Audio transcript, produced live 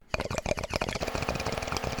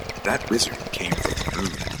That wizard came from the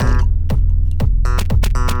moon.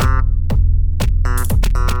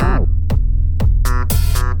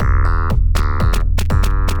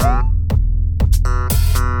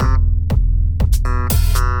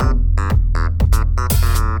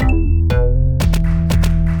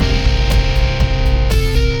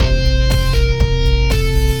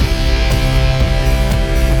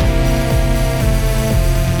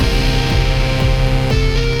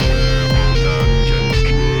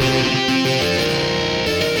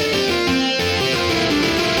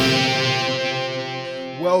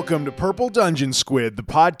 Welcome to Purple Dungeon Squid, the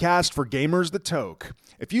podcast for gamers that toke.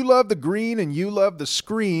 If you love the green and you love the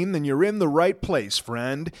screen, then you're in the right place,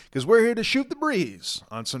 friend, because we're here to shoot the breeze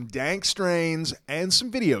on some dank strains and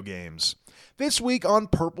some video games. This week on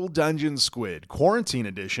Purple Dungeon Squid, Quarantine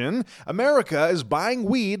Edition, America is buying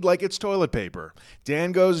weed like it's toilet paper.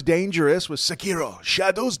 Dan goes dangerous with Sekiro,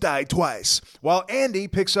 Shadows Die Twice, while Andy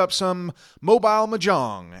picks up some mobile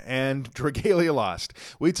mahjong and Dragalia Lost.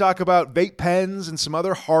 We talk about vape pens and some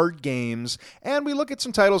other hard games, and we look at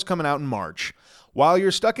some titles coming out in March. While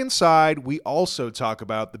you're stuck inside, we also talk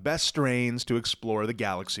about the best strains to explore the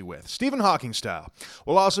galaxy with, Stephen Hawking style.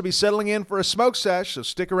 We'll also be settling in for a smoke sesh, so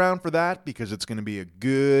stick around for that because it's going to be a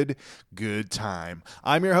good time.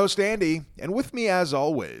 I'm your host, Andy, and with me as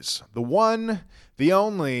always, the one, the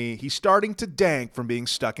only, he's starting to dank from being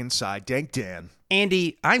stuck inside, Dank Dan.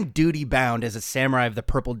 Andy, I'm duty-bound as a samurai of the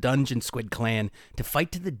Purple Dungeon Squid clan to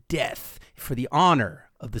fight to the death for the honor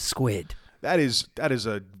of the squid. That is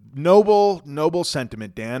a noble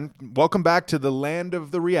sentiment, Dan. Welcome back to the land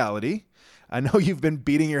of the reality. I know you've been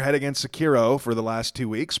beating your head against Sekiro for the last 2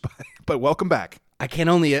 weeks, but welcome back. I can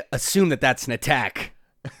only assume that that's an attack.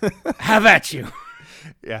 Have at you.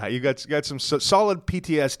 Yeah, you got some solid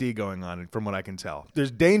PTSD going on, from what I can tell.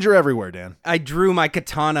 There's danger everywhere, Dan. I drew my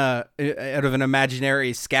katana out of an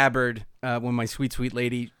imaginary scabbard when my sweet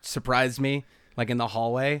lady surprised me, like in the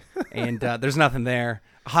hallway, and there's nothing there.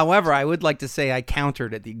 However, I would like to say I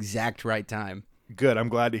countered at the exact right time. Good. I'm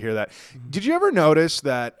glad to hear that. Did you ever notice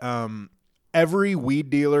that every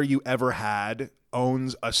weed dealer you ever had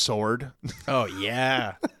owns a sword? Oh,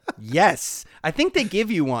 yeah. Yes. I think they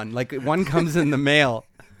give you one. Like, one comes in the mail.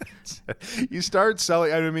 You start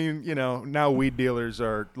selling. I mean, you know, now weed dealers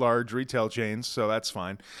are large retail chains, so that's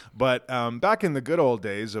fine. But back in the good old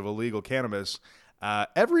days of illegal cannabis,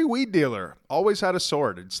 every weed dealer always had a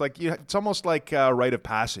sword. It's like it's almost like a rite of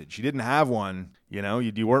passage. You didn't have one, you know,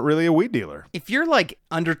 you weren't really a weed dealer. If you're like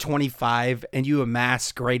under 25 and you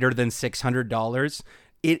amass greater than $600,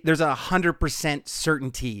 there's 100%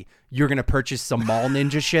 certainty you're going to purchase some mall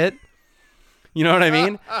ninja shit. You know what I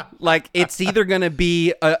mean? Like, it's either going to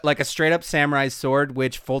be like a straight up samurai sword,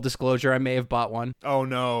 which, full disclosure, I may have bought one. Oh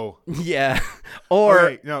no. Yeah. Or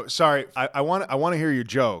okay, no, sorry. I want to hear your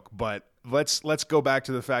joke, but let's go back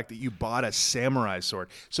to the fact that you bought a samurai sword.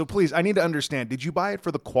 So please, I need to understand, did you buy it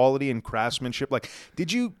for the quality and craftsmanship? Like,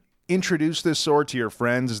 did you introduce this sword to your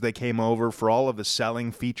friends as they came over for all of the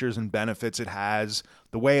selling features and benefits it has,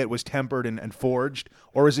 the way it was tempered and forged,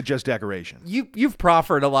 or is it just decoration? You've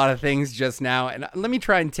proffered a lot of things just now, and let me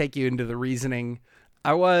try and take you into the reasoning.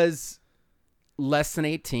 I was less than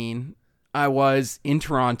 18. I was in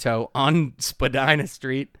Toronto on Spadina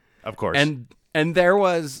Street. Of course. And there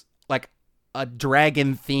was like a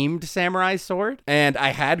dragon-themed samurai sword, and I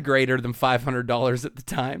had greater than $500 at the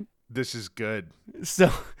time. This is good. So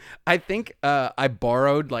I think I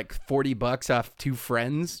borrowed like $40 off two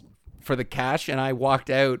friends for the cash, and I walked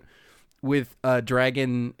out with a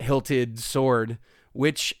dragon-hilted sword,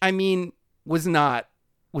 which, I mean, was not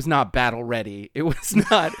battle ready. It was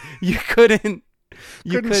not. You couldn't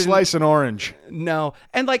slice an orange. No.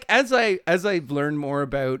 And like as I've learned more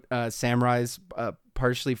about samurais,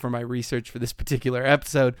 partially for my research for this particular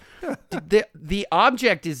episode, the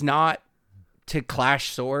object is not to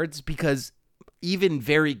clash swords, because even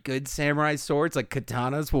very good samurai swords like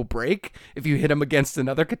katanas will break if you hit them against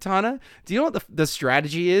another katana. Do you know what the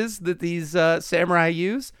strategy is that these samurai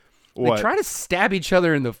use? What? They try to stab each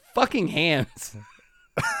other in the fucking hands.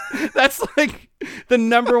 That's like the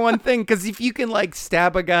number one thing, because if you can like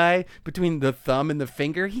stab a guy between the thumb and the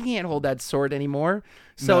finger, he can't hold that sword anymore.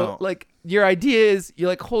 So like your idea is you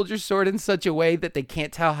like hold your sword in such a way that they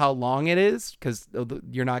can't tell how long it is, because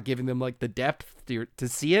you're not giving them like the depth to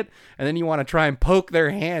see it, and then you want to try and poke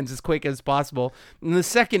their hands as quick as possible. And the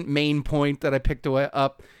second main point that I picked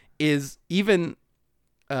up is even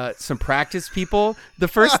some practice people, the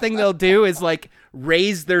first thing they'll do is like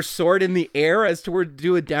raise their sword in the air as to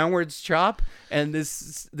do a downwards chop, and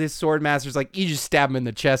this sword master's like, you just stab him in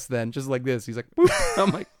the chest then, just like this. He's like, boop.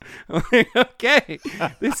 I'm like, I'm like, okay,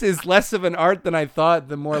 this is less of an art than I thought.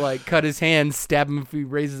 The more like cut his hand, stab him if he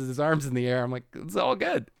raises his arms in the air. I'm like, it's all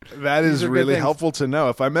good. That These is are good really things. helpful to know.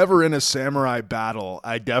 If I'm ever in a samurai battle,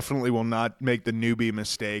 I definitely will not make the newbie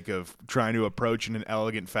mistake of trying to approach in an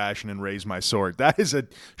elegant fashion and raise my sword. That is a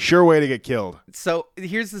sure way to get killed. So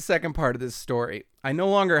here's the second part of this story. I no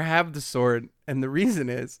longer have the sword, and the reason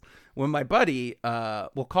is when my buddy,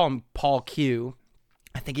 we'll call him Paul Q,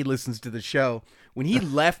 I think he listens to the show. When he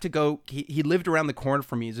left to go, he lived around the corner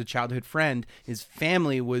from me as a childhood friend. His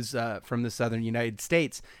family was from the southern United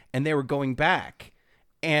States, and they were going back.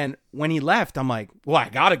 And when he left, I'm like, well, I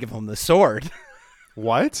got to give him the sword.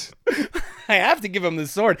 What? I have to give him the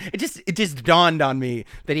sword. It just dawned on me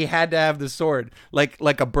that he had to have the sword, like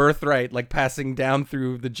a birthright, like passing down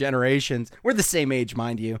through the generations. We're the same age,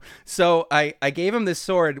 mind you. So I gave him this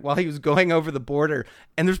sword while he was going over the border.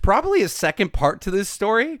 And there's probably a second part to this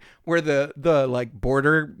story where the like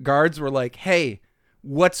border guards were like, "Hey,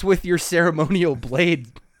 what's with your ceremonial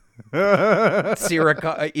blade?"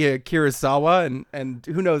 Kurosawa, and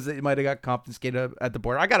who knows, it might have got confiscated at the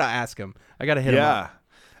border. I gotta ask him. I gotta hit him up.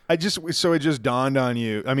 So it just dawned on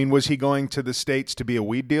you. I mean, was he going to the States to be a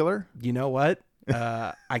weed dealer? You know what?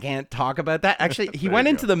 I can't talk about that. Actually, he There went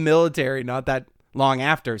you into go. the military not that long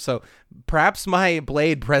after, so perhaps my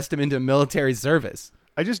blade pressed him into military service.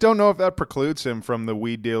 I just don't know if that precludes him from the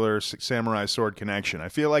weed dealer samurai sword connection. I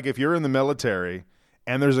feel like if you're in the military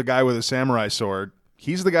and there's a guy with a samurai sword,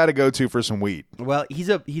 he's the guy to go to for some weed. Well, he's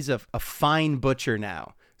a fine butcher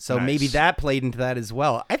now. So Nice. maybe that played into that as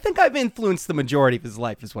well. I think I've influenced the majority of his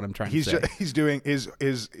life is what I'm trying to say. He's doing his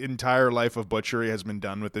entire life of butchery has been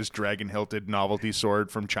done with this dragon-hilted novelty sword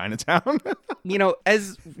from Chinatown. You know,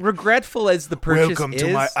 as regretful as the purchase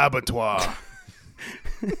is, abattoir.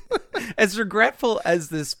 as regretful as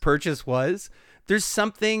this purchase was, there's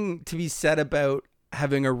something to be said about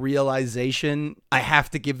having a realization, I have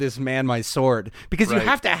to give this man my sword. Because you Right.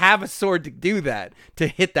 have to have a sword to do that, to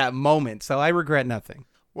hit that moment. So I regret nothing.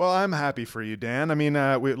 Well, I'm happy for you, Dan. I mean,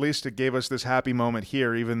 at least it gave us this happy moment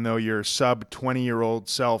here, even though your sub 20-year-old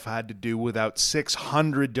self had to do without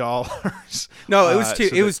 $600. No, it was so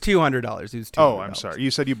it was $200. It was $200. Oh, I'm sorry.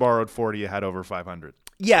 You said you borrowed 40. You had over 500.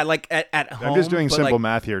 Yeah, like at home. I'm just doing but simple like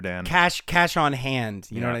math here, Dan. cash on hand.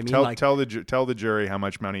 You know what I mean? Tell the jury how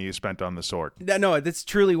much money you spent on the sword. No, this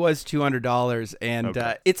truly was $200, and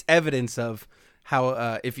Okay. it's evidence of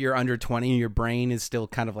how if you're under 20, your brain is still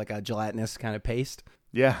kind of like a gelatinous kind of paste.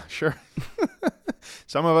 Yeah, sure.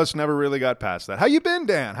 Some of us never really got past that. How you been,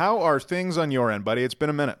 Dan? How are things on your end, buddy? It's been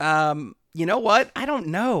a minute. You know what? I don't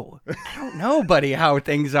know. I don't know, buddy, how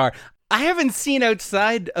things are. I haven't seen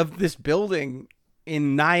outside of this building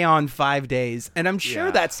in nigh on 5 days, and I'm sure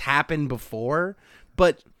Yeah. that's happened before,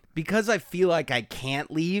 but because I feel like I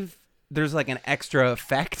can't leave, there's like an extra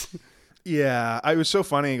effect. Yeah, it was so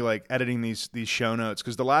funny, like editing these show notes,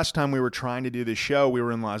 because the last time we were trying to do this show, we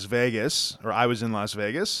were in Las Vegas, or I was in Las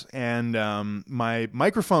Vegas, and my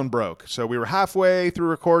microphone broke. So we were halfway through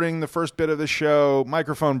recording the first bit of the show.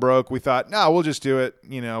 Microphone broke. We thought, no, we'll just do it,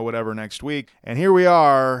 whatever, next week. And here we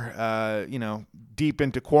are, deep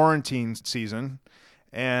into quarantine season.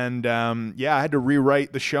 And I had to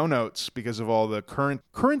rewrite the show notes because of all the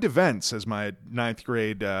current events, as my ninth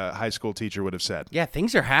grade high school teacher would have said. Yeah,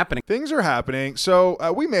 things are happening. Things are happening. So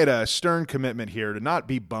we made a stern commitment here to not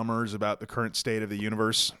be bummers about the current state of the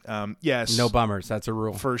universe. Yes. No bummers. That's a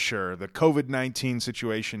rule. For sure. The COVID-19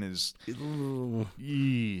 situation is,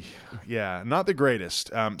 not the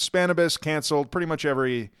greatest. Spanibus canceled. Pretty much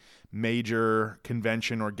every major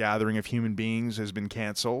convention or gathering of human beings has been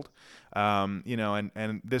canceled.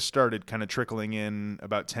 And this started kind of trickling in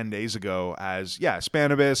about 10 days ago as,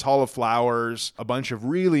 Spanibus, Hall of Flowers, a bunch of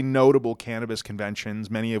really notable cannabis conventions,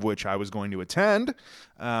 many of which I was going to attend,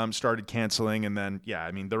 started canceling. And then,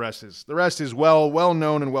 the rest is well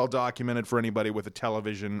known and well documented for anybody with a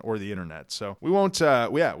television or the internet. So we won't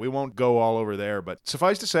go all over there, but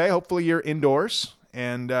suffice to say, hopefully you're indoors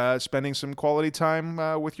and spending some quality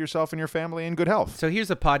time with yourself and your family in good health. So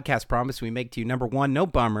here's a podcast promise we make to you. Number 1, no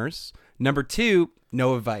bummers. Number 2,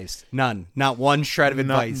 no advice. None. Not one shred of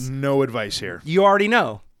advice. No advice here. You already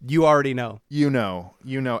know. You already know. You know.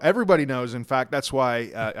 Everybody knows. In fact, that's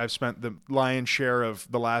why I've spent the lion's share of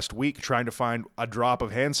the last week trying to find a drop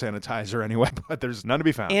of hand sanitizer anyway, but there's none to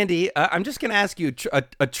be found. Andy, I'm just going to ask you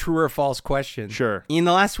a true or false question. Sure. In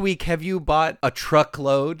the last week, have you bought a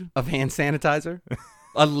truckload of hand sanitizer?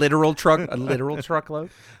 A literal truckload?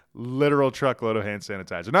 Literal truckload of hand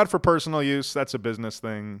sanitizer. Not for personal use. That's a business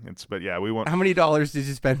thing. We want. How many dollars did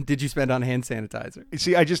you spend on hand sanitizer? You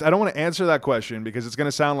see, I don't want to answer that question because it's going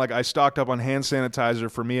to sound like I stocked up on hand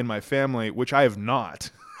sanitizer for me and my family, which I have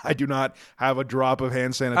not. I do not have a drop of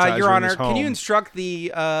hand sanitizer Your in Honor, this home. can you instruct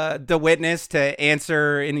the witness to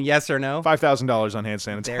answer in yes or no? $5,000 on hand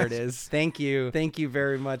sanitizer. There it is. Thank you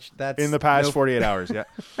very much. That's In the past 48 hours, yeah.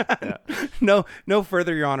 no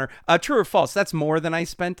further, Your Honor. True or false? That's more than I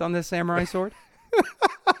spent on this samurai sword.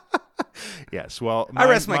 Yes, well, I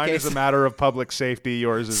rest my mine case. is a matter of public safety.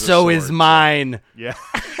 Yours is a So sword, is mine. Yeah.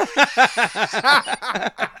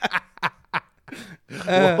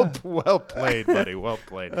 Well played, buddy. Well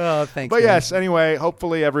played. Oh, thanks. But man. yes, anyway,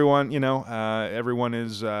 hopefully everyone, everyone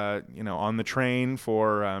is, on the train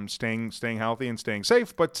for staying healthy and staying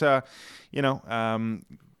safe. But,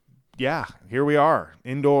 yeah, here we are,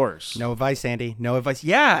 indoors. No advice, Andy. No advice.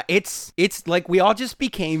 Yeah, it's like we all just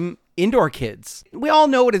became indoor kids. We all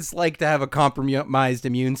know what it's like to have a compromised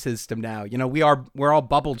immune system now. We're all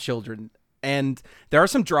bubble children. And there are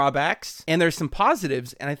some drawbacks and there's some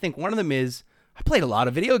positives. And I think one of them is I played a lot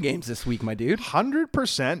of video games this week, my dude.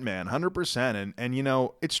 100%, man, 100%,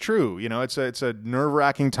 and it's true. It's a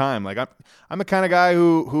nerve-wracking time. Like I'm the kind of guy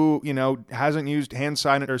who hasn't used hand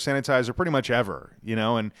sanitizer pretty much ever.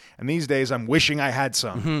 And these days I'm wishing I had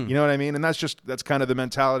some. Mm-hmm. You know what I mean? And that's kind of the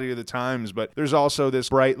mentality of the times. But there's also this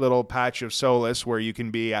bright little patch of solace where you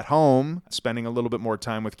can be at home, spending a little bit more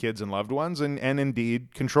time with kids and loved ones, and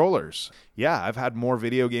indeed controllers. Yeah, I've had more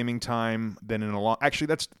video gaming time than in a long. Actually,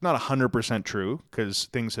 that's not 100% true, because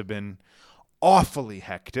things have been awfully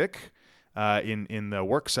hectic in the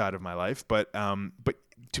work side of my life. But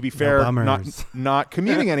to be fair, not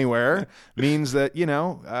commuting anywhere means that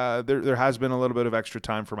there has been a little bit of extra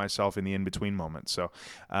time for myself in the in-between moments. So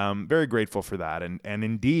very grateful for that. And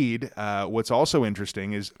indeed, what's also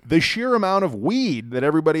interesting is the sheer amount of weed that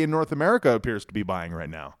everybody in North America appears to be buying right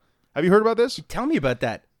now. Have you heard about this? Tell me about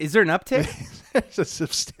that. Is there an uptick?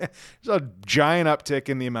 There's a giant uptick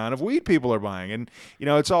in the amount of weed people are buying, and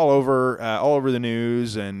it's all over the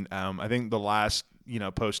news. And I think the last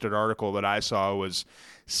posted article that I saw was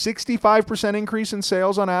 65% increase in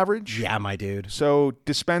sales on average. Yeah, my dude. So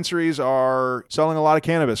dispensaries are selling a lot of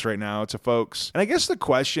cannabis right now to folks. And I guess the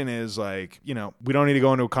question is we don't need to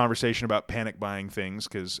go into a conversation about panic buying things,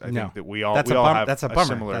 because I think that we all have that's a bummer.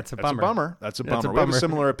 similar. That's a bummer. We have a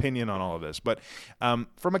similar opinion on all of this. But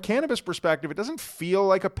from a cannabis perspective, it doesn't feel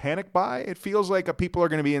like a panic buy. It feels like people are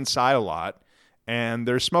going to be inside a lot, and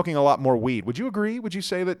they're smoking a lot more weed. Would you agree? Would you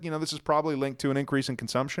say that this is probably linked to an increase in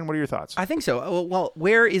consumption? What are your thoughts? I think so. Well,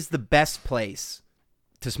 where is the best place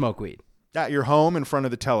to smoke weed? At your home in front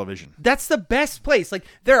of the television. That's the best place. Like,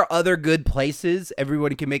 there are other good places.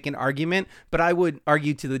 Everybody can make an argument, but I would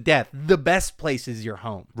argue to the death, the best place is your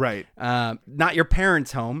home. Right. Not your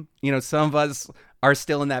parents' home. Some of us are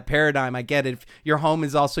still in that paradigm. I get it. If your home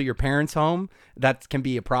is also your parents' home, that can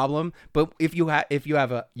be a problem. But if you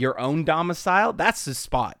have your own domicile, that's the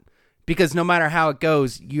spot. Because no matter how it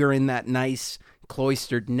goes, you're in that nice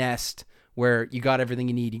cloistered nest where you got everything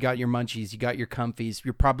you need. You got your munchies, you got your comfies.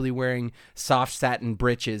 You're probably wearing soft satin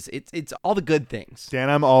breeches. It's all the good things.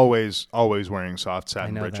 Dan, I'm always wearing soft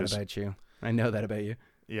satin breeches. I know that about you.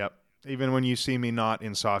 Yep. Even when you see me not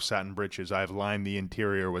in soft satin breeches, I've lined the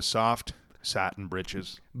interior with soft satin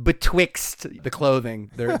breeches. Betwixt the clothing,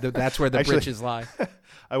 that's where the Actually, breeches lie.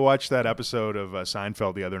 I watched that episode of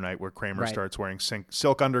Seinfeld the other night where Kramer starts wearing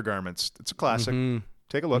silk undergarments. It's a classic. Mm-hmm.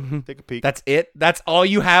 Take a look. Take a peek. That's it? That's all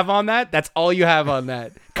you have on that? That's all you have on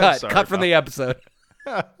that. Cut from the episode.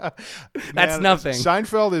 That's nothing.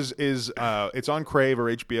 Seinfeld is it's on Crave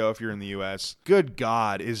or HBO if you're in the US. Good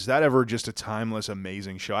God, is that ever just a timeless,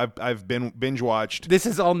 amazing show? I've been binge watched. This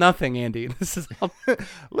is all nothing, Andy. This is all.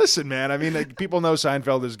 Listen, man. I mean, people know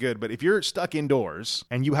Seinfeld is good, but if you're stuck indoors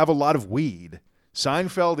and you have a lot of weed,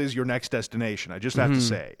 Seinfeld is your next destination. I just have to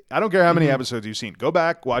say. I don't care how many episodes you've seen. Go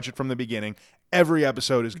back, watch it from the beginning. Every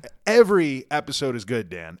episode is good,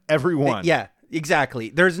 Dan. Every one. Yeah. Exactly.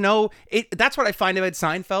 There's that's what I find about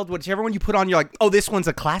Seinfeld. Whichever one you put on, you're like, oh, this one's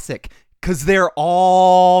a classic. Because they're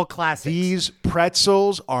all classics. These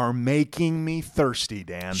pretzels are making me thirsty,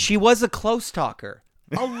 Dan. She was a close talker,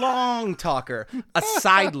 a long talker, a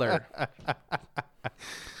sidler.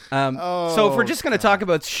 So if we're just going to talk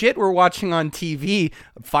about shit we're watching on TV,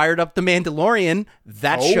 fired up The Mandalorian,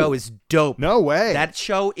 that show is dope. No way. That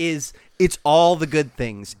show it's all the good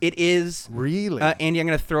things. It is. Really? Andy, I'm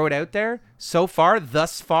going to throw it out there.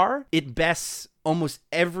 Thus far, it bests almost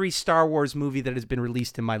every Star Wars movie that has been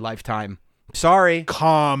released in my lifetime. Sorry.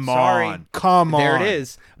 Come on. There it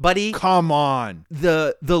is. Buddy. Come on.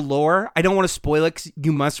 The lore, I don't want to spoil it 'cause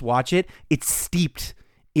you must watch it. It's steeped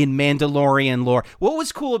in Mandalorian lore. What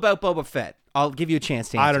was cool about Boba Fett? I'll give you a chance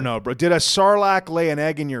to answer. I don't know, bro. Did a Sarlacc lay an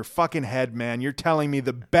egg in your fucking head, man? You're telling me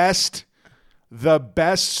the best the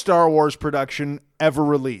best Star Wars production ever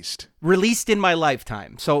released. Released in my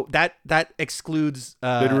lifetime. So that excludes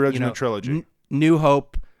The original trilogy. New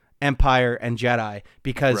Hope, Empire, and Jedi,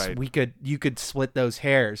 because Right. you could split those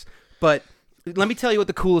hairs. But let me tell you what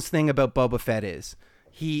the coolest thing about Boba Fett is.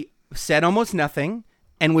 He said almost nothing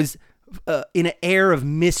and was in an air of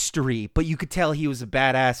mystery, but you could tell he was a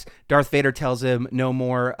badass. Darth Vader tells him no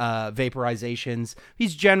more vaporizations.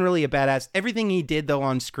 He's generally a badass. Everything he did, though,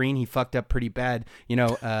 on screen, he fucked up pretty bad. You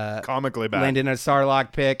know, Comically bad. landed in a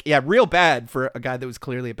Sarlacc pit. Yeah, real bad for a guy that was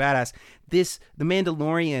clearly a badass. The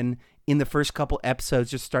Mandalorian, in the first couple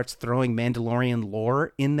episodes, just starts throwing Mandalorian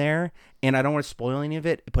lore in there, and I don't want to spoil any of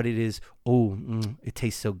it, but it is, it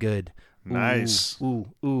tastes so good. Ooh, Nice. Ooh.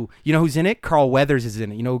 You know who's in it? Carl Weathers is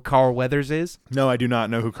in it. You know who Carl Weathers is? No, I do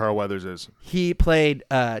not know who Carl Weathers is. He played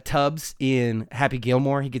Tubbs in Happy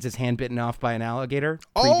Gilmore. He gets his hand bitten off by an alligator.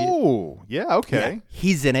 Oh, yeah, okay. Yeah,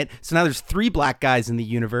 he's in it. So now there's 3 black guys in the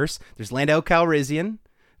universe. There's Lando Calrissian,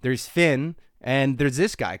 there's Finn, and there's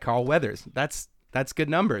this guy, Carl Weathers. That's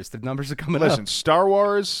good numbers. The numbers are coming Listen, up. Star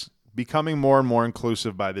Wars becoming more and more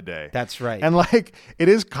inclusive by the day. That's right. And like, it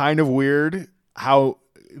is kind of weird how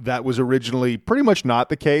that was originally pretty much not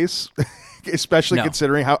the case, especially No.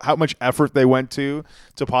 considering how much effort they went to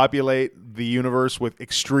populate the universe with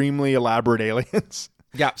extremely elaborate aliens.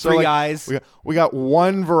 Yeah, So, 3 like, eyes. We got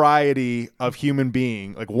one variety of human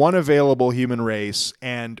being, like one available human race,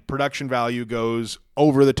 and production value goes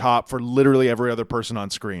over the top for literally every other person on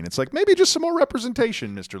screen. It's like, maybe just some more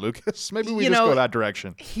representation, Mr. Lucas. Maybe we You just know, go that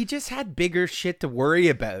direction. He just had bigger shit to worry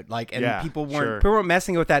about. Like, and Yeah, people sure. weren't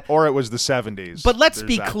messing with that. Or it was the 70s. But let's There's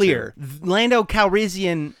be that clear. too. Lando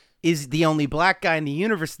Calrissian is the only black guy in the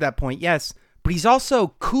universe at that point, yes. But he's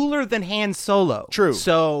also cooler than Han Solo. True.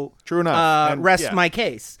 So, True enough. And, rest yeah. my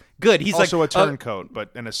case. Good. He's Also like a turncoat,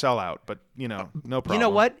 and a sellout. But, no problem. You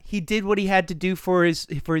know what? He did what he had to do for his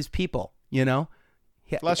people, you know?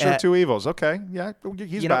 Lesser of two evils. Okay. Yeah,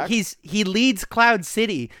 he's You know, back. he leads Cloud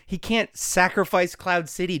City. He can't sacrifice Cloud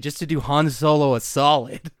City just to do Han Solo a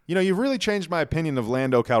solid. You've really changed my opinion of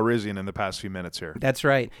Lando Calrissian in the past few minutes here. That's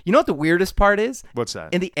right. You know what the weirdest part is? What's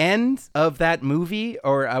that? In the end of that movie,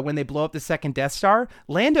 or when they blow up the second Death Star,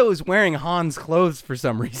 Lando is wearing Han's clothes for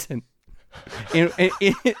some reason. In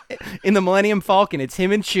the Millennium Falcon, it's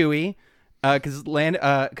him and Chewie,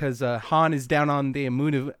 because Han is down on the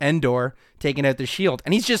moon of Endor taking out the shield,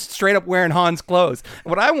 and he's just straight up wearing Han's clothes.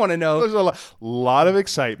 What I want to know, There's a lot of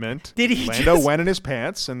excitement. Did he Lando just- went in his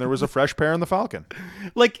pants, and there was a fresh pair in the Falcon.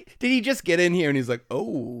 like, did he just get in here and he's like,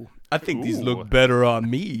 oh, I think these Ooh. look better on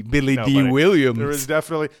me, Billy No, D. buddy. Williams. There is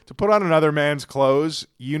definitely, to put on another man's clothes,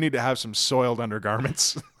 you need to have some soiled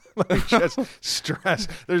undergarments. Like, just stress.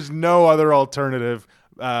 There's no other alternative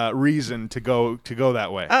reason to go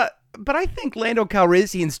that way. But I think Lando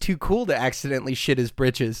Calrissian's too cool to accidentally shit his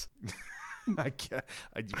britches.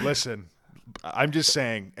 Listen, I'm just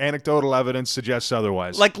saying, anecdotal evidence suggests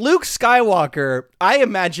otherwise. Like Luke Skywalker, I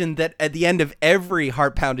imagine that at the end of every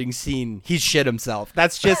heart-pounding scene, he's shit himself.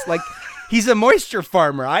 That's just like, he's a moisture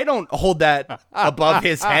farmer. I don't hold that above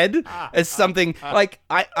his head as something like,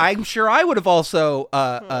 I'm sure I would have also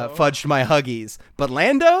fudged my Huggies. But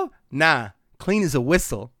Lando? Nah, clean as a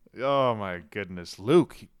whistle. Oh my goodness,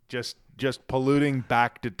 Luke, just polluting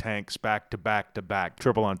back to tanks, back to back to back,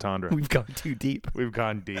 triple entendre. We've gone too deep. We've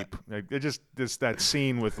gone deep. Like, that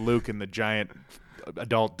scene with Luke in the giant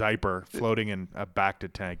adult diaper floating in a back to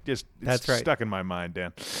tank. It's That's right. Stuck in my mind,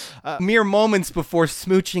 Dan. Mere moments before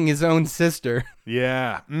smooching his own sister.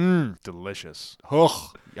 Yeah, delicious.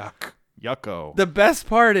 Ugh, yucko. The best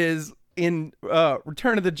part is in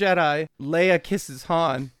Return of the Jedi, Leia kisses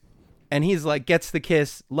Han, and he's like, gets the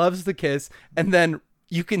kiss, loves the kiss, and then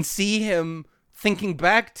you can see him thinking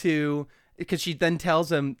back to, because she then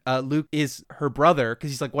tells him Luke is her brother, because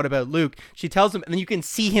he's like, what about Luke? She tells him, and then you can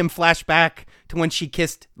see him flash back to when she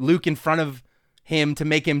kissed Luke in front of him to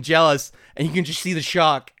make him jealous, and you can just see the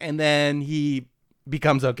shock, and then he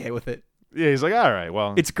becomes okay with it. Yeah, he's like, all right,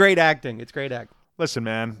 well, It's great acting. It's great acting. listen,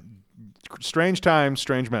 man. Strange times,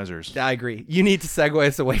 strange measures. I agree. You need to segue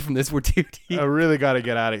us away from this. We're too deep. I really got to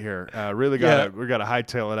get out of here. We got to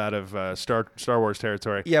hightail it out of Star Wars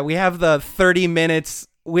territory. Yeah, we have the 30 minutes.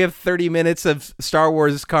 We have 30 minutes of Star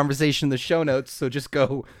Wars conversation in the show notes, so just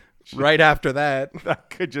go right after that.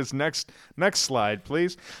 That could just next slide,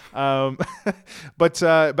 please. But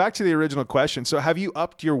back to the original question. So, have you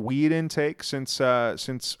upped your weed intake since? I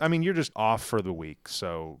mean, you're just off for the week,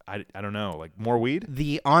 so I don't know, like more weed.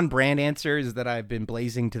 The on-brand answer is that I've been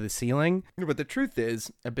blazing to the ceiling, but the truth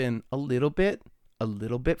is I've been a little bit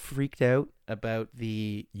freaked out about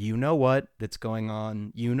the you know what that's going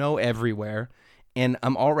on, everywhere, and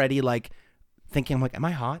I'm already like thinking, I'm like, am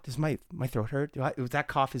I hot? Does my throat hurt? Was that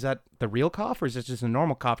cough, is that the real cough or is it just a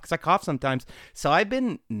normal cough? Because I cough sometimes. So I've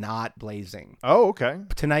been not blazing. Oh, okay.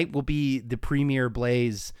 Tonight will be the premier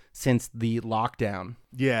blaze since the lockdown.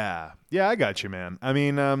 Yeah, I got you, man. I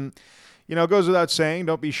mean, it goes without saying,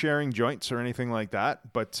 don't be sharing joints or anything like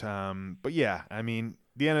that. But yeah, I mean,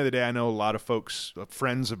 at the end of the day, I know a lot of folks,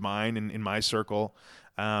 friends of mine in my circle,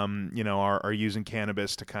 are using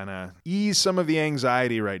cannabis to kind of ease some of the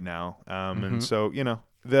anxiety right now. And so,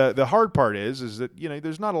 the hard part is that,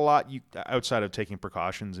 there's not a lot outside of taking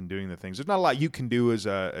precautions and doing the things. There's not a lot you can do as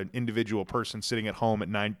an individual person sitting at home at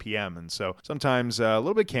 9 p.m. And so sometimes a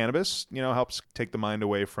little bit of cannabis, helps take the mind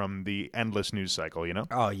away from the endless news cycle,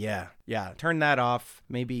 Oh, yeah. Yeah. Turn that off.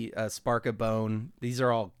 Maybe spark a bone. These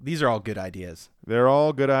are all good ideas. They're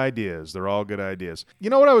all good ideas. You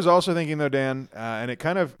know what I was also thinking though, Dan, and it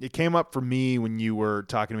came up for me when you were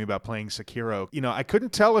talking to me about playing Sekiro. I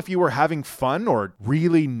couldn't tell if you were having fun or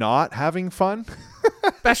really not having fun.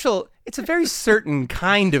 Special. It's a very certain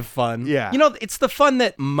kind of fun. Yeah. It's the fun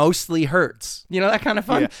that mostly hurts. That kind of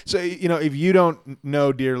fun. Yeah. So, if you don't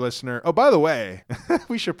know, dear listener, oh, by the way,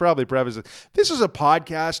 we should probably preface it. This is a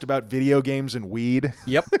podcast about video games and weed.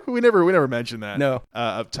 Yep. we never mentioned that. No.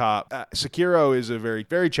 Up top. Sekiro is a very,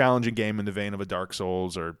 very challenging game in the vein of a Dark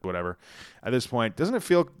Souls or whatever. At this point, doesn't it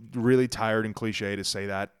feel really tired and cliche to say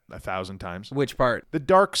that 1,000 times? Which part? The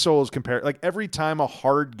Dark Souls every time a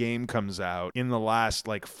hard game comes out in the last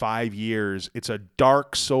 5 years, it's a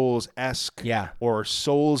Dark Souls-esque or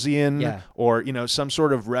Soulsian or, some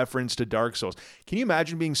sort of reference to Dark Souls. Can you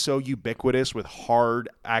imagine being so ubiquitous with hard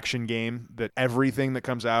action game that everything that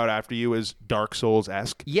comes out after you is Dark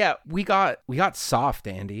Souls-esque? Yeah, we got soft,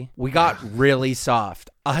 Andy. We got really soft.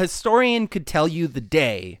 A historian could tell you the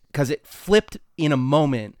day, because it flipped in a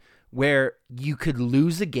moment where you could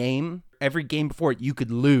lose a game. Every game before it, you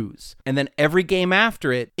could lose. And then every game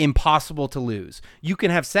after it, impossible to lose. You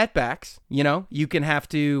can have setbacks, you can have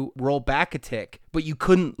to roll back a tick, but you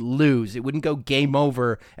couldn't lose. It wouldn't go game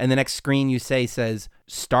over, and the next screen you says,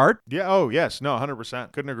 start. Yeah, oh, yes. No,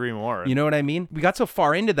 100%. Couldn't agree more. You know what I mean? We got so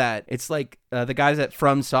far into that. It's like the guys at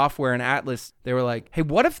From Software and Atlas, they were like, hey,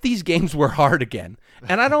 what if these games were hard again?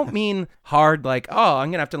 And I don't mean hard like, oh, I'm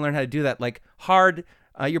going to have to learn how to do that. Like hard...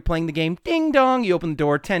 you're playing the game, ding dong, you open the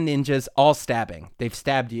door, 10 ninjas, all stabbing. They've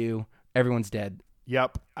stabbed you, everyone's dead.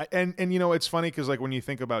 Yep. And it's funny because when you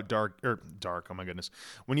think about dark, oh my goodness,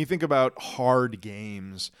 when you think about hard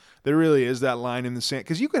games, there really is that line in the sand.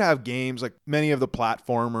 Because you could have games like many of the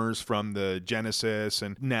platformers from the Genesis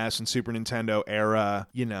and NES and Super Nintendo era,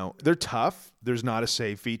 they're tough. There's not a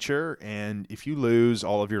save feature. And if you lose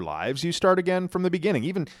all of your lives, you start again from the beginning.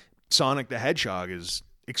 Even Sonic the Hedgehog is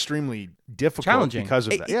extremely difficult because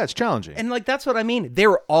of that. Yeah, it's challenging. And that's what I mean. They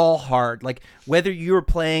were all hard. Whether you were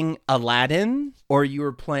playing Aladdin or you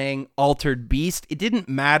were playing Altered Beast, it didn't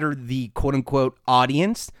matter the quote unquote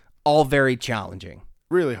audience, all very challenging.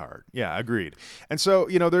 Really hard. Yeah, agreed. And so,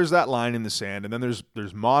 there's that line in the sand, and then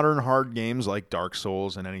there's modern hard games like Dark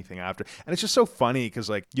Souls and anything after. And it's just so funny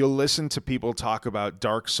because you'll listen to people talk about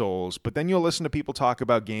Dark Souls, but then you'll listen to people talk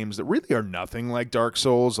about games that really are nothing like Dark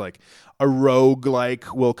Souls, like a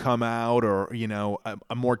roguelike will come out or,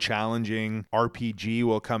 a more challenging RPG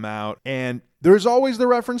will come out. And there's always the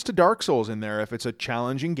reference to Dark Souls in there if it's a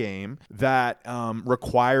challenging game that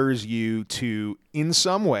requires you to, in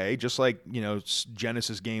some way, just like,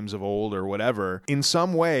 Genesis games of old or whatever, in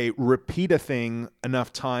some way repeat a thing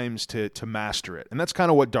enough times to master it. And that's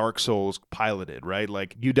kind of what Dark Souls piloted, right?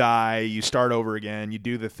 You die, you start over again, you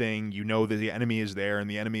do the thing, that the enemy is there and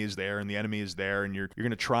the enemy is there and the enemy is there, and you're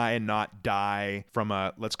going to try and not die from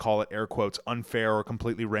a, let's call it air quotes, unfair or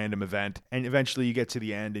completely random event. And eventually you get to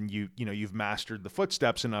the end and you've mastered the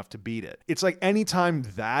footsteps enough to beat it. It's like anytime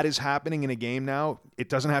that is happening in a game now, it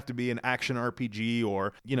doesn't have to be an action RPG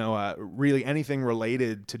or, really anything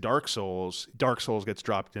related to Dark Souls gets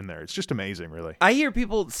dropped in there. It's just amazing, really. I hear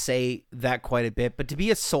people say that quite a bit, but to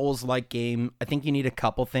be a Souls-like game, I think you need a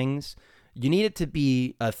couple things. You need it to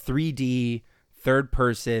be a 3D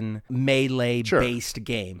third-person melee-based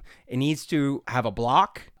game. It needs to have a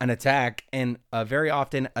block, an attack, and very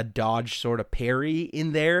often a dodge sort of parry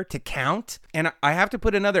in there to count. And I have to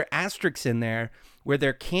put another asterisk in there where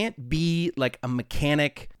there can't be a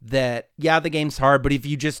mechanic that, the game's hard, but if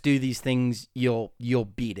you just do these things, you'll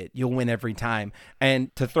beat it. You'll win every time.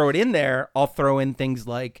 And to throw it in there, I'll throw in things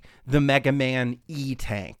like the Mega Man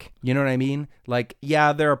E-Tank. You know what I mean?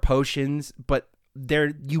 There are potions, but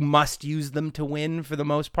you must use them to win for the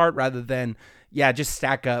most part, rather than just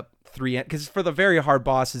stack up 3. Because for the very hard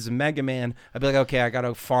bosses in Mega Man, I'd be like, okay, I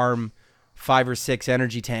gotta farm 5 or 6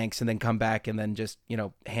 energy tanks and then come back and then just,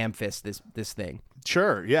 ham fist this thing.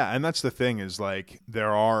 Sure, yeah, and that's the thing is like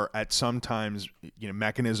there are at sometimes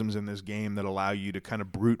mechanisms in this game that allow you to kind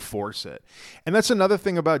of brute force it, and that's another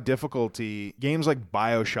thing about difficulty. Games like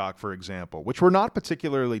BioShock, for example, which were not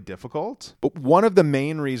particularly difficult, but one of the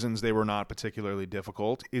main reasons they were not particularly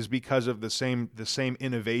difficult is because of the same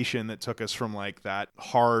innovation that took us from like that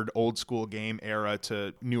hard old school game era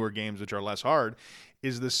to newer games which are less hard.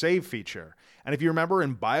 Is the save feature. And if you remember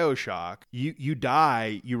in BioShock, you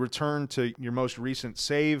die, you return to your most recent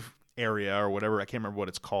save area or whatever. I can't remember what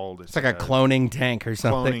it's called. It's like a cloning tank or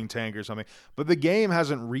something. But the game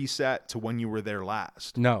hasn't reset to when you were there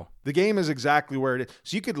last. No. The game is exactly where it is.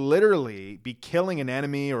 So you could literally be killing an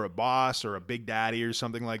enemy or a boss or a big daddy or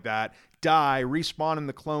something like that, die, respawn in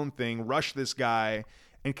the clone thing, rush this guy,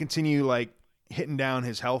 and continue like hitting down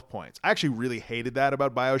his health points. I actually really hated that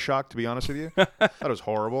about BioShock, to be honest with you. That was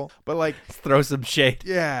horrible. But like, throw some shade.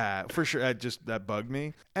 Yeah, for sure. That bugged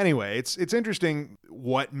me. Anyway, it's interesting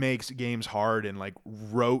what makes games hard and like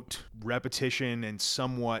rote repetition and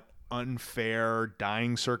somewhat unfair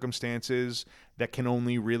dying circumstances that can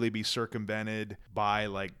only really be circumvented by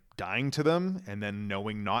like dying to them and then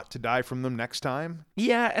knowing not to die from them next time.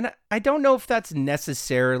 Yeah, and I don't know if that's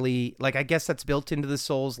necessarily, like, I guess that's built into the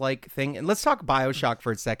Souls-like thing. And let's talk BioShock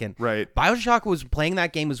for a second. Right. Playing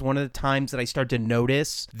that game was one of the times that I started to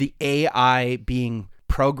notice the AI being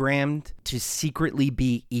programmed to secretly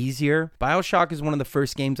be easier. BioShock is one of the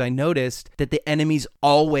first games I noticed that the enemies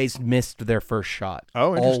always missed their first shot.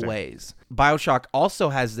 Oh, interesting. Always. BioShock also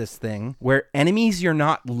has this thing where enemies you're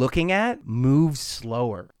not looking at move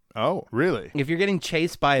slower. Oh, really? If you're getting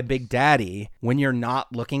chased by a big daddy, when you're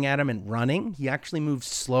not looking at him and running, he actually moves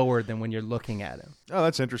slower than when you're looking at him. Oh,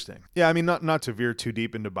 that's interesting. Yeah, I mean, not to veer too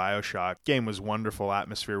deep into BioShock. Game was wonderful.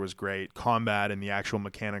 Atmosphere was great. Combat and the actual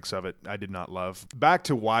mechanics of it, I did not love. Back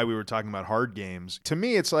to why we were talking about hard games. To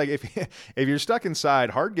me, it's like if you're stuck inside,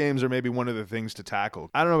 hard games are maybe one of the things to tackle.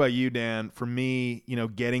 I don't know about you, Dan. For me,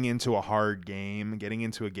 getting into a hard game, getting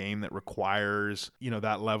into a game that requires,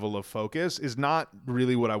 that level of focus is not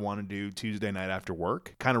really what I want to do Tuesday night after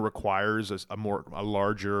work. Kind of requires a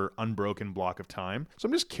larger unbroken block of time. So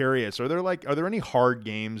I'm just curious, are there any hard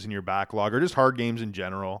games in your backlog or just hard games in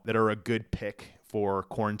general that are a good pick for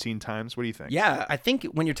quarantine times? What do you think? Yeah, I think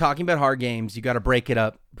when you're talking about hard games, you got to break it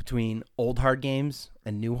up between old hard games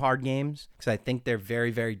and new hard games because I think they're very,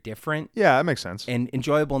 very different. Yeah, that makes sense. And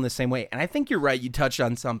enjoyable in the same way. And I think you're right. You touched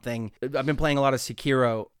on something. I've been playing a lot of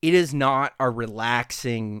Sekiro. It is not a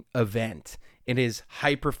relaxing event. It is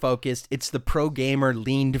hyper-focused. It's the pro gamer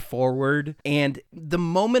leaned forward. And the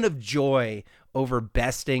moment of joy over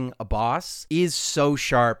besting a boss is so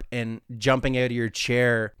sharp and jumping out of your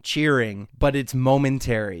chair cheering, but it's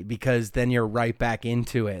momentary because then you're right back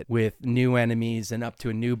into it with new enemies and up to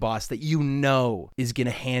a new boss that is going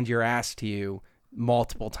to hand your ass to you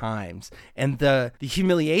multiple times. And the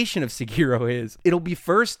humiliation of Sekiro is it'll be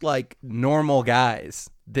first like normal guys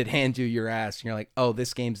that hand you your ass and you're like, oh,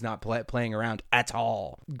 this game's not playing around at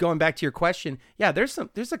all. Going back to your question, yeah, there's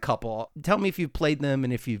a couple. Tell me if you've played them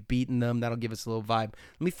and if you've beaten them. That'll give us a little vibe.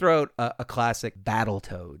 Let me throw out a classic,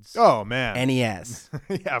 Battletoads. Oh man, NES.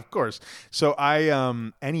 Yeah, of course. So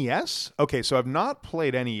I NES. Okay, so I've not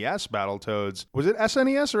played NES Battletoads. Was it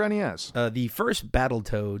SNES or NES? The first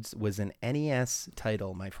Battletoads was an NES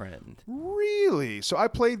title, my friend. Really? So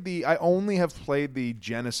I only have played the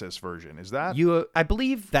Genesis version. Is that I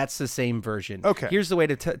believe that's the same version. Okay. Here's the way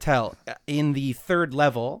to tell. In the third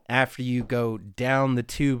level, after you go down the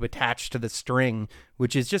tube attached to the string,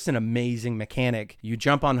 which is just an amazing mechanic, you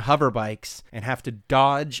jump on hover bikes and have to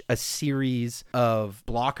dodge a series of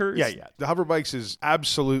blockers. Yeah. The hover bikes is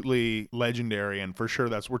absolutely legendary, and for sure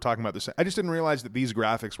we're talking about this. I just didn't realize that these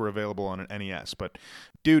graphics were available on an NES. But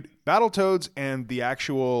dude, Battletoads and the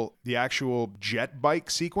actual jet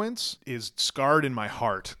bike sequence is scarred in my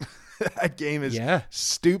heart. That game is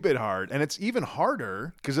stupid hard. And it's even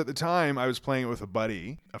harder because at the time I was playing it with a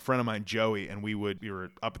buddy, a friend of mine, Joey, and we were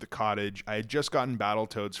up at the cottage. I had just gotten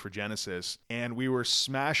Battletoads for Genesis and we were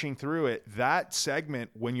smashing through it. That segment,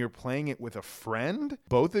 when you're playing it with a friend,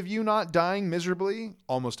 both of you not dying miserably,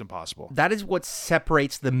 almost impossible. That is what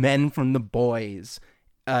separates the men from the boys,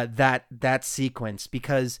 that sequence,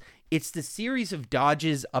 because it's the series of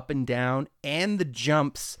dodges up and down and the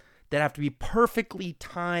jumps that have to be perfectly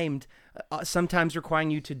timed, sometimes requiring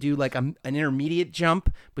you to do like an intermediate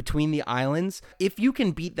jump between the islands. If you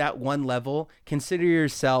can beat that one level, consider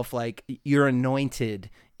yourself like you're anointed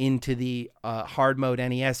into the hard mode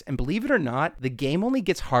NES. And believe it or not, the game only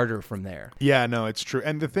gets harder from there. Yeah, no, it's true.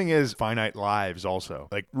 And the thing is, finite lives also.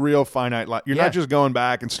 Like real finite lives. You're Yeah. not just going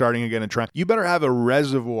back and starting again and trying. You better have a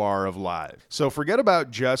reservoir of lives. So forget about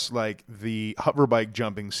just like the hoverbike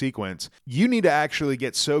jumping sequence. You need to actually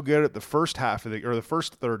get so good at the first half of the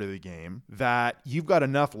first third of the game that you've got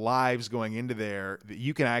enough lives going into there that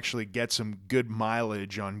you can actually get some good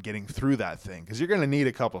mileage on getting through that thing, because you're going to need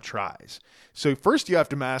a couple tries. So first you have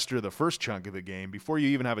to master the first chunk of the game before you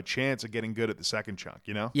even have a chance of getting good at the second chunk,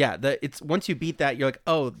 you know? Yeah, it's once you beat that, you're like,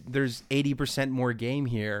 oh, there's 80% more game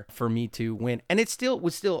here for me to win. And it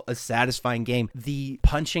was still a satisfying game. The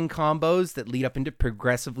punching combos that lead up into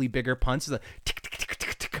progressively bigger punches, like tick, tick, tick,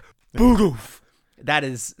 tick, tick, boogoof. That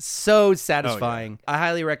is so satisfying. Oh, I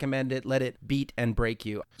highly recommend it. Let it beat and break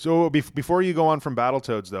you. So before you go on from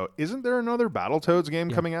Battletoads, though, isn't there another Battletoads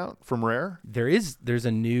game coming out from Rare? There's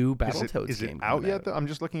a new Battletoads Is it game out coming yet? Though? I'm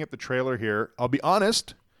just looking at the trailer here. I'll be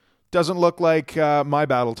honest, doesn't look like my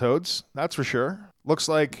Battletoads. That's for sure. Looks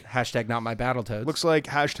like Hashtag not my Battletoads.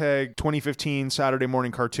 hashtag 2015 Saturday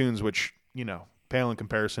morning cartoons, which, you know, pale in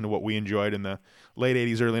comparison to what we enjoyed in the late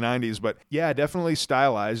 80s, early 90s. But yeah, definitely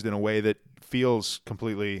stylized in a way that feels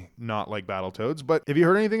completely not like Battletoads. But have you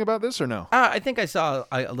heard anything about this or no? I think I saw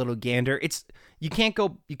a little gander. You can't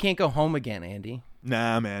go home again, Andy.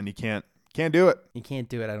 Nah, man, you can't do it. You can't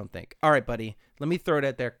do it, I don't think. All right, buddy. Let me throw it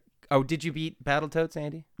out there. Oh, did you beat Battletoads,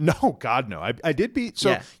 Andy? No, God, no. I did beat.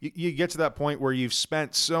 So Yeah. you get to that point where you've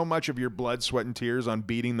spent so much of your blood, sweat, and tears on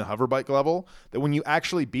beating the hoverbike level that when you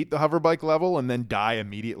actually beat the hoverbike level and then die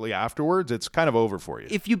immediately afterwards, it's kind of over for you.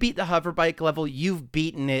 If you beat the hoverbike level, you've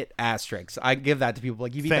beaten it, asterisk. I give that to people.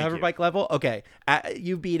 Like, you beat Thank the you. hoverbike level? Okay.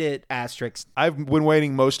 You beat it, asterisk. I've been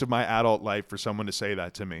waiting most of my adult life for someone to say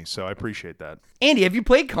that to me, so I appreciate that. Andy, have you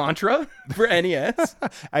played Contra for NES?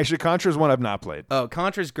 Actually, Contra's one I've not played. Oh,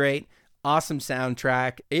 Contra's great. Awesome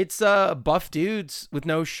soundtrack. It's buff dudes with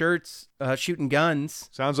no shirts shooting guns.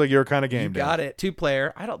 Sounds like your kind of game. You got it.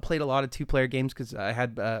 2-player. I don't played a lot of 2-player games because I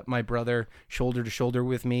had my brother shoulder to shoulder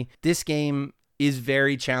with me. This game is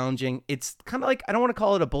very challenging. It's kind of like, I don't want to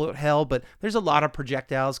call it a bullet hell, but there's a lot of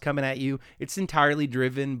projectiles coming at you. It's entirely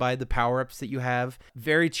driven by the power-ups that you have.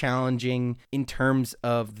 Very challenging in terms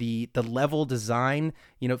of the level design.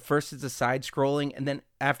 You know, first it's a side-scrolling, and then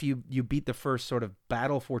after you beat the first sort of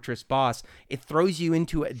battle fortress boss, it throws you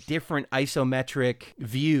into a different isometric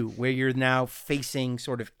view where you're now facing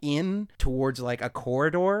sort of in towards like a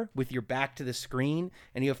corridor with your back to the screen,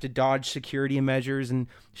 and you have to dodge security measures and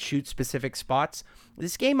shoot specific spots.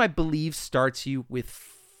 This game, I believe, starts you with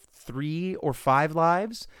 3 or 5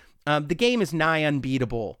 lives. The game is nigh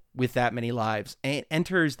unbeatable with that many lives, and it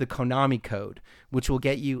enters the Konami code, which will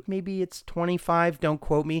get you, maybe it's 25, don't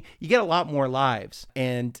quote me. You get a lot more lives,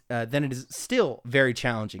 and then it is still very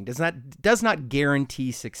challenging. Does not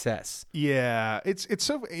guarantee success. Yeah, it's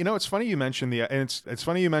so, you know, it's funny you mentioned it's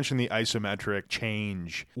funny you mentioned the isometric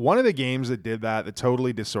change. One of the games that did that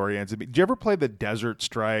totally disoriented me. Did you ever play the Desert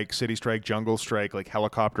Strike, City Strike, Jungle Strike, like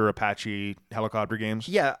helicopter Apache helicopter games?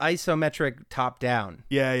 Yeah, isometric top down.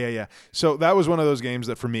 Yeah. So that was one of those games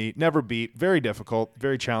that for me never beat. Very difficult,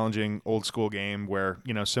 very challenging, old school game where,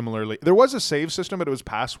 you know, similarly, there was a save system, but it was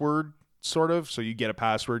password sort of. So you get a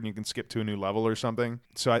password and you can skip to a new level or something.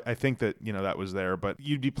 So I think that, you know, that was there. But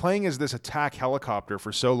you'd be playing as this attack helicopter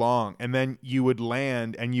for so long, and then you would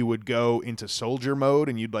land and you would go into soldier mode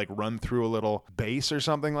and you'd like run through a little base or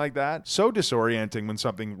something like that. So disorienting when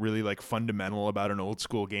something really like fundamental about an old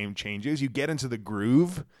school game changes. You get into the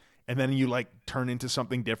groove, and then you like turn into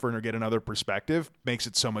something different or get another perspective. Makes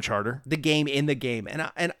it so much harder. The game in the game.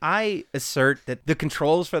 And I assert that the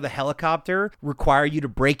controls for the helicopter require you to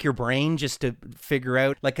break your brain just to figure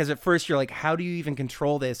out, like, because at first you're like, how do you even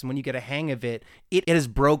control this? And when you get a hang of it, it has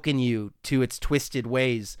broken you to its twisted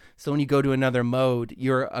ways. So when you go to another mode,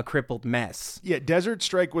 you're a crippled mess. Yeah, Desert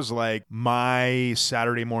Strike was like my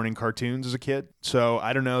Saturday morning cartoons as a kid. So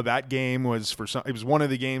I don't know, that game was it was one of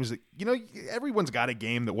the games that, you know, everyone's got a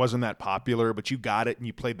game that wasn't that popular, but you got it and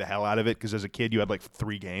you played the hell out of it because as a kid you had like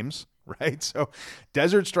 3 games, right? So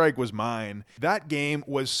Desert Strike was mine. That game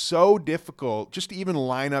was so difficult just to even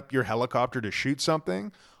line up your helicopter to shoot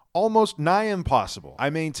something. Almost nigh impossible. I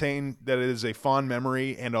maintain that it is a fond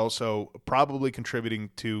memory and also probably contributing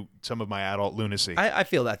to some of my adult lunacy. I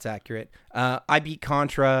feel that's accurate. I beat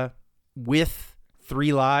Contra with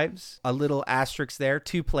 3 lives, a little asterisk there,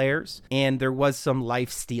 2 players, and there was some life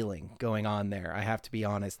stealing going on there, I have to be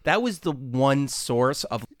honest. That was the one source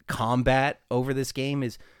of combat over this game,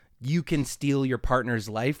 is you can steal your partner's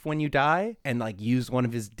life when you die and like use one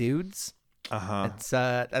of his dudes.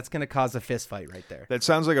 That's going to cause a fist fight right there. That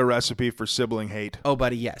sounds like a recipe for sibling hate. Oh,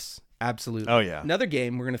 buddy, yes. Absolutely. Oh, yeah. Another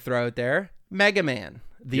game we're going to throw out there, Mega Man,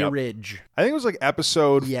 the Orig. I think it was like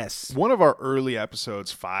episode... Yes. One of our early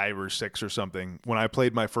episodes, 5 or 6 or something, when I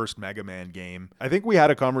played my first Mega Man game. I think we had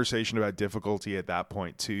a conversation about difficulty at that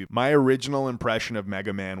point, too. My original impression of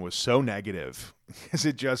Mega Man was so negative because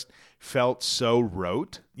it just felt so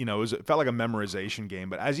rote. You know, it felt like a memorization game.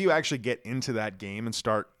 But as you actually get into that game and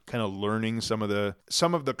start kind of learning some of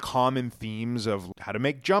the common themes of how to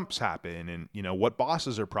make jumps happen and, you know, what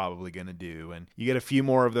bosses are probably going to do. And you get a few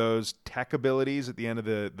more of those tech abilities at the end of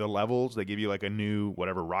the levels. They give you like a new,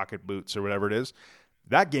 whatever, rocket boots or whatever it is.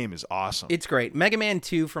 That game is awesome. It's great. Mega Man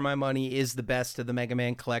 2, for my money, is the best of the Mega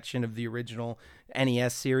Man collection of the original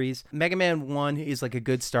NES series. Mega Man 1 is like a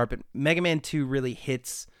good start, but Mega Man 2 really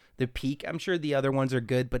hits the peak. I'm sure the other ones are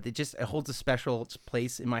good, but it holds a special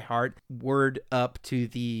place in my heart. Word up to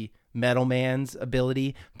the Metal Man's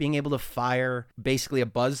ability, being able to fire basically a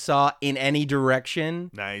buzzsaw in any direction.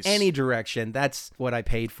 Nice. Any direction. That's what I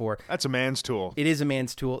paid for. That's a man's tool. It is a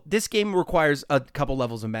man's tool. This game requires a couple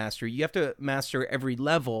levels of mastery. You have to master every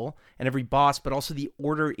level and every boss, but also the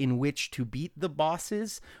order in which to beat the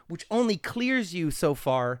bosses, which only clears you so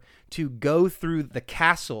far to go through the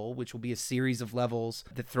castle, which will be a series of levels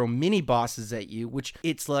that throw mini bosses at you, which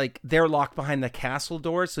it's like they're locked behind the castle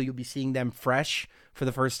door, so you'll be seeing them fresh for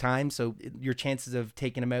the first time, so your chances of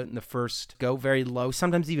taking them out in the first go very low.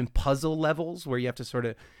 Sometimes even puzzle levels where you have to sort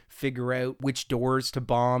of figure out which doors to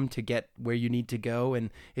bomb to get where you need to go, and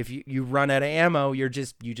if you run out of ammo, you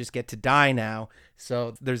just get to die now.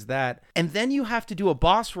 So there's that. And then you have to do a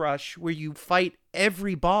boss rush where you fight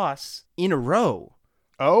every boss in a row.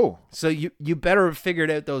 Oh. So you better have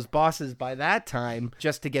figured out those bosses by that time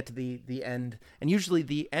just to get to the end. And usually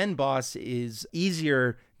the end boss is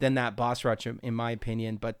easier than that boss rush, in my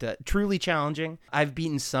opinion, but truly challenging. I've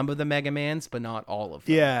beaten some of the Mega Mans, but not all of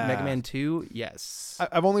them. Yeah. Mega Man 2, yes.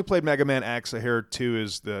 I've only played Mega Man X. I hear 2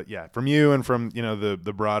 is from you and from, you know,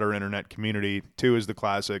 the broader internet community, 2 is the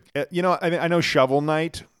classic. You know, I know Shovel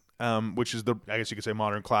Knight, which is I guess you could say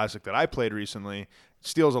modern classic that I played recently,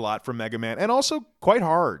 steals a lot from Mega Man, and also quite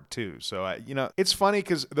hard too. So you know, it's funny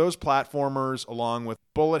because those platformers, along with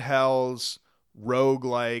bullet hells,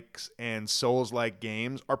 roguelikes, and Souls-like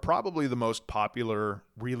games, are probably the most popular,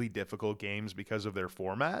 really difficult games because of their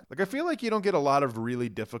format. Like, I feel like you don't get a lot of really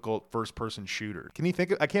difficult first-person shooters.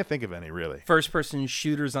 I can't think of any, really. First-person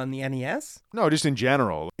shooters on the NES? No, just in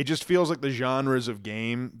general. It just feels like the genres of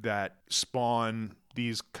game that spawn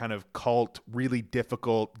these kind of cult, really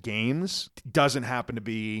difficult games doesn't happen to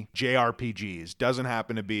be JRPGs, doesn't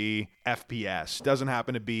happen to be FPS, doesn't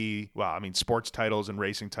happen to be, sports titles and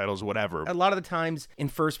racing titles, whatever. A lot of the times in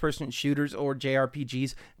first-person shooters or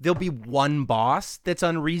JRPGs, there'll be one boss that's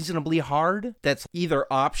unreasonably hard, that's either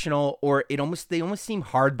optional or they almost seem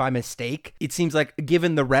hard by mistake. It seems like,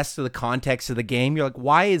 given the rest of the context of the game, you're like,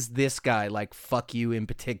 why is this guy like fuck you in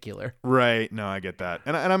particular? Right. No, I get that.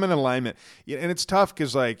 And I'm in alignment. Yeah, and it's tough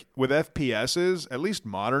because, like, with FPSs, at least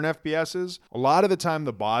modern FPSs, a lot of the time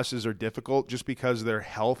the bosses are difficult just because their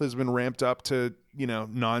health has been ramped up to, you know,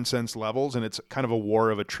 nonsense levels, and it's kind of a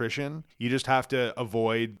war of attrition. You just have to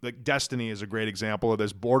avoid, like, Destiny is a great example of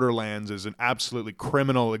this. Borderlands is an absolutely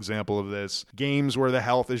criminal example of this. Games where the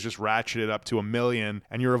health is just ratcheted up to 1,000,000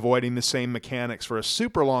 and you're avoiding the same mechanics for a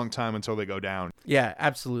super long time until they go down. Yeah,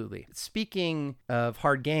 absolutely. Speaking of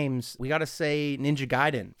hard games, we got to say Ninja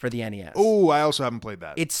Gaiden for the NES. Oh, I also haven't played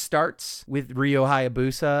that. It starts with Ryo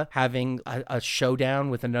Hayabusa having a showdown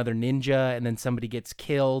with another ninja, and then somebody gets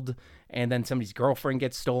killed, and then somebody's girlfriend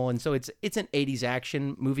gets stolen. So it's an 80s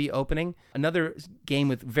action movie opening. Another game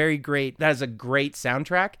that has a great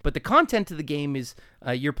soundtrack, but the content of the game is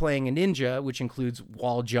you're playing a ninja, which includes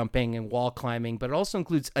wall jumping and wall climbing, but it also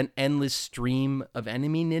includes an endless stream of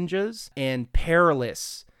enemy ninjas and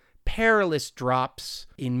perilous drops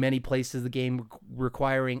in many places of the game,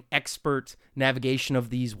 requiring expert navigation of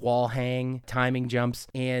these wall hang timing jumps,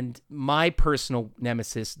 and my personal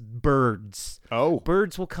nemesis, birds. Oh.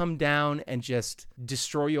 Birds will come down and just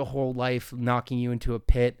destroy your whole life, knocking you into a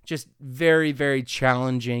pit. Just very, very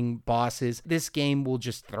challenging bosses. This game will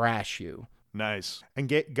just thrash you. Nice. And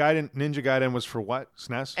Ninja Gaiden was for what?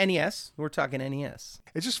 SNES? NES. We're talking NES.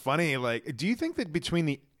 It's just funny. Like, do you think that between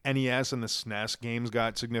the NES and the SNES games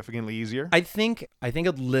got significantly easier? I think a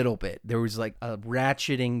little bit. There was like a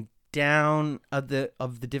ratcheting down of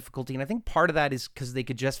the difficulty, and I think part of that is because they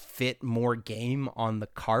could just fit more game on the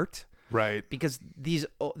cart. Right. Because these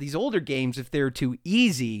older games, if they're too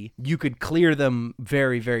easy, you could clear them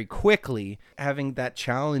very, very quickly. Having that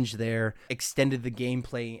challenge there extended the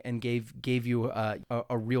gameplay and gave you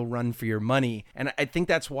a real run for your money. And I think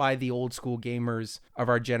that's why the old school gamers of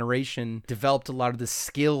our generation developed a lot of the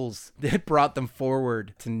skills that brought them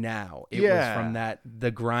forward to now. It was from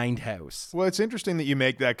the grindhouse. Well, it's interesting that you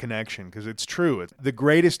make that connection because it's true. The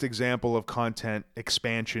greatest example of content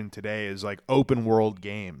expansion today is like open world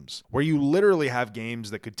games, where you literally have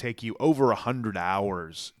games that could take you over 100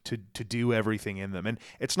 hours to do everything in them. And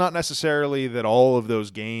it's not necessarily that all of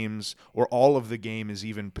those games or all of the game is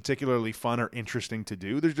even particularly fun or interesting to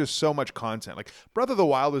do. There's just so much content. Like Breath of the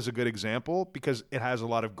Wild is a good example because it has a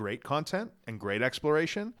lot of great content and great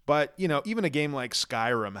exploration. But, you know, even a game like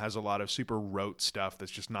Skyrim has a lot of super rote stuff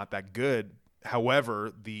that's just not that good.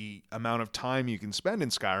 However, the amount of time you can spend in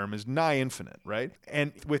Skyrim is nigh infinite, right?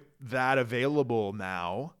 And with that available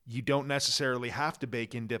now, you don't necessarily have to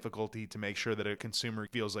bake in difficulty to make sure that a consumer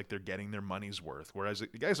feels like they're getting their money's worth. Whereas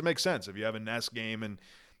it makes sense. If you have a NES game and,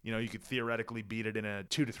 you know, you could theoretically beat it in a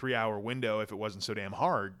 2 to 3 hour window if it wasn't so damn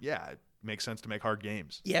hard, yeah, it makes sense to make hard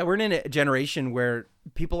games. Yeah, we're in a generation where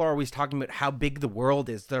people are always talking about how big the world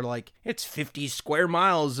is. They're like, it's 50 square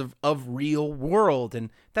miles of real world. And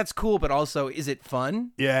that's cool, but also, is it fun?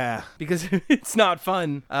 Yeah. Because if it's not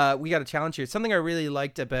fun, we got a challenge here. Something I really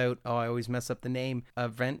liked about, I always mess up the name,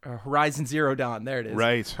 Horizon Zero Dawn. There it is.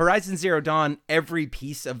 Right. Horizon Zero Dawn, every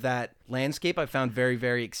piece of that landscape I found very,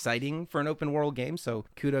 very exciting for an open world game. So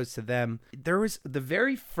kudos to them. There was the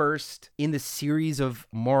very first in the series of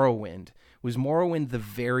Morrowind. Was Morrowind the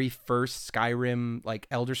very first Skyrim, like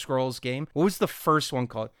Elder Scrolls game? What was the first one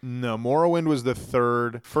called? No, Morrowind was the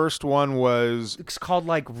third. First one was... It's called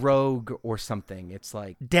like Rogue or something. It's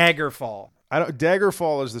like Daggerfall.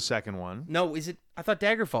 Daggerfall is the second one. No, is it? I thought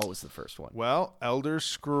Daggerfall was the first one. Well, Elder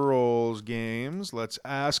Scrolls games. Let's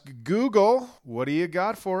ask Google. What do you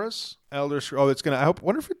got for us? Elder Scrolls. Oh, it's gonna. I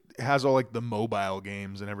wonder if it has all like the mobile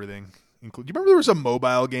games and everything. Do you remember there was a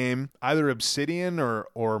mobile game, either Obsidian or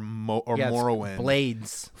Morrowind?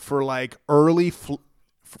 Blades. For like early...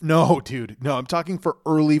 No, dude. No, I'm talking for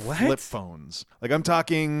early flip phones. Like I'm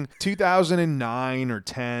talking 2009 or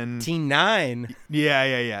 10. T9.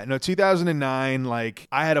 Yeah. No, 2009, like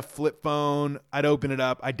I had a flip phone. I'd open it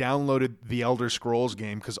up. I downloaded the Elder Scrolls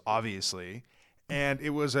game because obviously. And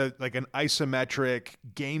it was an isometric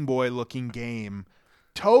Game Boy looking game.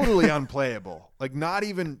 Totally unplayable, like not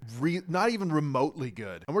even remotely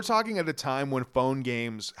good. And we're talking at a time when phone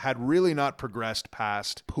games had really not progressed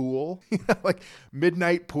past Pool. Like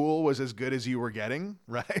Midnight Pool was as good as you were getting,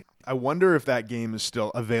 right? I wonder if that game is still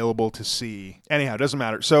available to see. Anyhow, it doesn't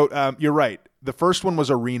matter. So you're right. The first one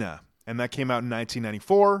was Arena, and that came out in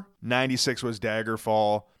 1994. 96 was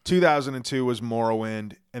Daggerfall. 2002 was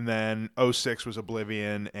Morrowind, and then 06 was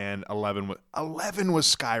Oblivion, and 11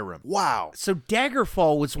 was Skyrim. Wow. So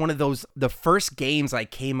Daggerfall was one of the first games I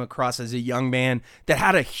came across as a young man that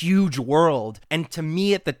had a huge world. And to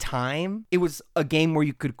me at the time, it was a game where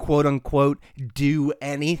you could quote unquote do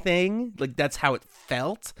anything. Like that's how it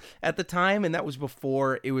felt at the time. And that was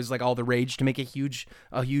before it was like all the rage to make a huge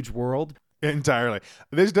world. Entirely.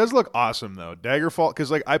 This does look awesome though. Daggerfall, because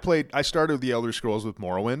like I started the Elder Scrolls with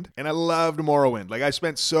Morrowind, and I loved Morrowind. Like I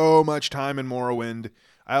spent so much time in Morrowind.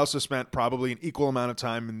 I also spent probably an equal amount of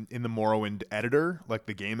time in the Morrowind editor, like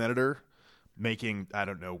the game editor, making, I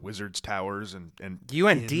don't know, wizards towers and you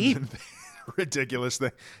went deep. Ridiculous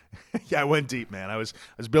thing. Yeah, I went deep, man. I was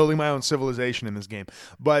building my own civilization in this game.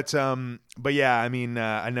 But yeah, I mean,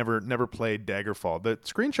 I never played Daggerfall. The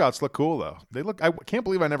screenshots look cool though. I can't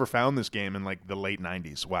believe I never found this game in like the late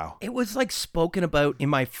 90s. Wow. It was like spoken about in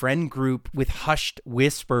my friend group with hushed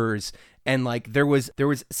whispers, and like there was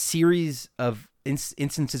a series of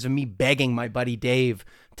instances of me begging my buddy Dave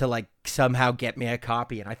to like somehow get me a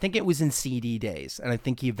copy, and I think it was in CD days, and I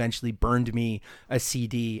think he eventually burned me a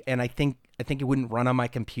CD, and I think it wouldn't run on my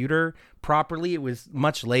computer properly. It was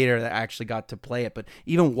much later that I actually got to play it, but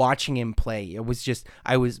even watching him play,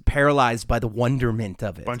 I was paralyzed by the wonderment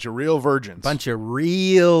of it. Bunch of real virgins.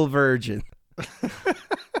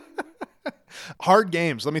 Hard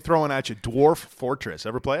games. Let me throw one at you. Dwarf Fortress.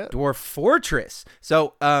 Ever play it? Dwarf Fortress.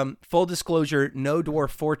 So, full disclosure, no Dwarf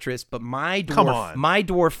Fortress, but my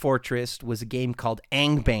Dwarf Fortress was a game called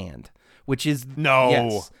Angband, which is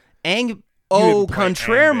yes, Au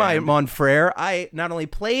contraire, mon frere. I not only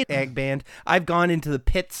played Angband, I've gone into the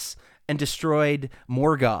pits and destroyed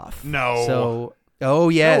Morgoth. No. So, oh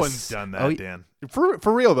yes. No one's done that, Dan. For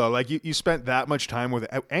real though, like you spent that much time with it.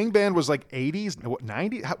 Angband was like 80s, what,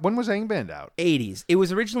 90s? When was Angband out? 80s. It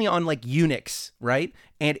was originally on like Unix, right?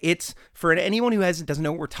 And it's, for anyone who doesn't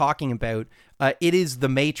know what we're talking about, it is the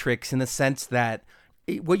Matrix in the sense that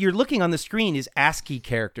what you're looking on the screen is ASCII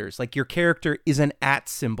characters. Like your character is an @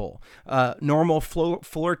 symbol. Normal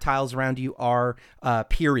floor tiles around you are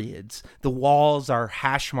periods. The walls are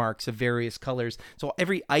hash marks of various colors. So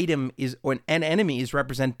every item an enemy is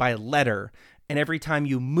represented by a letter. And every time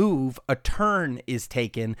you move, a turn is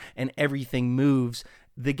taken and everything moves.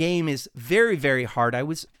 The game is very, very hard. I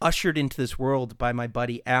was ushered into this world by my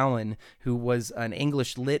buddy Alan, who was an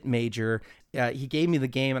English lit major. He gave me the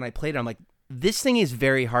game and I played it. I'm like, this thing is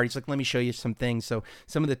very hard. He's like, let me show you some things. So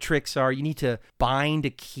some of the tricks are you need to bind a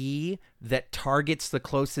key that targets the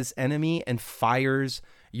closest enemy and fires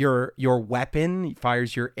your weapon,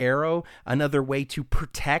 fires your arrow. Another way to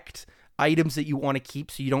protect items that you want to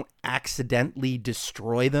keep so you don't accidentally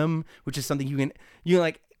destroy them, which is something you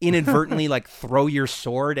like inadvertently like throw your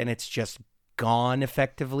sword and it's just gone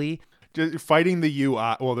effectively. Just fighting the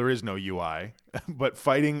UI. Well, there is no UI, but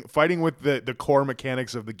fighting with the core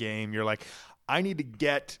mechanics of the game. You're like, I need to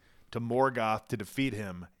get to Morgoth to defeat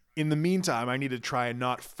him. In the meantime, I need to try and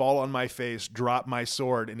not fall on my face, drop my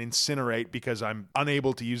sword, and incinerate because I'm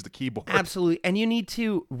unable to use the keyboard. Absolutely. And you need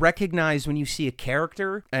to recognize when you see a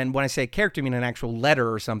character, and when I say a character, I mean an actual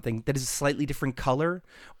letter or something that is a slightly different color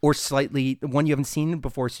or slightly one you haven't seen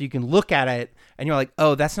before. So you can look at it and you're like,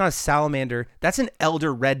 oh, that's not a salamander. That's an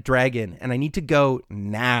elder red dragon. And I need to go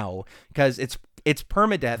now because it's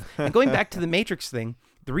permadeath. And going back to the Matrix thing,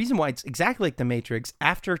 the reason why it's exactly like the Matrix,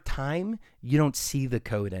 after time, you don't see the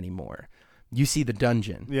code anymore. You see the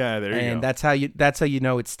dungeon. Yeah, there you go. And that's how you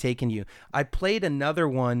know it's taken you. I played another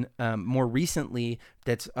one more recently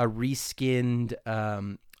that's a reskinned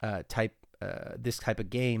this type of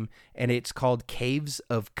game, and it's called Caves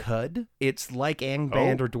of Qud. It's like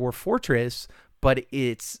Angband or Dwarf Fortress, but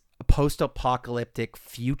it's a post-apocalyptic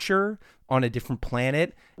future on a different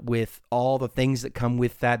planet with all the things that come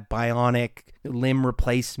with that, bionic limb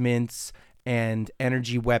replacements and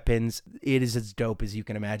energy weapons. It is as dope as you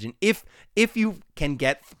can imagine. If you can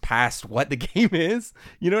get past what the game is,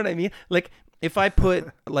 you know what I mean? Like, if I put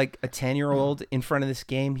like a 10-year-old in front of this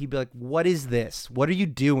game, he'd be like, what is this? What are you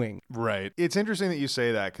doing? Right. It's interesting that you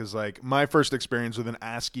say that because like my first experience with an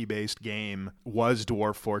ASCII-based game was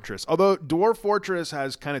Dwarf Fortress. Although Dwarf Fortress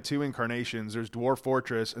has kind of two incarnations. There's Dwarf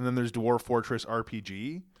Fortress and then there's Dwarf Fortress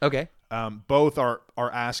RPG. Okay. Both are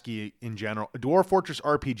ASCII in general. Dwarf Fortress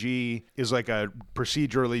RPG is like a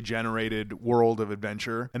procedurally generated world of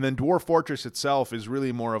adventure. And then Dwarf Fortress itself is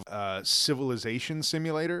really more of a civilization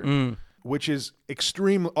simulator. Which is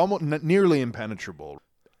almost nearly impenetrable.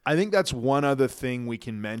 I think that's one other thing we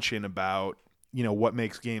can mention about, what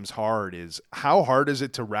makes games hard is how hard is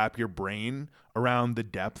it to wrap your brain around the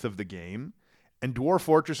depth of the game? And Dwarf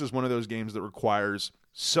Fortress is one of those games that requires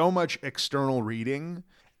so much external reading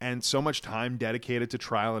and so much time dedicated to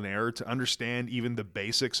trial and error to understand even the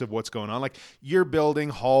basics of what's going on. Like you're building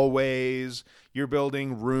hallways, you're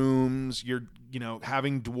building rooms, you're,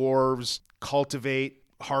 having dwarves cultivate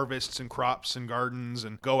harvests and crops and gardens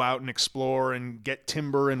and go out and explore and get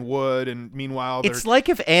timber and wood, and meanwhile it's like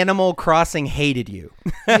if Animal Crossing hated you.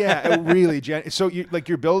 Yeah, it really so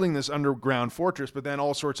you're building this underground fortress, but then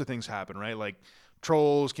all sorts of things happen, right? Like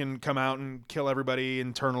trolls can come out and kill everybody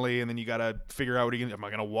internally, and then you got to figure out am I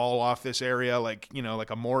going to wall off this area like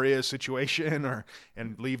a Moria situation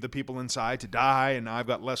and leave the people inside to die, and now I've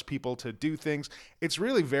got less people to do things. It's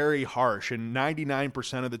really very harsh, and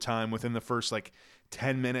 99% of the time within the first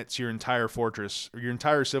 10 minutes, your entire fortress or your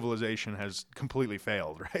entire civilization has completely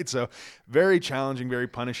failed, right? So very challenging, very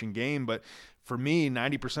punishing game. But for me,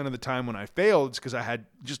 90% of the time when I failed, it's because I had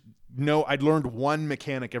I'd learned one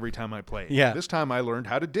mechanic every time I played. Yeah. This time I learned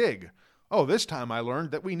how to dig. Oh, this time I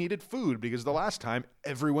learned that we needed food because the last time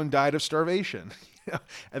everyone died of starvation.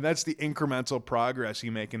 And that's the incremental progress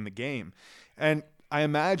you make in the game. And I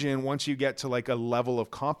imagine once you get to a level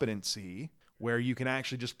of competency where you can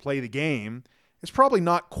actually just play the game, it's probably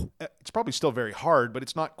still very hard, but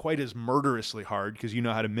it's not quite as murderously hard because you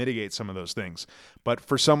know how to mitigate some of those things. But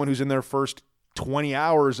for someone who's in their first 20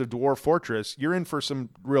 hours of Dwarf Fortress, you're in for some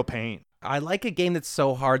real pain. I like a game that's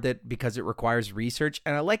so hard that because it requires research,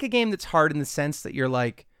 and I like a game that's hard in the sense that you're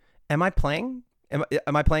like, am I playing? Am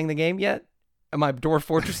I playing the game yet? Am I Dwarf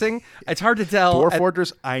Fortressing? It's hard to tell. Dwarf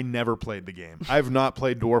Fortress, I never played the game. I've not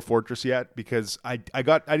played Dwarf Fortress yet because I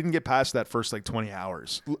didn't get past that first 20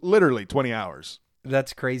 hours. Literally 20 hours.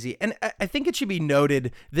 That's crazy. And I think it should be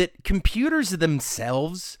noted that computers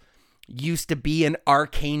themselves used to be an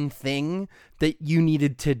arcane thing that you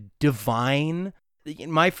needed to divine.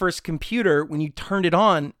 In my first computer, when you turned it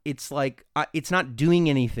on, it's like it's not doing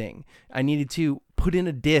anything. I needed to put in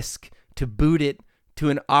a disk to boot it to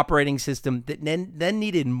an operating system that then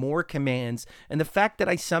needed more commands. And the fact that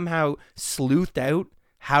I somehow sleuthed out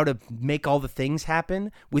how to make all the things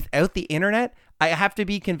happen without the internet, I have to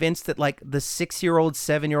be convinced that like the 6-year-old,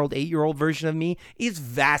 7-year-old, 8-year-old version of me is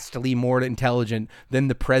vastly more intelligent than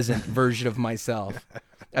the present version of myself.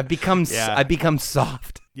 I've become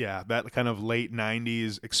soft. Yeah, that kind of late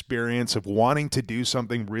 90s experience of wanting to do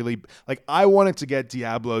something really, like I wanted to get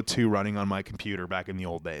Diablo 2 running on my computer back in the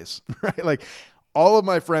old days, right? Like all of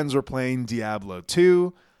my friends were playing Diablo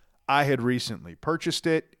 2. I had recently purchased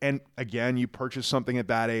it. And again, you purchase something at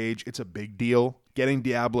that age, it's a big deal. Getting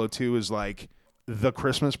Diablo 2 is like the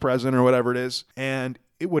Christmas present or whatever it is. And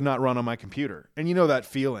it would not run on my computer. And you know that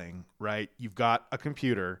feeling, right? You've got a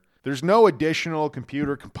computer. There's no additional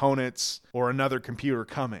computer components or another computer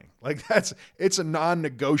coming. Like it's a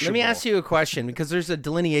non-negotiable. Let me ask you a question, because there's a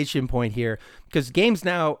delineation point here. Because games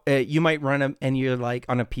now, you might run them and you're like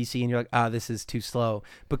on a PC and you're like, this is too slow.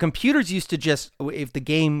 But computers used to just, if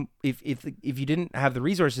you didn't have the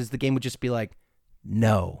resources, the game would just be like,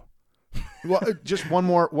 no. Well, just one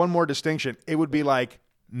more distinction. It would be like,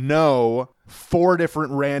 no, 4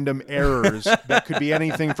 different random errors that could be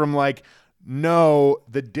anything from like, no,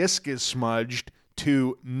 the disk is smudged,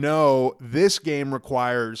 to no, this game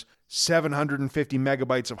requires 750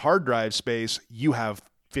 megabytes of hard drive space. You have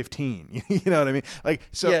 15. You know what I mean? Like,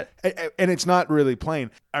 so, yeah. And it's not really plain.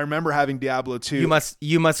 I remember having Diablo 2.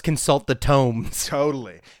 You must consult the tomes.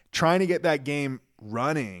 Totally. Trying to get that game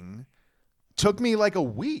running took me like a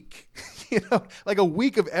week, like a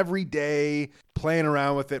week of every day playing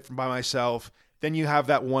around with it by myself. Then you have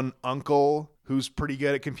that one uncle who's pretty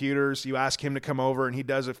good at computers. You ask him to come over and he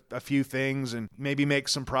does a few things and maybe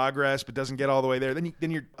makes some progress, but doesn't get all the way there.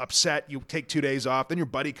 Then you're upset. You take 2 days off. Then your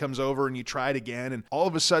buddy comes over and you try it again. And all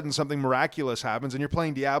of a sudden something miraculous happens and you're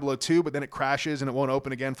playing Diablo 2, but then it crashes and it won't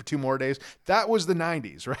open again for 2 more days. That was the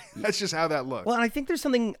 90s, right? That's just how that looked. Well, and I think there's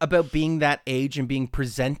something about being that age and being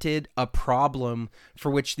presented a problem for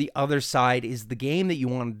which the other side is the game that you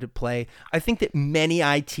wanted to play. I think that many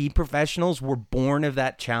IT professionals were born of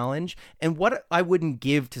that challenge. And what I wouldn't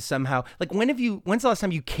give to somehow, like, when's the last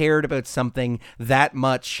time you cared about something that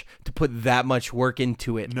much to put that much work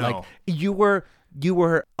into it? No. Like you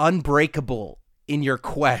were unbreakable in your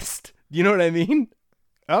quest. You know what I mean?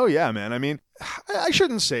 Oh yeah, man. I mean, I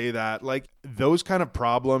shouldn't say that. Like those kind of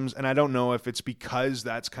problems, and I don't know if it's because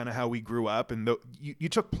that's kind of how we grew up, and you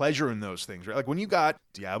took pleasure in those things, right? Like when you got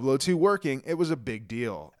Diablo 2 working, it was a big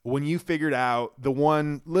deal. When you figured out the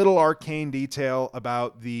one little arcane detail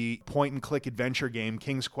about the point-and-click adventure game,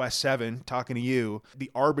 King's Quest VII, talking to you,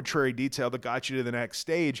 the arbitrary detail that got you to the next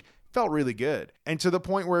stage, felt really good. And to the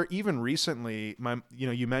point where even recently,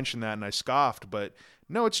 you mentioned that and I scoffed, but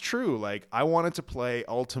no, it's true. Like I wanted to play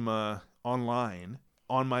Ultima online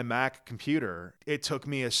on my Mac computer. It took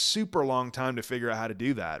me a super long time to figure out how to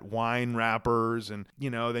do that. Wine wrappers and,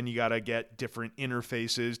 then you got to get different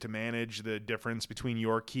interfaces to manage the difference between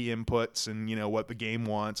your key inputs and, what the game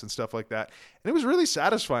wants and stuff like that. And it was really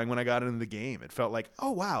satisfying when I got into the game. It felt like,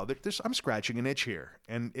 oh, wow, I'm scratching an itch here.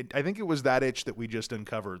 And I think it was that itch that we just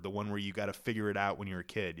uncovered, the one where you got to figure it out when you're a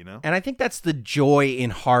kid, And I think that's the joy in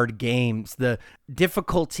hard games. The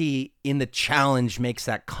difficulty in the challenge makes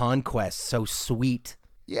that conquest so sweet.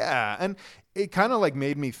 Yeah, and it kind of like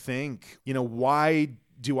made me think, why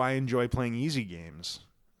do I enjoy playing easy games?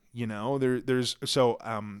 I've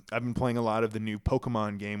been playing a lot of the new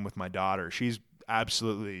Pokemon game with my daughter. She's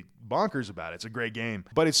absolutely bonkers about it. It's a great game,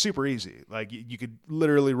 but it's super easy. Like you could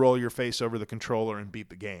literally roll your face over the controller and beat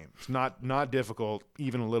the game. It's not difficult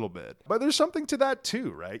even a little bit. But there's something to that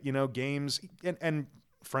too, right? Games and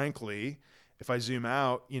frankly, if I zoom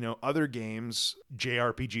out, other games,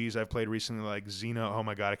 JRPGs I've played recently, like oh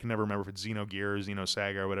my God, I can never remember if it's Xenogears or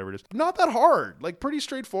Xenosaga or whatever it is. Not that hard, like pretty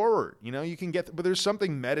straightforward. You can but there's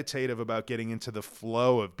something meditative about getting into the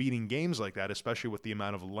flow of beating games like that, especially with the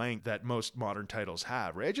amount of length that most modern titles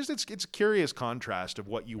have, right? It's a curious contrast of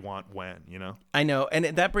what you want when, I know, and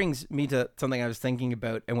that brings me to something I was thinking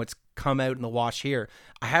about and what's come out in the wash here.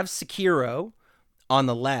 I have Sekiro on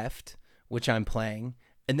the left, which I'm playing,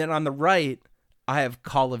 and then on the right, I have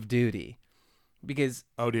Call of Duty, because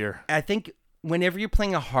oh dear, I think whenever you're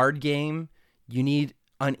playing a hard game, you need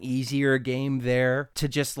an easier game there to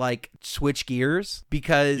just like switch gears,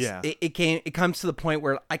 because it comes to the point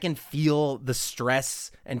where I can feel the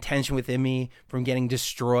stress and tension within me from getting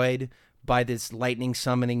destroyed by this lightning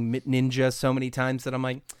summoning ninja so many times that I'm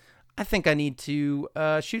like, I think I need to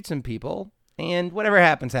shoot some people, and whatever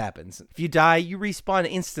happens, happens. If you die, you respawn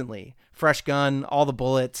instantly. Fresh gun, all the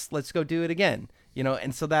bullets. Let's go do it again.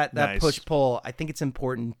 And so that Nice. push-pull, I think it's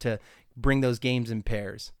important to bring those games in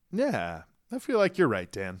pairs. Yeah, I feel like you're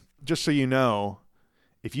right, Dan. Just so you know,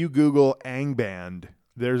 if you Google Angband,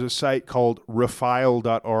 there's a site called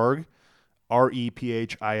refile.org,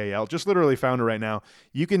 REPHIAL. Just literally found it right now.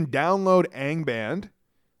 You can download Angband,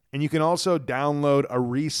 and you can also download a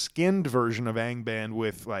reskinned version of Angband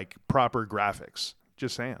with like proper graphics.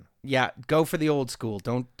 Just saying. Yeah, go for the old school.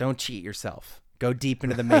 Don't cheat yourself. Go deep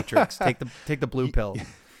into the matrix. take the blue pill.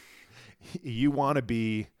 You want to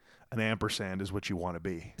be an ampersand is what you want to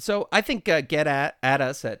be. So I think get at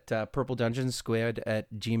us at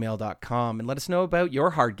purpledungeonsquid@gmail.com and let us know about your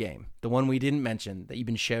hard game, the one we didn't mention that you've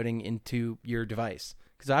been shouting into your device,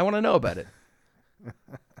 because I want to know about it.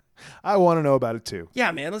 I want to know about it too.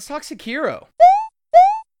 Yeah, man, let's talk Sekiro.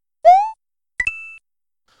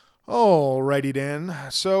 Alrighty, Dan.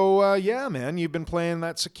 So, yeah, man, you've been playing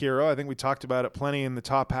that Sekiro. I think we talked about it plenty in the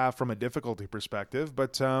top half from a difficulty perspective,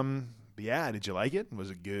 but yeah, did you like it?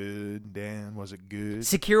 Was it good, Dan? Was it good?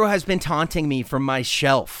 Sekiro has been taunting me from my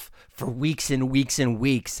shelf for weeks and weeks and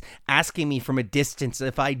weeks, asking me from a distance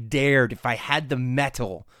if I dared, if I had the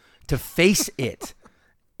mettle to face it.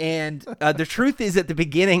 And the truth is, at the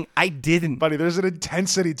beginning, I didn't. Buddy, there's an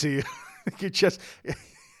intensity to you.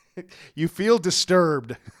 You feel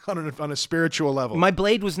disturbed on a spiritual level. My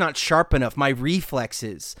blade was not sharp enough. My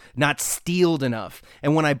reflexes not steeled enough.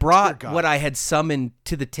 And when I brought what I had summoned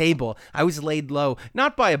to the table, I was laid low,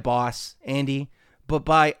 not by a boss, Andy, but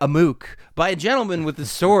by a mook, by a gentleman with a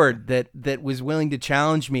sword that was willing to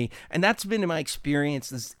challenge me. And that's been my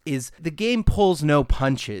experience is the game pulls no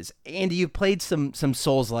punches. Andy, you've played some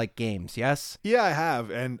Souls-like games, yes? Yeah, I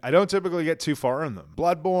have. And I don't typically get too far in them.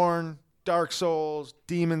 Bloodborne, Dark Souls,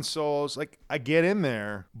 Demon Souls, like I get in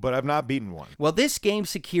there, but I've not beaten one. Well, this game,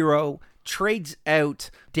 Sekiro, trades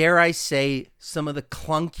out, dare I say, some of the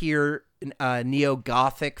clunkier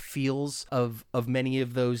neo-Gothic feels of many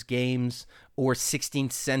of those games, or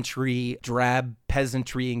 16th century drab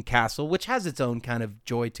peasantry and castle, which has its own kind of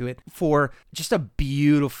joy to it, for just a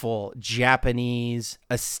beautiful Japanese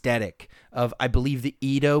aesthetic of, I believe, the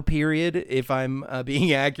Edo period, if I'm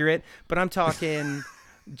being accurate, but I'm talking...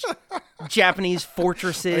 Japanese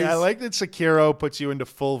fortresses. I like that Sekiro puts you into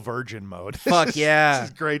full virgin mode. Fuck yeah.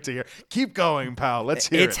 This is great to hear. Keep going, pal. Let's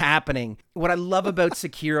hear it. It's happening. What I love about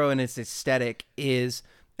Sekiro and its aesthetic is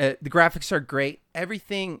the graphics are great.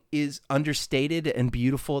 Everything is understated and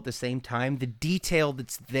beautiful at the same time. The detail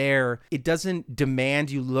that's there, it doesn't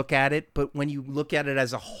demand you look at it, but when you look at it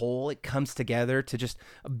as a whole, it comes together to just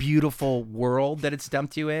a beautiful world that it's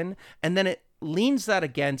dumped you in. And then it leans that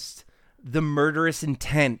against the murderous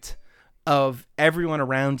intent of everyone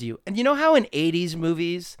around you. And you know how in 80s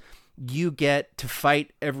movies you get to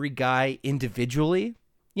fight every guy individually?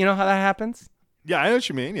 You know how that happens? Yeah, I know what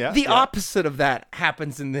you mean. Yeah. The opposite of that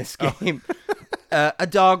happens in this game. A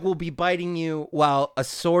dog will be biting you while a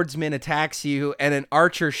swordsman attacks you and an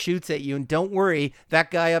archer shoots at you. And don't worry,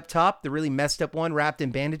 that guy up top, the really messed up one wrapped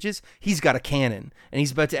in bandages, he's got a cannon and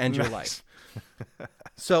he's about to end your life.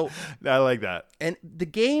 So I like that. And the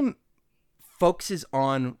game focuses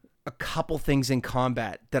on a couple things in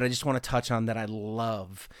combat that I just want to touch on that I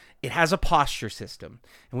love. It has a posture system.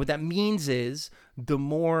 And what that means is the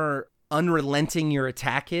more unrelenting your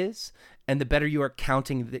attack is and the better you are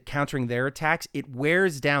countering their attacks, it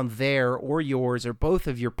wears down their or yours or both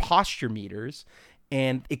of your posture meters,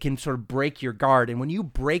 and it can sort of break your guard. And when you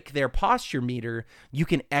break their posture meter, you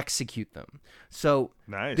can execute them. So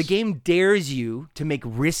nice. The game dares you to make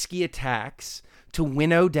risky attacks to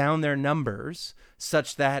winnow down their numbers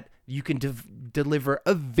such that you can deliver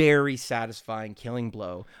a very satisfying killing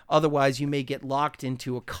blow. Otherwise, you may get locked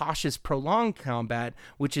into a cautious, prolonged combat,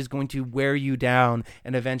 which is going to wear you down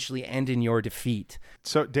and eventually end in your defeat.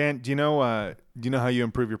 So, Dan, do you know how you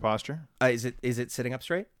improve your posture? Is it sitting up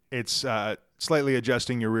straight? It's slightly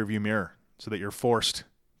adjusting your rearview mirror so that you're forced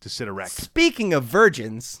to sit erect. Speaking of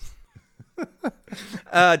virgins...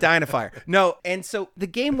 dying of fire. No, and so the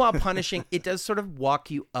game, while punishing, it does sort of walk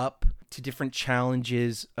you up to different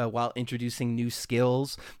challenges while introducing new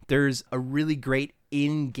skills. There's a really great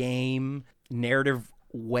in-game narrative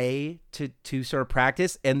way to sort of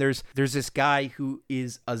practice, and there's this guy who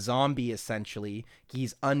is a zombie essentially.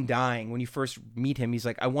 He's undying. When you first meet him, he's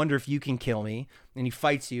like, I wonder if you can kill me, and he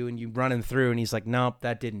fights you and you run him through, and he's like, nope,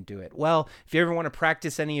 that didn't do it. Well, if you ever want to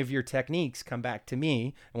practice any of your techniques, come back to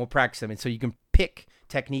me and we'll practice them. And so you can pick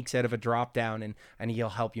techniques out of a drop down and he'll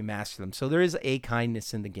help you master them. So there is a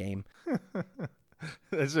kindness in the game.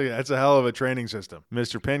 That's a hell of a training system,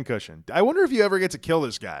 Mr. Pincushion. I wonder if you ever get to kill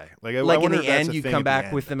this guy. I Like in wonder the if that's end, a you thing come at the back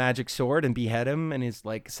end. with the magic sword and behead him, and his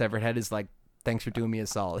like severed head is like, "Thanks for doing me a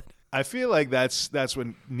solid." I feel like that's what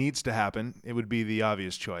needs to happen. It would be the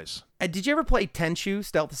obvious choice. Did you ever play Tenchu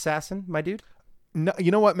Stealth Assassin, my dude? No,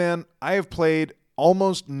 you know what, man? I have played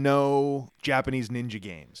almost no Japanese ninja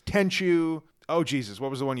games. Tenchu. Oh Jesus, what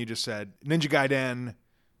was the one you just said? Ninja Gaiden.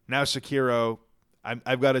 Now Sekiro.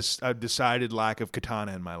 I've got a decided lack of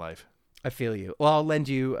katana in my life. I feel you. Well, I'll lend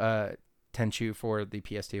you Tenchu for the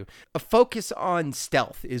PS2. A focus on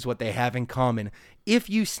stealth is what they have in common. If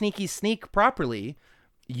you sneak properly,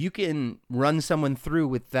 you can run someone through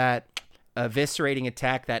with that eviscerating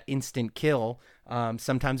attack, that instant kill,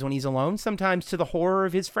 sometimes when he's alone, sometimes to the horror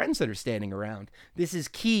of his friends that are standing around. This is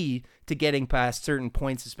key to getting past certain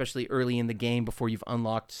points, especially early in the game before you've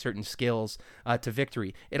unlocked certain skills to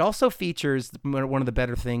victory. It also features one of the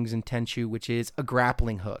better things in Tenchu, which is a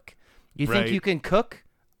grappling hook. You think you can cook?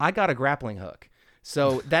 I got a grappling hook.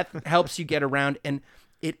 So that helps you get around, and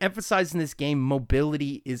it emphasizes in this game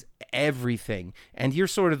mobility is everything, and you're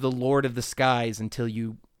sort of the lord of the skies until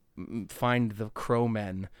you find the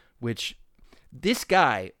crowmen, which this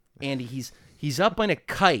guy, Andy, he's up in a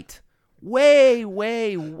kite,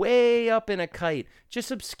 way up in a kite,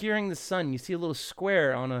 just obscuring the sun. You see a little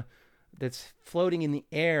square that's floating in the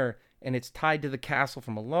air, and it's tied to the castle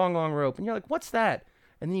from a long rope, and you're like, what's that?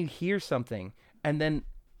 And then you hear something, and then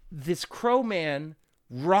this crowman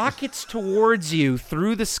rockets towards you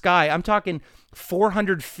through the sky. I'm talking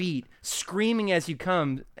 400 feet, screaming as you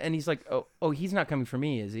come. And he's like, oh, he's not coming for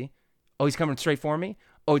me, is he? Oh, he's coming straight for me?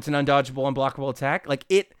 Oh, it's an undodgeable, unblockable attack? Like,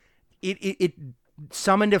 it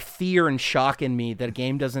summoned a fear and shock in me that a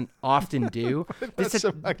game doesn't often do. That's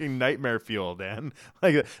a fucking nightmare fuel, Dan.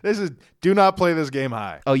 Like, do not play this game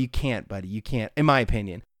high. Oh, you can't, buddy. You can't, in my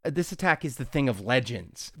opinion. This attack is the thing of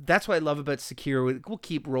legends. That's what I love about Sekiro. It will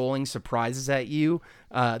keep rolling surprises at you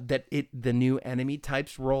the new enemy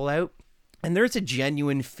types roll out. And there's a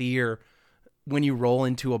genuine fear when you roll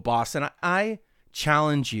into a boss. And I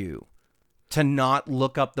challenge you to not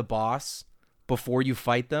look up the boss before you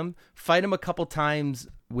fight them. Fight them a couple times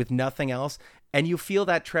with nothing else. And you feel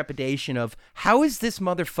that trepidation of, how is this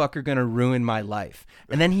motherfucker going to ruin my life?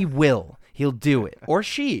 And then he will. He'll do it. Or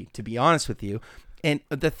she, to be honest with you. And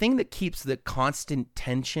the thing that keeps the constant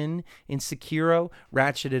tension in Sekiro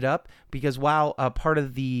ratcheted up, because while part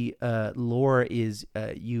of the lore is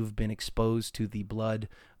you've been exposed to the blood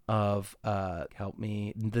of,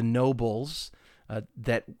 the nobles,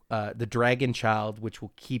 the dragon child, which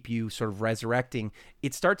will keep you sort of resurrecting,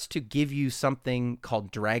 it starts to give you something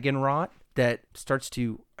called dragon rot that starts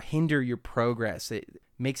to hinder your progress. It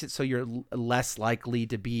makes it so you're less likely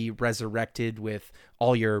to be resurrected with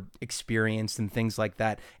all your experience and things like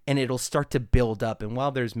that. And it'll start to build up. And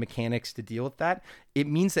while there's mechanics to deal with that, it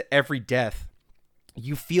means that every death,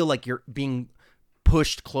 you feel like you're being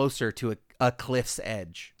pushed closer to a cliff's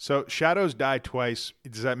edge. So shadows die twice.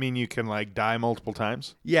 Does that mean you can like die multiple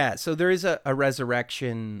times? Yeah, so there is a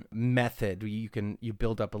resurrection method. You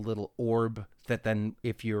build up a little orb that then,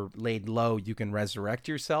 if you're laid low, you can resurrect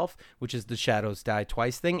yourself, which is the shadows die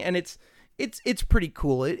twice thing. And it's pretty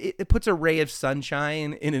cool. It puts a ray of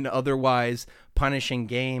sunshine in an otherwise punishing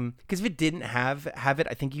game. Because if it didn't have it,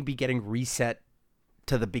 I think you'd be getting reset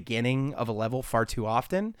to the beginning of a level far too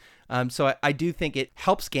often. So I do think it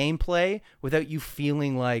helps gameplay without you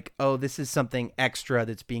feeling like, oh, this is something extra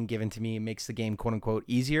that's being given to me. It makes the game, quote unquote,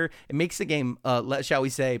 easier. It makes the game, shall we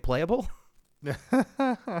say, playable.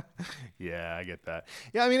 Yeah, I get that.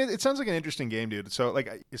 Yeah, I mean, it sounds like an interesting game, dude. So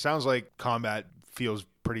like, it sounds like combat feels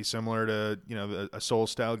pretty similar to, a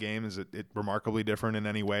Souls style game. Is it remarkably different in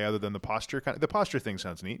any way other than the posture? The posture thing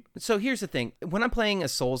sounds neat. So here's the thing. When I'm playing a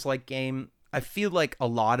Souls-like game, I feel like a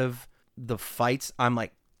lot of the fights, I'm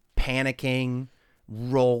like panicking,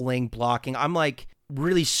 rolling, blocking. I'm like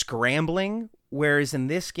really scrambling. Whereas in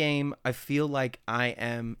this game, I feel like I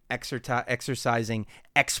am exercising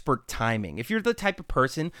expert timing. If you're the type of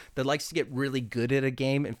person that likes to get really good at a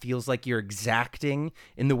game and feels like you're exacting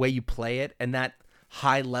in the way you play it, and that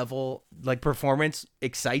high level like performance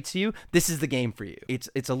excites you, this is the game for you.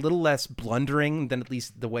 It's a little less blundering than at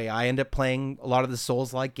least the way I end up playing a lot of the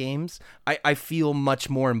Souls-like games. I feel much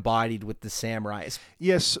more embodied with the samurais.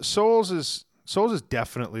 Yes, Souls is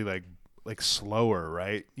definitely like slower,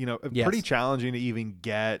 right? Yes. Pretty challenging to even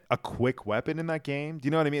get a quick weapon in that game. Do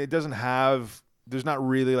you know what I mean? There's not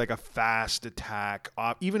really like a fast attack.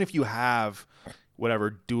 Even if you have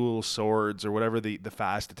whatever dual swords or whatever the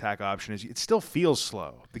fast attack option is, it still feels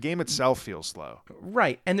slow. The game itself feels slow.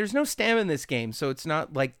 Right. And there's no stamina in this game, so it's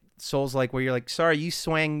not like Souls-like where you're like, sorry, you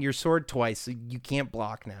swang your sword twice, so you can't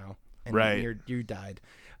block now, and Right. you died.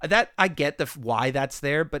 That I get why that's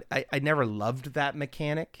there, but I never loved that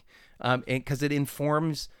mechanic, because it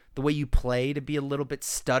informs the way you play to be a little bit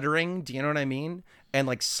stuttering. Do you know what I mean? And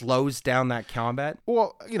like slows down that combat.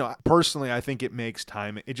 Well, personally, I think it makes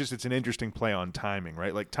timing. It's an interesting play on timing,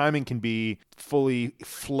 right? Like timing can be fully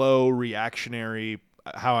flow, reactionary.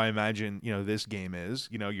 How I imagine, this game is.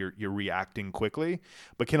 You're reacting quickly,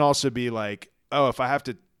 but can also be like, oh, if I have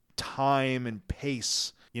to time and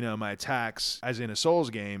pace my attacks as in a Souls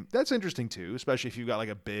game, that's interesting too, especially if you've got like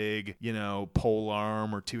a big, pole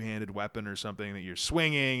arm or two-handed weapon or something that you're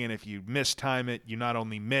swinging, and if you mistime it, you not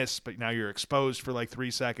only miss, but now you're exposed for like 3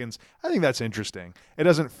 seconds. I think that's interesting. It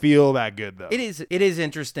doesn't feel that good though. It is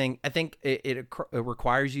interesting. I think it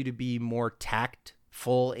requires you to be more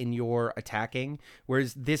tactful in your attacking,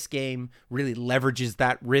 whereas this game really leverages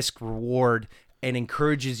that risk reward and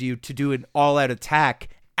encourages you to do an all-out attack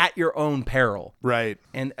at your own peril. Right.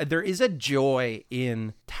 And there is a joy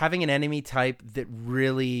in having an enemy type that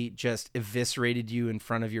really just eviscerated you in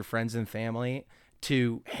front of your friends and family,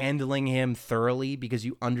 to handling him thoroughly because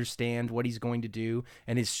you understand what he's going to do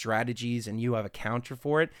and his strategies, and you have a counter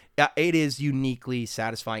for it. It is uniquely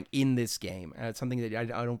satisfying in this game. It's something that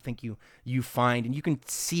I don't think you find, and you can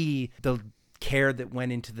see the care that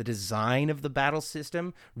went into the design of the battle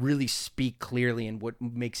system really speak clearly, and what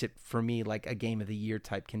makes it for me like a game of the year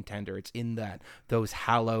type contender. It's in those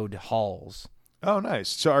hallowed halls. Oh, nice.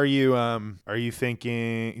 So are you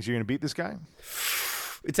thinking you're going to beat this guy?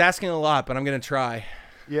 It's asking a lot, but I'm going to try.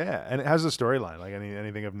 Yeah, and it has a storyline, like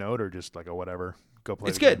anything of note, or just like a whatever. Go play.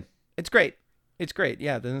 It's good. Game. It's great. It's great.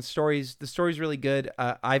 Yeah, the story's really good.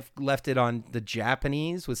 I've left it on the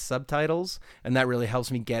Japanese with subtitles, and that really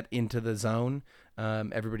helps me get into the zone.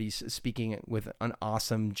 Everybody's speaking with an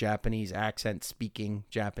awesome Japanese accent, speaking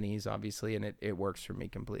Japanese, obviously, and it works for me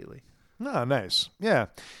completely. Oh, nice. Yeah.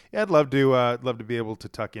 I'd love to be able to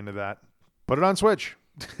tuck into that. Put it on Switch.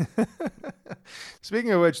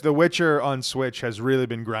 Speaking of which, The Witcher on Switch has really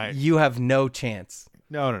been grinding. You have no chance.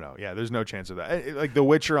 No. Yeah, there's no chance of that. Like The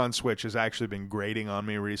Witcher on Switch has actually been grating on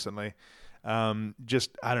me recently. I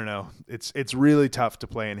don't know. It's really tough to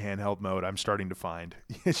play in handheld mode. I'm starting to find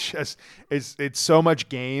it's so much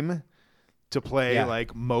game to play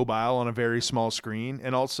like mobile on a very small screen,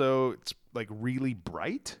 and also it's like really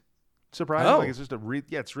bright. Surprising, like it's just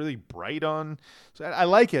it's really bright on. So I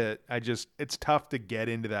like it. It's tough to get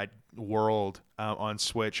into that world on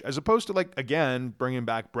Switch, as opposed to, like, again, bringing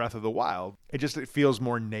back Breath of the Wild. It feels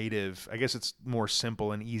more native. I guess it's more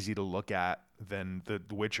simple and easy to look at than The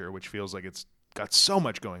Witcher, which feels like it's got so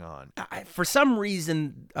much going on. For some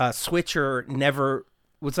reason, Switcher never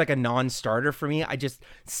was like a non-starter for me. I just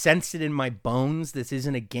sensed it in my bones. This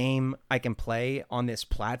isn't a game I can play on this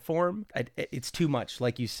platform. It's too much,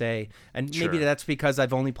 like you say. And maybe that's because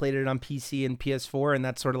I've only played it on PC and PS4, and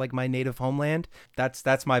that's sort of like my native homeland.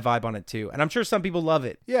 That's my vibe on it too. And I'm sure some people love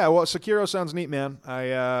it. Yeah, well, Sekiro sounds neat, man.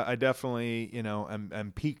 I definitely,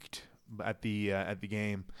 am piqued at the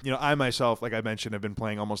game. I myself, like I mentioned, have been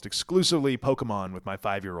playing almost exclusively Pokemon with my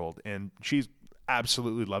 5-year-old, and she's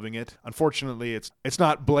absolutely loving it. Unfortunately, it's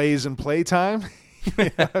not Blaze and Play time.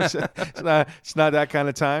 It's not that kind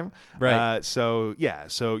of time. Right.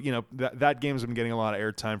 That game's been getting a lot of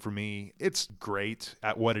airtime for me. It's great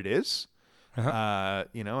at what it is. And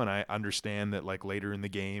I understand that, like, later in the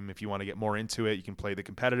game, if you want to get more into it, you can play the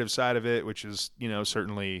competitive side of it, which is,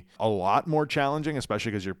 certainly a lot more challenging,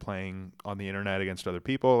 especially because you're playing on the internet against other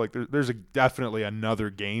people. Like, there's definitely another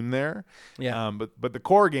game there. Yeah. But the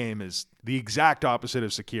core game is the exact opposite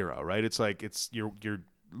of Sekiro, right? It's like you're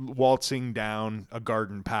waltzing down a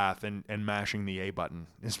garden path and mashing the A button.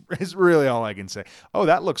 Is really all I can say. Oh,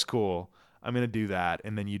 that looks cool. I'm going to do that,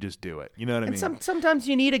 and then you just do it. You know what I mean? Sometimes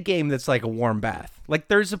you need a game that's like a warm bath. Like,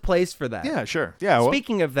 there's a place for that. Yeah, sure. Yeah.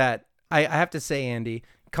 Speaking of that, I have to say, Andy,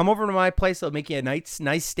 come over to my place. I'll make you a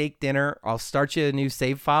nice steak dinner. I'll start you a new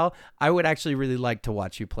save file. I would actually really like to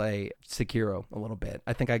watch you play Sekiro a little bit.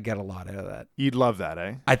 I think I'd get a lot out of that. You'd love that,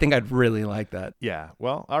 eh? I think I'd really like that. Yeah.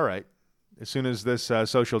 Well, all right. As soon as this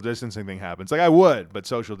social distancing thing happens. Like, I would, but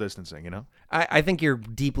social distancing, I think you're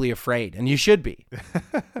deeply afraid, and you should be.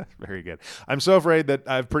 Very good. I'm so afraid that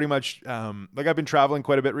I've pretty much, I've been traveling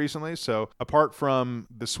quite a bit recently. So apart from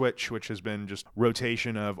the Switch, which has been just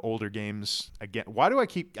rotation of older games, again,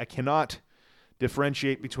 I cannot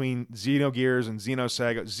differentiate between Xenogears and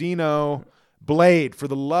Xenosaga. Xenoblade, for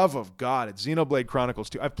the love of God, it's Xenoblade Chronicles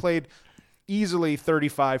 2. I've played easily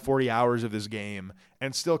 35, 40 hours of this game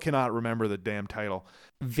and still cannot remember the damn title.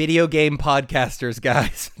 Video game podcasters,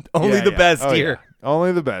 guys. Only the best here. Yeah.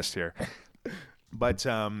 Only the best here. But,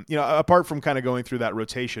 apart from kind of going through that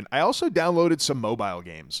rotation, I also downloaded some mobile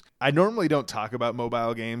games. I normally don't talk about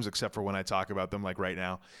mobile games except for when I talk about them like right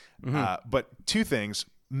now. But two things.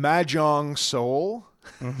 Mahjong Soul.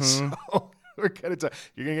 So we're going to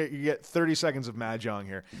you get 30 seconds of Mahjong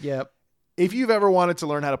here. Yep. If you've ever wanted to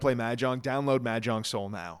learn how to play Mahjong, download Mahjong Soul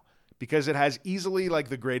now. Because it has easily like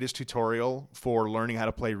the greatest tutorial for learning how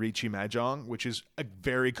to play Riichi Mahjong, which is a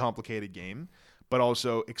very complicated game, but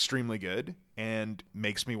also extremely good and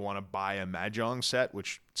makes me want to buy a Mahjong set,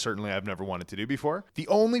 which certainly I've never wanted to do before. The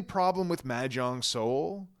only problem with Mahjong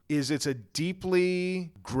Soul is it's a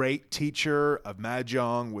deeply great teacher of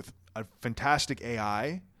Mahjong with a fantastic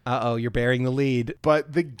AI. Uh-oh, you're bearing the lead.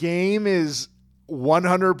 But the game is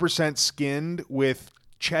 100% skinned with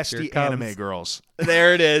chesty anime girls.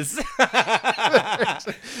 There it is.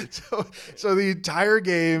 so the entire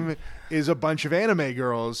game is a bunch of anime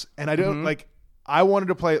girls, and I don't I wanted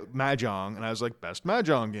to play Mahjong, and I was like, best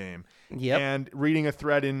Mahjong game. Yep. And reading a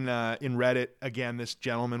thread in Reddit, again, this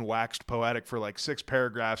gentleman waxed poetic for like 6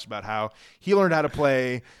 paragraphs about how he learned how to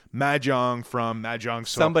play Mahjong from Mahjong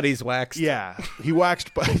Soul. Somebody's waxed. Yeah, he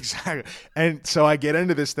waxed. Exactly. And so I get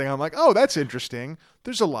into this thing. I'm like, oh, that's interesting.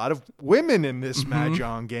 There's a lot of women in this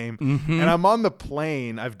Mahjong game. And I'm on the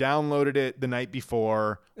plane. I've downloaded it the night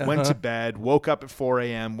before, went to bed, woke up at 4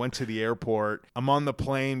 a.m., went to the airport. I'm on the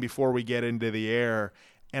plane before we get into the air.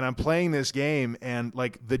 And I'm playing this game, and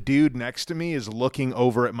like the dude next to me is looking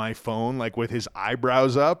over at my phone, like with his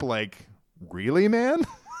eyebrows up, like, really, man?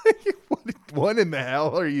 What in the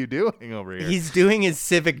hell are you doing over here? He's doing his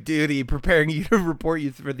civic duty, preparing you to report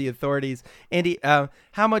you for the authorities. Andy,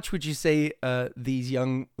 how much would you say these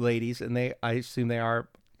young ladies, and I assume they are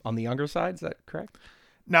on the younger side, is that correct?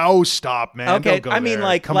 No, stop, man. Okay, Don't go I mean, there.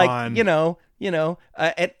 like, Come on. and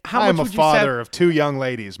how I'm much a would you father of 2 young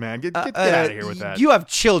ladies, man. Get out of here with that. You have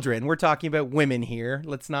children. We're talking about women here.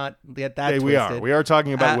 Let's not get that twisted. We are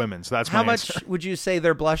talking about women, so that's how my much answer. would you say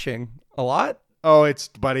they're blushing? A lot? Oh, it's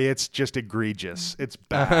just egregious. It's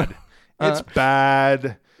bad. It's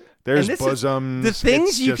bad. There's bosoms. The things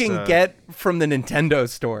It's you just can get from the Nintendo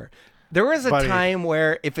store. There was a Buddy. time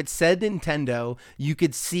where if it said Nintendo, you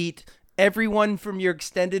could seat everyone from your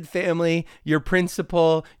extended family, your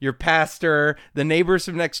principal, your pastor, the neighbors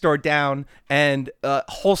from next door down, and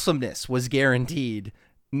wholesomeness was guaranteed.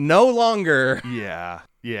 No longer. Yeah.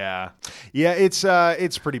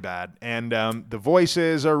 It's pretty bad, and the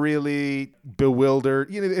voices are really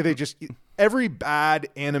bewildered. They just every bad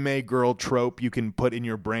anime girl trope you can put in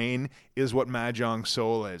your brain is what Mahjong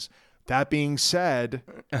Soul is. That being said,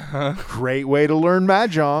 great way to learn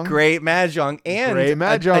Mahjong. Great Mahjong and Great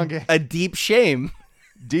Mahjong game. a deep shame.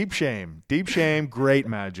 Deep shame. Great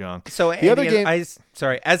Mahjong. So the other game,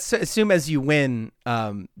 assume as you win,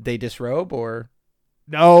 they disrobe or.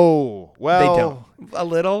 No. Well, they don't. A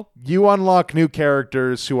little. You unlock new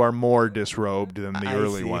characters who are more disrobed than the I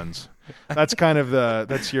early see. ones. That's kind of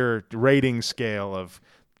that's your rating scale of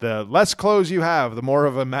the less clothes you have, the more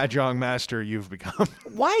of a Mahjong master you've become.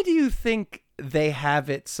 Why do you think they have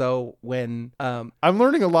it so when I'm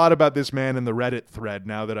learning a lot about this man in the Reddit thread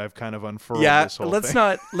now that I've kind of unfurled this whole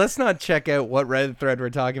thing. let's not check out what Reddit thread we're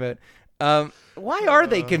talking about. Why are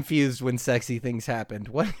they confused when sexy things happened?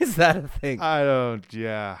 What is that a thing? I don't.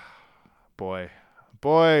 Yeah, boy.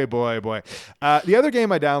 The other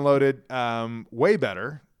game I downloaded, way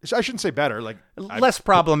better. I shouldn't say better. Like less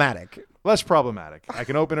problematic. Less problematic. I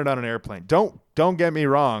can open it on an airplane. Don't get me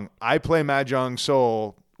wrong. I play Mahjong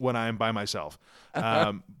Soul when I'm by myself,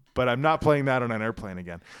 but I'm not playing that on an airplane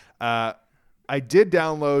again. I did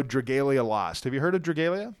download Dragalia Lost. Have you heard of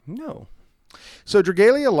Dragalia? No. So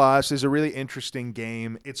Dragalia Lost is a really interesting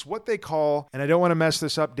game. It's what they call, and I don't want to mess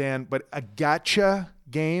this up, Dan, but a gacha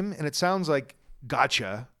game, and it sounds like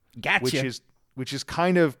gotcha. Which is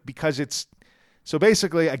kind of because it's so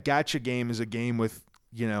basically a gacha game is a game with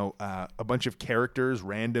a bunch of characters,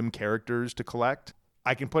 random characters to collect.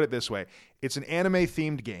 I can put it this way: it's an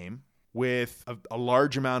anime-themed game with a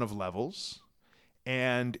large amount of levels,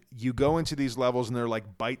 and you go into these levels, and they're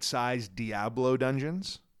like bite-sized Diablo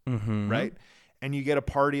dungeons. Right? And you get a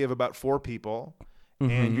party of about 4 people,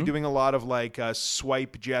 and you're doing a lot of like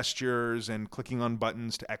swipe gestures and clicking on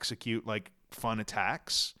buttons to execute like fun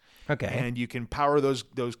attacks. Okay. And you can power those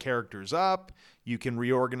characters up. You can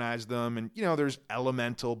reorganize them, and there's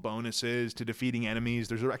elemental bonuses to defeating enemies.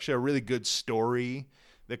 There's actually a really good story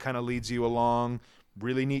that kind of leads you along.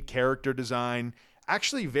 Really neat character design.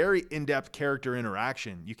 Actually, very in-depth character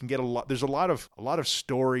interaction. You can get a lot. There's a lot of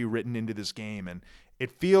story written into this game, and it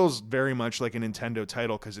feels very much like a Nintendo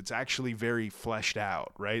title because it's actually very fleshed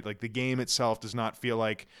out, right? Like the game itself does not feel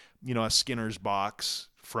like, a Skinner's box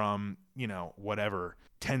from, whatever,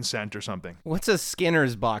 Tencent or something. What's a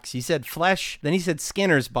Skinner's box? He said flesh, then he said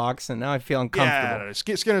Skinner's box, and now I feel uncomfortable.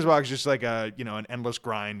 Yeah, Skinner's box is just like an endless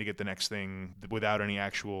grind to get the next thing without any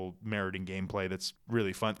actual meriting gameplay. That's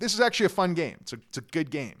really fun. This is actually a fun game. It's a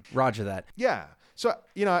good game. Roger that. Yeah. So,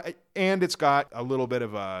 and it's got a little bit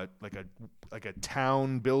of a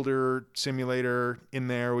town builder simulator in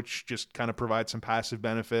there, which just kind of provides some passive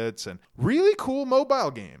benefits, and really cool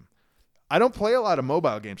mobile game. I don't play a lot of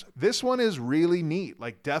mobile games. This one is really neat,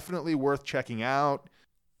 like definitely worth checking out.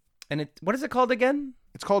 And what is it called again?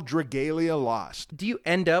 It's called Dragalia Lost. Do you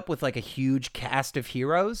end up with like a huge cast of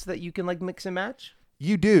heroes that you can like mix and match?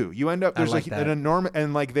 You do. You end up, there's like an enormous,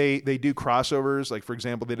 and like they do crossovers. Like, for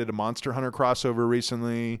example, they did a Monster Hunter crossover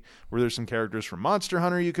recently where there's some characters from Monster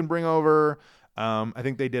Hunter you can bring over. I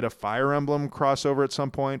think they did a Fire Emblem crossover at some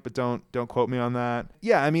point, but don't quote me on that.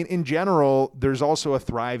 Yeah, I mean, in general, there's also a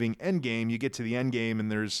thriving end game. You get to the end game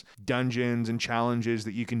and there's dungeons and challenges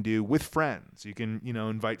that you can do with friends. You can,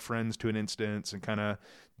 invite friends to an instance and kind of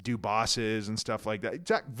do bosses and stuff like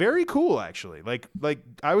that. Very cool, actually. Like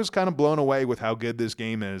I was kind of blown away with how good this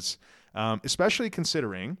game is. Especially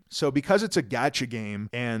considering, so because it's a gacha game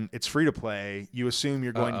and it's free to play, you assume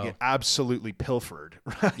you're going to get absolutely pilfered.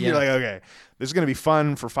 Right? Yeah. You're like, okay, this is going to be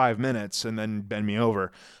fun for 5 minutes and then bend me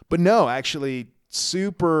over. But no, actually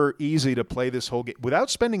super easy to play this whole game without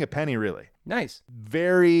spending a penny, really. Nice.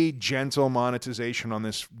 Very gentle monetization on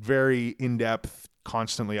this very in-depth,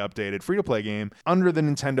 constantly updated free-to-play game under the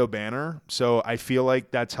Nintendo banner. So I feel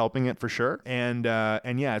like that's helping it for sure. And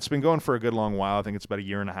yeah, it's been going for a good long while. I think it's about a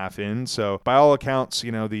year and a half in. So by all accounts,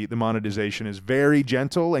 the monetization is very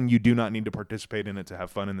gentle and you do not need to participate in it to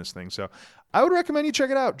have fun in this thing. So I would recommend you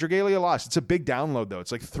check it out. Dragalia Lost. It's a big download though.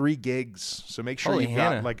 It's like 3 gigs. So make sure you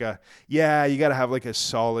got you got to have like a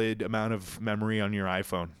solid amount of memory on your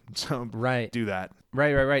iPhone. So do that.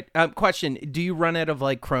 Right. Question: do you run out of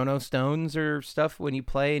like Chrono Stones or stuff when you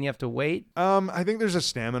play and you have to wait? I think there's a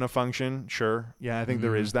stamina function. Sure, yeah, I think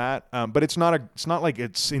there is that. But it's not like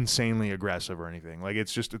it's insanely aggressive or anything. Like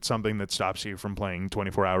it's something that stops you from playing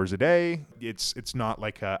 24 hours a day. It's not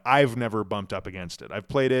like I've never bumped up against it. I've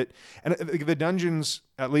played it, and the dungeons,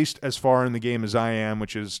 at least as far in the game as I am,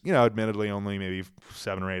 which is admittedly only maybe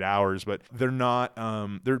 7 or 8 hours, but they're not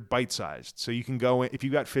they're bite sized. So you can go in if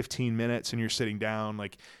you've got 15 minutes and you're sitting down.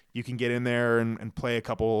 Like you can get in there and play a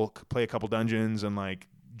couple dungeons and like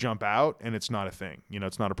jump out, and it's not a thing.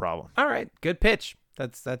 It's not a problem. All right, good pitch.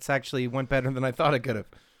 That's actually went better than I thought it could have.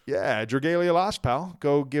 Yeah, Dragalia Lost, pal.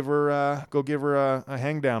 Go give her a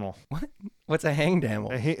hangdownal. What? What's a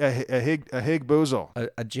hangdownal? A hig boozle.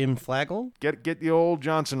 A Jim Flagel? Get the old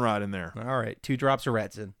Johnson rod in there. All right, 2 drops of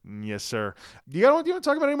Redson. Yes, sir. Do you want to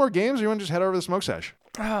talk about any more games, or you want to just head over to the smoke sesh?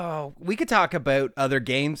 Oh, we could talk about other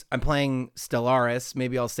games. I'm playing Stellaris.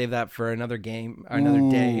 Maybe I'll save that for another game,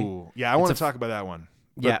 another day. Yeah, I want to talk about that one.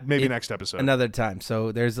 But maybe next episode. Another time.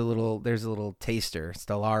 So there's a little taster.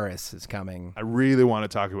 Stellaris is coming. I really want to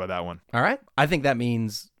talk about that one. All right. I think that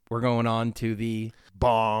means we're going on to the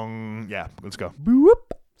bong. Yeah, let's go.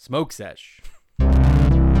 Boop. Smoke sesh.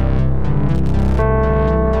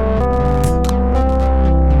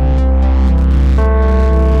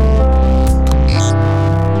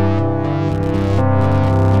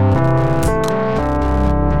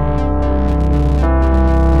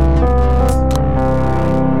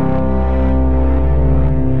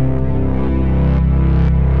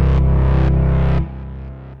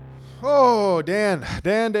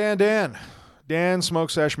 Dan Smoke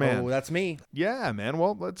Sesh Man. Oh, that's me. Yeah, man.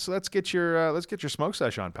 Well, let's get your smoke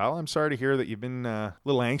sesh on, pal. I'm sorry to hear that you've been a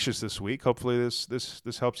little anxious this week. Hopefully this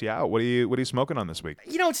helps you out. What are you smoking on this week?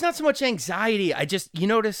 It's not so much anxiety. I just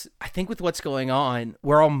notice. I think with what's going on,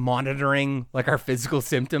 we're all monitoring like our physical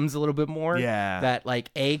symptoms a little bit more. Yeah. That like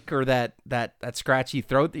ache or that scratchy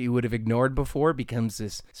throat that you would have ignored before becomes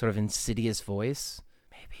this sort of insidious voice.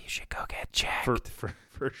 Maybe you should go get checked.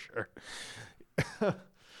 For sure.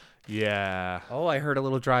 Yeah. Oh, I heard a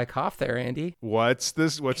little dry cough there, Andy. What's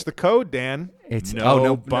the code, Dan? It's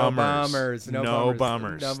no bummers. No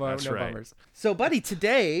bummers. That's right. Bummers. So, buddy,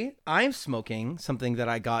 today I'm smoking something that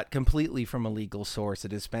I got completely from a legal source, a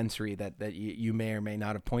dispensary that you may or may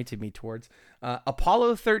not have pointed me towards.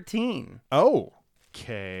 Apollo 13. Oh.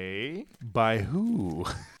 Okay. By who?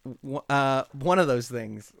 One of those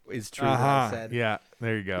things is true. That I said. Yeah.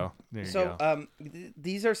 There you go.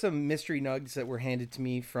 These are some mystery nugs that were handed to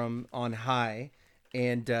me from on high,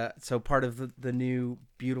 and so part of the new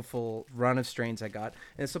beautiful run of strains I got.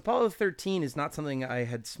 And so Apollo 13 is not something I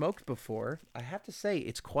had smoked before. I have to say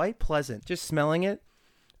it's quite pleasant. Just smelling it,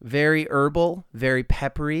 very herbal, very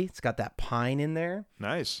peppery. It's got that pine in there.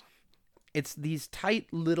 Nice. It's these tight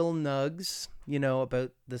little nugs, you know,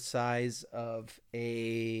 about the size of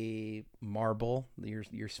a marble,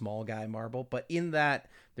 your small guy marble. But in that,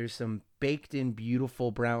 there's some baked in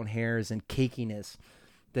beautiful brown hairs and cakiness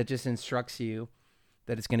that just instructs you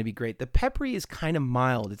that it's going to be great. The peppery is kind of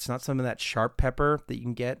mild. It's not some of that sharp pepper that you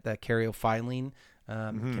can get. That caryophyllene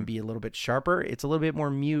can be a little bit sharper. It's a little bit more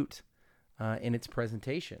mute in its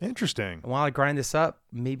presentation. Interesting. And while I grind this up,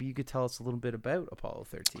 maybe you could tell us a little bit about Apollo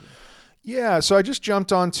 13. Yeah, so I just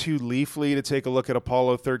jumped onto Leafly to take a look at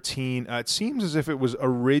Apollo 13. It seems as if it was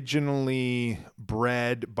originally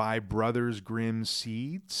bred by Brothers Grimm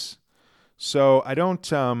Seeds. So I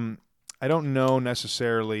don't know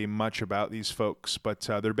necessarily much about these folks, but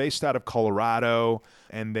they're based out of Colorado,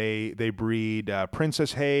 and they breed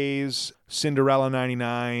Princess Hayes, Cinderella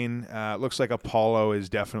 99. Looks like Apollo is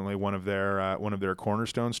definitely one of their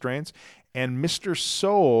cornerstone strains. And Mr.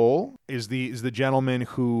 Soul is the gentleman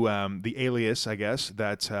who the alias, I guess,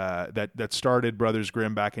 that started Brothers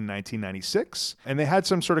Grimm back in 1996, and they had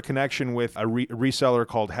some sort of connection with a reseller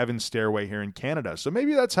called Heaven's Stairway here in Canada. So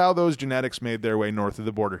maybe that's how those genetics made their way north of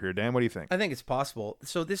the border here. Dan, what do you think? I think it's possible.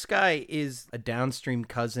 So this guy is a downstream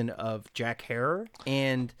cousin of Jack Harrer,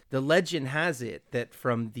 and the legend has it that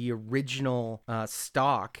from the original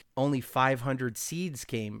stock, only 500 seeds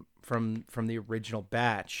came from the original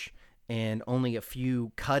batch, and only a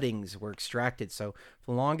few cuttings were extracted. So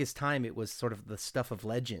for the longest time, it was sort of the stuff of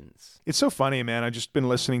legends. It's so funny, man. I've just been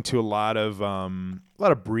listening to a lot of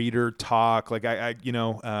breeder talk. Like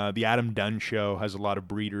the Adam Dunn show has a lot of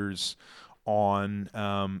breeders on,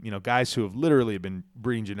 guys who have literally been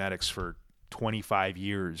breeding genetics for 25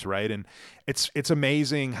 years, right? And it's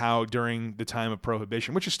amazing how during the time of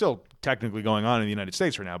Prohibition, which is still technically going on in the United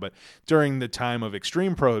States right now, but during the time of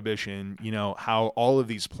extreme Prohibition, how all of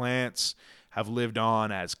these plants have lived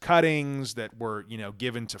on as cuttings that were,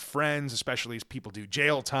 given to friends, especially as people do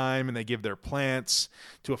jail time and they give their plants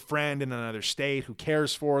to a friend in another state who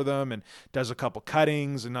cares for them and does a couple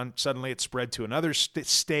cuttings, and then suddenly it's spread to another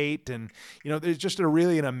state. And, there's just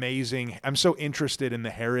an amazing, I'm so interested in the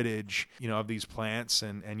heritage, of these plants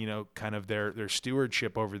and kind of their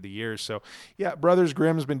stewardship over the years. So yeah, Brothers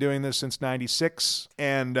Grimm's been doing this since 96,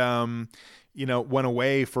 and, went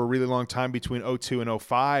away for a really long time between 2002 and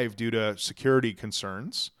 2005 due to security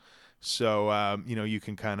concerns. So, you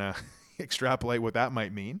can kind of extrapolate what that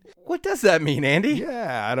might mean. What does that mean, Andy?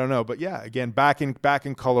 Yeah, I don't know. But yeah, again, back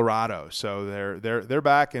in Colorado. So they're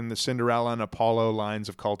back, and the Cinderella and Apollo lines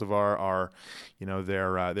of cultivar are,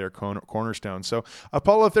 their cornerstone. So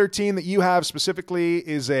Apollo 13 that you have specifically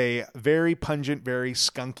is a very pungent, very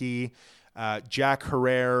skunky Jack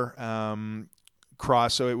Herrera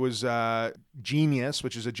cross. So it was Genius,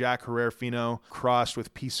 which is a Jack Herrera Pheno crossed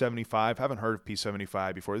with P75. Haven't heard of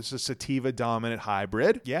P75 before. This is a sativa dominant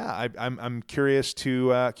hybrid. Yeah, I'm curious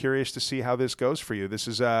to see how this goes for you. This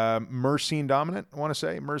is myrcene dominant. I want to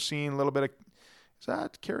say myrcene, a little bit of, is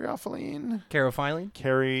that caryophyllene?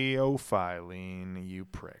 Caryophyllene, you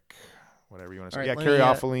prick. Whatever you want to say. Right, yeah,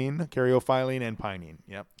 caryophyllene, and pinene.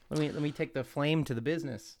 Yep. Let me take the flame to the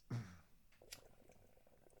business.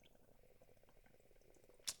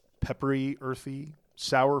 Peppery, earthy,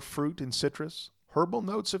 sour fruit and citrus, herbal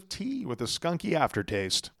notes of tea with a skunky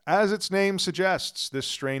aftertaste. As its name suggests, this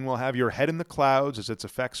strain will have your head in the clouds as its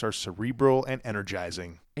effects are cerebral and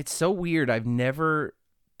energizing. It's so weird. I've never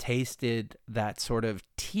tasted that sort of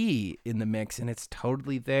tea in the mix, and it's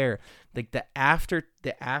totally there. Like the after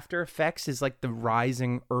effects is like the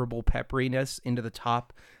rising herbal pepperiness into the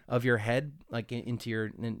top of your head, like into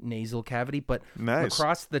your nasal cavity, but nice.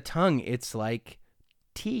 Across the tongue, it's like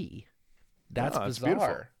tea. That's bizarre.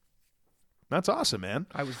 Beautiful. That's awesome, man.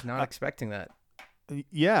 I was not expecting that.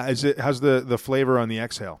 Yeah, how's the flavor on the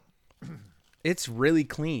exhale? It's really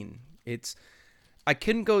clean. I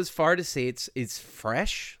couldn't go as far to say it's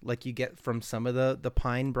fresh like you get from some of the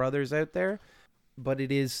Pine Brothers out there, but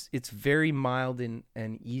it's very mild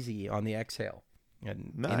and easy on the exhale.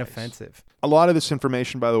 And nice. Inoffensive. A lot of this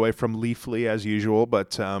information, by the way, from Leafly as usual,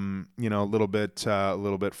 but a little bit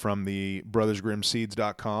from the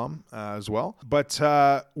brothersgrimmseeds.com as well. But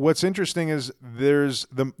what's interesting is there's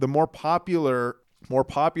the more popular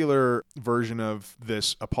version of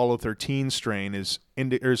this Apollo 13 strain is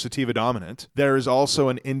sativa dominant. There is also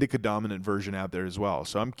an indica dominant version out there as well.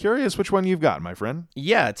 So I'm curious which one you've got, my friend.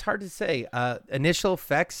 Yeah, it's hard to say. Initial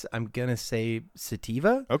effects, I'm gonna say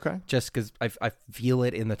sativa. Okay. Just because I feel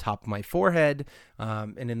it in the top of my forehead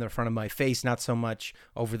and in the front of my face, not so much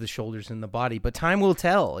over the shoulders and the body. But time will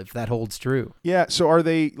tell if that holds true. Yeah. So are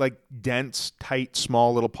they like dense, tight,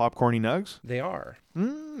 small, little popcorny nugs? They are.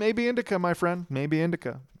 Maybe indica, my friend. Maybe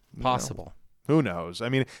indica. Possible. Who knows? I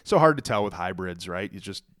mean, it's so hard to tell with hybrids, right? You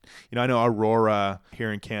just, I know Aurora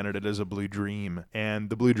here in Canada does a Blue Dream, and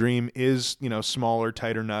the Blue Dream is, smaller,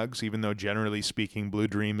 tighter nugs, even though generally speaking, Blue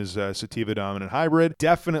Dream is a sativa dominant hybrid.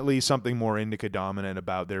 Definitely something more indica dominant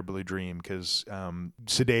about their Blue Dream because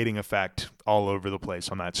sedating effect all over the place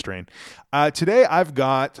on that strain. Today I've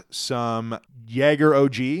got some Jaeger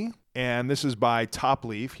OG, and this is by Top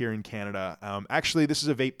Leaf here in Canada. Actually, this is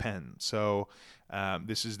a vape pen, so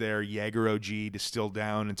this is their Jaeger OG distilled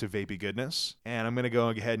down into vapey goodness. And I'm going to go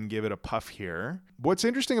ahead and give it a puff here. What's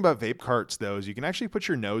interesting about vape carts, though, is you can actually put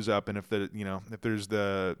your nose up, and if there's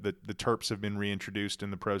the terps have been reintroduced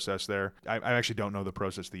in the process there. I actually don't know the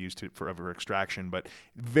process they use for extraction, but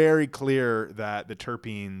very clear that the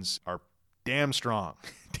terpenes are damn strong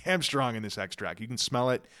in this extract. You can smell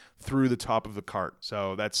it through the top of the cart.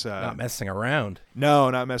 So that's not messing around. No,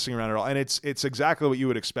 not messing around at all. And it's exactly what you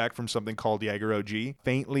would expect from something called Jaeger OG.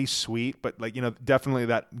 Faintly sweet, but definitely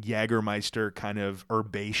that Jägermeister kind of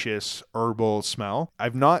herbaceous herbal smell.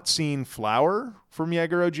 I've not seen flower from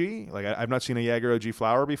Jaeger OG. I've not seen a Jaeger OG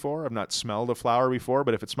flower before. I've not smelled a flower before,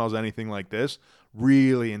 but if it smells anything like this,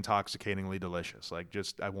 really intoxicatingly delicious.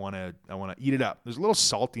 I want to eat it up. There's a little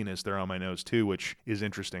saltiness there on my nose too, which is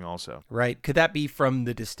interesting also. Right. Could that be from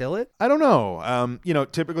the distillate? I don't know.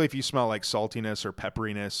 Typically if you smell like saltiness or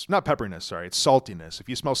pepperiness, not pepperiness, sorry, it's saltiness. If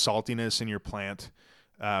you smell saltiness in your plant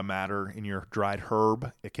matter, in your dried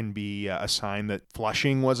herb, it can be a sign that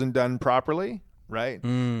flushing wasn't done properly. Right?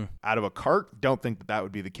 Out of a cart, don't think that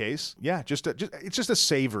would be the case. Yeah, it's just a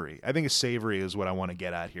savory. I think a savory is what I want to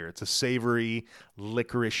get at here. It's a savory,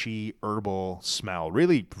 licoricey, herbal smell.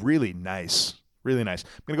 Really, really nice. Really nice.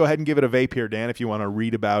 I'm going to go ahead and give it a vape here, Dan, if you want to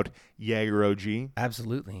read about Jaeger OG.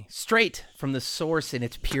 Absolutely. Straight from the source in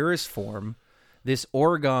its purest form, this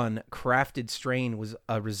Oregon crafted strain was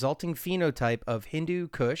a resulting phenotype of Hindu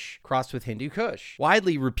Kush crossed with Hindu Kush.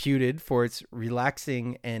 Widely reputed for its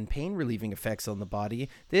relaxing and pain-relieving effects on the body,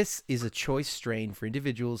 this is a choice strain for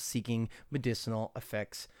individuals seeking medicinal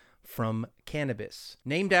effects from cannabis.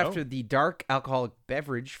 Named after the dark alcoholic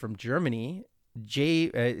beverage from Germany,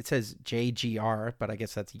 it says JGR, but I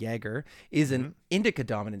guess that's Jaeger, is an indica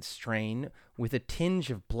dominant strain with a tinge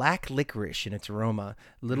of black licorice in its aroma.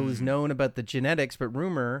 Little is known about the genetics, but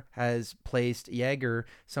rumor has placed Jaeger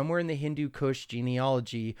somewhere in the Hindu Kush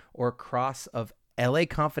genealogy or cross of LA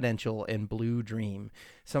Confidential and Blue Dream.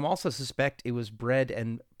 Some also suspect it was bred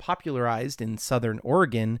and popularized in southern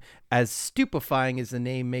Oregon. As stupefying as the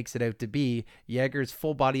name makes it out to be, Jaeger's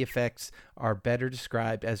full body effects are better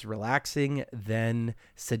described as relaxing than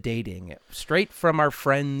sedating. Straight from our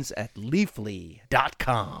friends at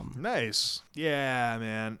Leafly.com. Nice. Yeah,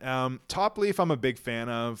 man. Top Leaf I'm a big fan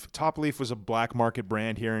of. Top Leaf was a black market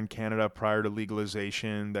brand here in Canada prior to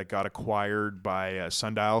legalization that got acquired by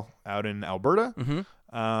Sundial out in Alberta.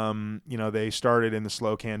 They started in the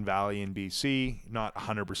Slocan Valley in BC. Not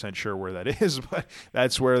 100% sure where that is, but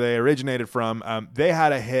that's where they originated from. They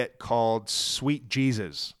had a hit called Sweet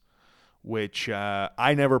Jesus, which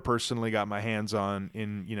I never personally got my hands on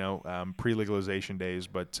in, pre-legalization days,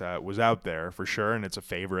 but was out there for sure, and it's a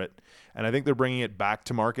favorite. And I think they're bringing it back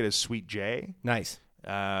to market as Sweet J. Nice.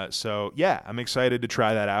 So, yeah, I'm excited to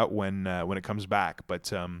try that out when it comes back.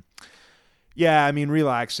 But yeah, I mean,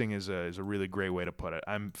 relaxing is a really great way to put it.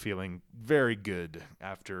 I'm feeling very good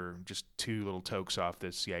after just two little tokes off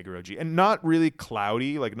this Jaeger OG, and not really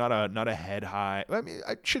cloudy, like not a head high. I mean,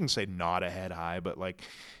 I shouldn't say not a head high, but like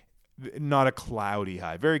not a cloudy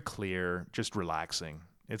high. Very clear, just relaxing.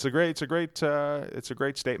 It's a great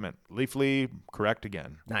statement. Leafly, correct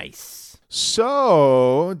again. Nice.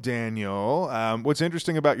 So, Daniel, what's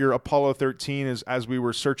interesting about your Apollo 13 is as we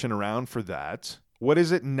were searching around for that. What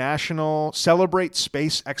is it? National Celebrate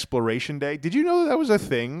Space Exploration Day. Did you know that was a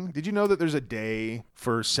thing? Did you know that there's a day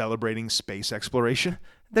for celebrating space exploration?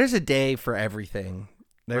 There's a day for everything.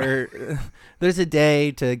 There's a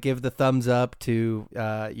day to give the thumbs up to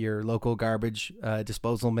your local garbage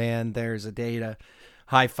disposal man. There's a day to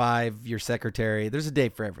high five your secretary. There's a day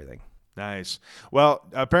for everything. Nice. Well,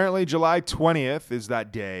 apparently July 20th is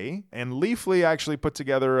that day, and Leafly actually put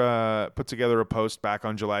together a post back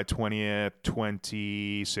on July 20th,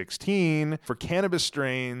 2016 for cannabis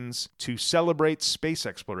strains to celebrate space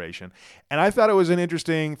exploration. And I thought it was an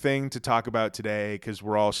interesting thing to talk about today because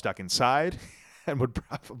we're all stuck inside and would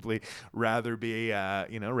probably rather be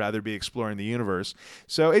exploring the universe.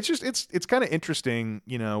 So it's kind of interesting,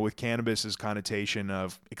 with cannabis's connotation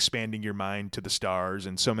of expanding your mind to the stars,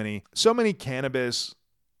 and so many cannabis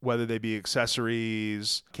whether they be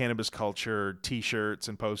accessories, cannabis culture, T-shirts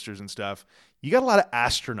and posters and stuff, you got a lot of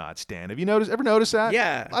astronauts, Dan. Have you ever noticed that?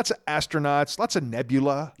 Yeah. Lots of astronauts, lots of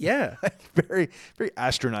nebula. Yeah. Very, very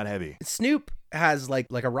astronaut heavy. Snoop has like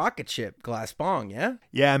a rocket ship glass bong, yeah?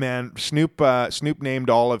 Yeah, man. Snoop named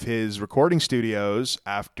all of his recording studios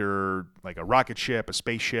after like a rocket ship, a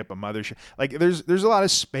spaceship, a mothership. Like there's a lot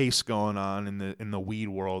of space going on in the weed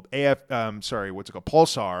world.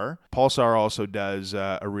 Pulsar. Pulsar also does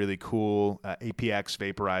a really cool APX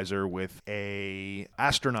vaporizer with a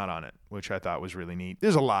astronaut on it, which I thought was really neat.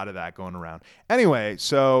 There's a lot of that going around. Anyway,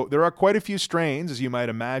 so there are quite a few strains, as you might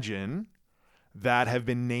imagine, that have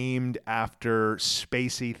been named after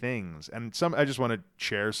spacey things. And I just want to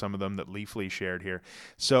share some of them that Leafly shared here.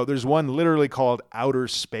 So there's one literally called Outer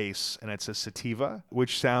Space, and it's a sativa,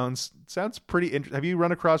 which sounds pretty interesting. Have you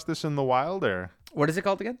run across this in the wild, or? What is it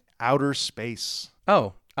called again? Outer Space.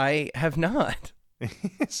 Oh, I have not.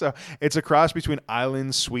 So it's a cross between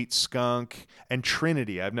Island Sweet Skunk and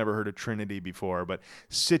Trinity. I've never heard of Trinity before, but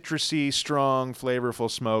citrusy, strong,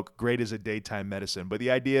 flavorful smoke, great as a daytime medicine. But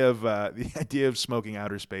the idea of smoking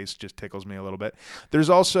Outer Space just tickles me a little bit. There's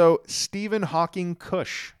also Stephen Hawking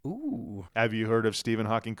Kush. Ooh. Have you heard of Stephen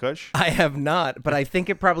Hawking Kush? I have not, but I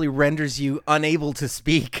think it probably renders you unable to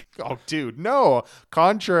speak. Oh, dude, no.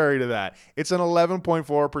 Contrary to that, it's an 11.4%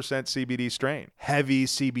 CBD strain. Heavy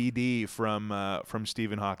CBD from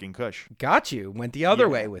Stephen Hawking Kush. Got you. Went the other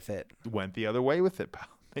way with it. Went the other way with it, pal.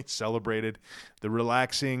 They celebrated the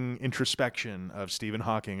relaxing introspection of Stephen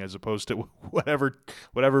Hawking as opposed to whatever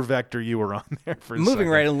vector you were on there for a Moving second.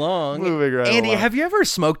 right along. Moving right Andy, along. have you ever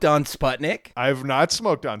smoked on Sputnik? I've not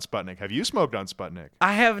smoked on Sputnik. Have you smoked on Sputnik?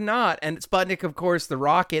 I have not. And Sputnik, of course, the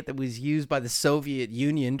rocket that was used by the Soviet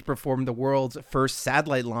Union to perform the world's first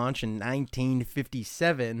satellite launch in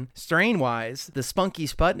 1957. Strain-wise, the spunky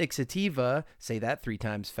Sputnik sativa, say that 3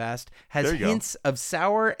 times fast, has There you go. hints of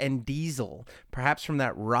sour and diesel, perhaps from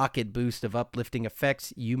that rocket boost of uplifting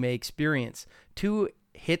effects you may experience. 2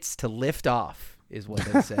 hits to lift off is what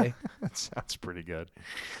they say. That sounds pretty good.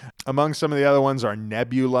 Among some of the other ones are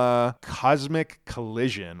Nebula, Cosmic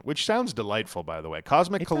Collision, which sounds delightful, by the way.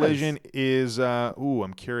 Cosmic Collision is,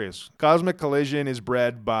 I'm curious. Cosmic Collision is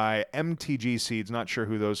bred by MTG Seeds. Not sure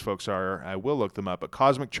who those folks are. I will look them up. But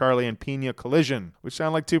Cosmic Charlie and Pina Collision, which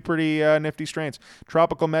sound like 2 pretty nifty strains.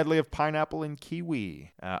 Tropical medley of pineapple and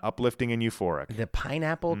kiwi, uplifting and euphoric. The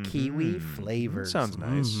pineapple kiwi flavor. Sounds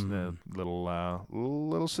nice.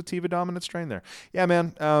 Little sativa dominant strain there. Yeah,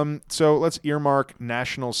 man. So let's earmark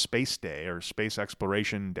National Space Day or Space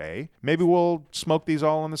Exploration Day. Maybe we'll smoke these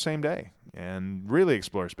all on the same day and really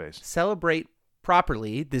explore space. Celebrate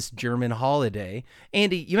properly this German holiday.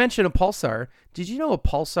 Andy, you mentioned a pulsar. Did you know a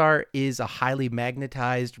pulsar is a highly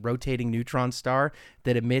magnetized rotating neutron star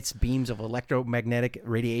that emits beams of electromagnetic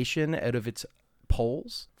radiation out of its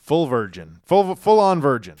poles? Full on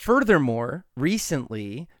virgin. Furthermore,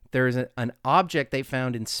 recently, there is an object they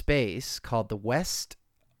found in space called the West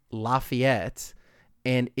Lafayette,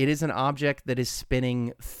 and it is an object that is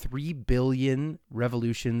spinning 3 billion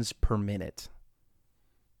revolutions per minute.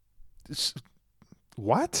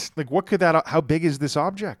 What? Like, what could that? How big is this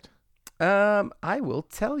object? I will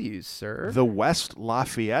tell you, sir. The West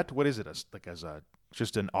Lafayette. What is it?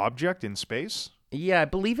 Just an object in space? Yeah, I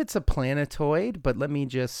believe it's a planetoid, but let me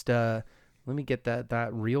get that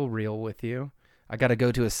real with you. I got to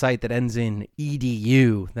go to a site that ends in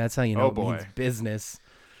edu. That's how you know it means business.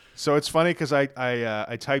 So it's funny because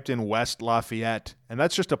I typed in West Lafayette, and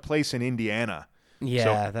that's just a place in Indiana.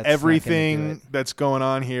 Yeah, so that's everything that's going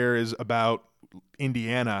on here is about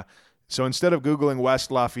Indiana. So instead of Googling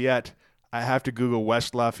West Lafayette, I have to Google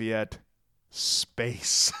West Lafayette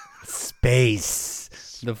space. Space.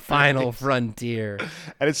 The final frontier.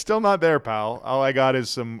 And it's still not there, pal. All I got is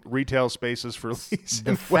some retail spaces for lease.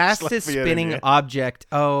 The fastest spinning object.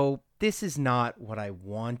 Oh, this is not what I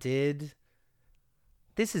wanted.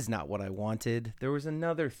 There was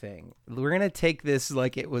another thing. We're going to take this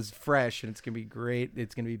like it was fresh, and it's going to be great.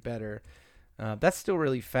 It's going to be better. That's still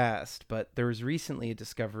really fast, but there was recently a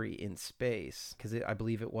discovery in space, because I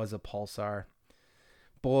believe it was a pulsar.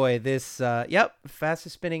 Boy, this,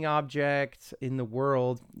 fastest spinning object in the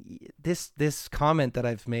world. This comment that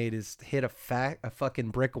I've made is hit a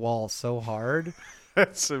fucking brick wall so hard.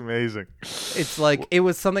 That's amazing. It's like, it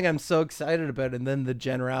was something I'm so excited about, and then the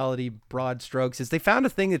generality, broad strokes, is they found a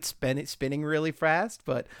thing that's spinning really fast,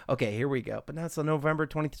 but okay, here we go. But now it's on November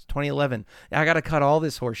 2011. I got to cut all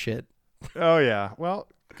this horse shit. Oh, yeah. Well,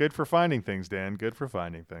 good for finding things, Dan. Good for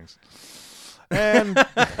finding things. And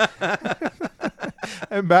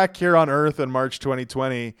I'm back here on Earth in March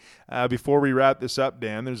 2020. Before we wrap this up,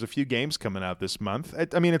 Dan, there's a few games coming out this month.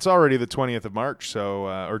 I mean, it's already the 20th of March, so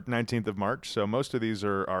or 19th of March, so most of these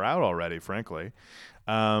are out already, frankly.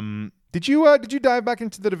 Did you dive back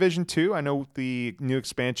into the Division 2? I know the new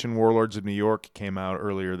expansion, Warlords of New York, came out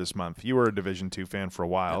earlier this month. You were a Division 2 fan for a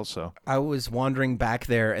while, so. I was wandering back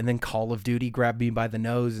there, and then Call of Duty grabbed me by the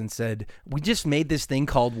nose and said, "We just made this thing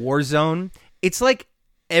called Warzone. It's like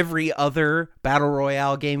every other Battle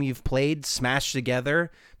Royale game you've played smashed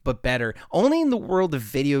together, but better. Only in the world of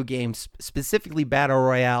video games, specifically Battle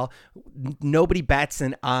Royale, nobody bats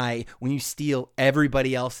an eye when you steal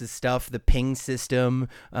everybody else's stuff. The ping system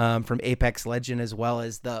from Apex Legend, as well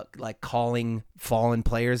as the calling fallen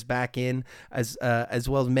players back in, as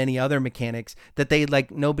well as many other mechanics that they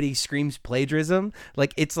nobody screams plagiarism.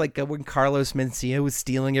 It's like when Carlos Mencia was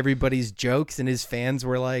stealing everybody's jokes and his fans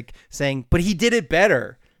were saying, but he did it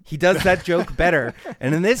better. He does that joke better.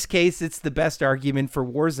 And in this case, it's the best argument for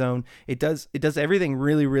Warzone. It does everything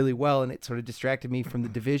really, really well, and it sort of distracted me from the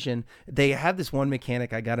Division. They have this one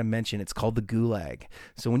mechanic I got to mention. It's called the Gulag.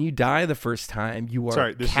 So when you die the first time, you are...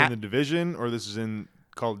 Sorry, this is in the Division, or this is in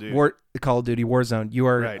Call of Duty? Call of Duty Warzone. You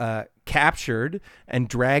are captured and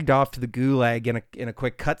dragged off to the Gulag in a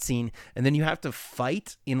quick cutscene, and then you have to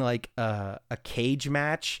fight in a cage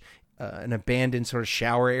match, an abandoned sort of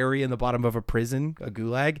shower area in the bottom of a prison, a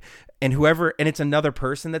gulag, and it's another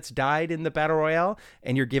person that's died in the Battle Royale,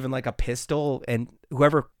 and you're given a pistol, and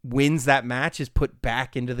whoever wins that match is put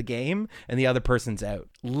back into the game, and the other person's out.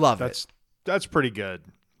 It. That's pretty good.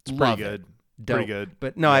 It's pretty good. Pretty good.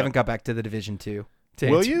 But no, I haven't got back to the Division 2.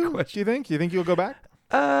 Will you? Do you think? Do you think you'll go back?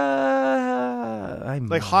 I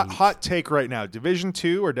might. Hot take right now. Division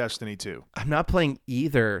 2 or Destiny 2? I'm not playing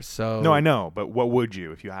either, so... No, I know, but what would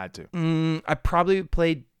you if you had to? I probably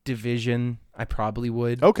play Division. I probably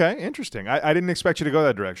would. Okay, interesting. I didn't expect you to go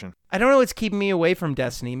that direction. I don't know what's keeping me away from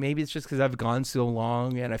Destiny. Maybe it's just because I've gone so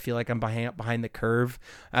long and I feel like I'm behind the curve.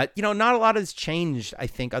 Not a lot has changed, I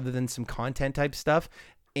think, other than some content type stuff.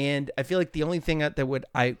 And I feel like the only thing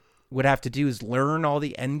I would have to do is learn all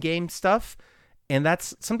the end game stuff. And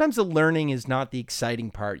that's sometimes the learning is not the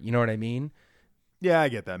exciting part. You know what I mean? Yeah, I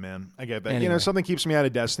get that, man. I get that. Anyway. Something keeps me out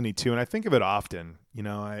of Destiny 2, and I think of it often.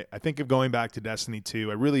 I think of going back to Destiny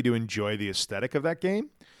 2. I really do enjoy the aesthetic of that game.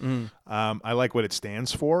 I like what it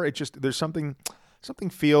stands for. It just, there's something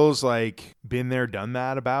feels like been there, done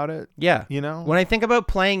that about it. Yeah. When I think about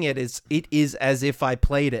playing it is as if I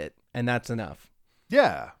played it, and that's enough.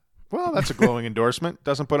 Yeah. Well, that's a glowing endorsement.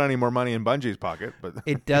 Doesn't put any more money in Bungie's pocket, but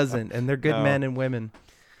it doesn't, and they're good men and women.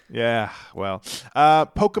 Yeah, well,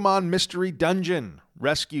 Pokemon Mystery Dungeon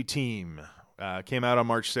Rescue Team came out on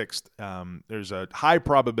March 6th. There's a high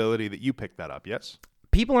probability that you picked that up, yes?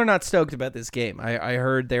 People are not stoked about this game. I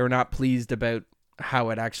heard they were not pleased about how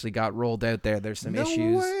it actually got rolled out there. There's some issues.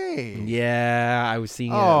 No way. Yeah, I was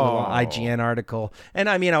seeing a little IGN article, and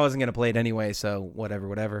I mean, I wasn't going to play it anyway, so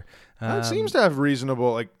whatever. It seems to have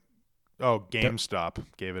reasonable, GameStop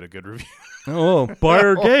gave it a good review. Oh, buy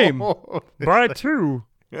our game. Buy it too.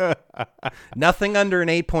 Nothing under an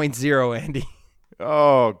 8.0, Andy.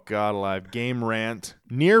 Oh, God alive. Game Rant.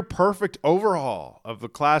 Near perfect overhaul of the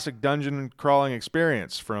classic dungeon crawling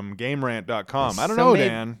experience from GameRant.com. I don't know,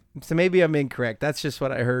 Dan. So maybe I'm incorrect. That's just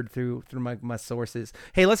what I heard through my sources.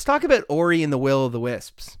 Hey, let's talk about Ori and the Will of the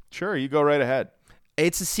Wisps. Sure, you go right ahead.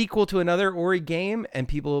 It's a sequel to another Ori game, and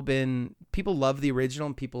people love the original,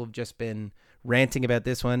 and people have just been ranting about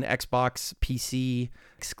this one. Xbox, PC,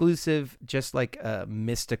 exclusive, just like a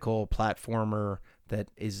mystical platformer that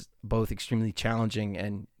is both extremely challenging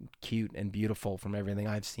and cute and beautiful from everything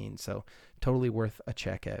I've seen. So totally worth a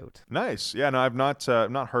check out. Nice. Yeah, no, I've not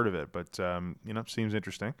heard of it, but seems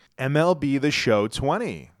interesting. MLB The Show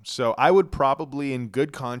 20. So I would probably, in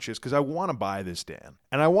good conscience, because I want to buy this, Dan,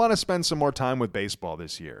 and I want to spend some more time with baseball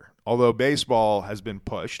this year. Although baseball has been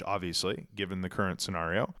pushed, obviously, given the current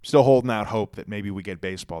scenario. Still holding out hope that maybe we get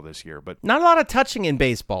baseball this year, but not a lot of touching in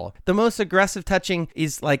baseball. The most aggressive touching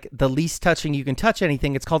is like the least touching you can touch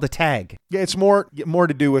anything. It's called a tag. Yeah, it's more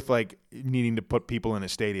to do with needing to put people in a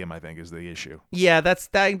stadium, I think, is the issue. Yeah,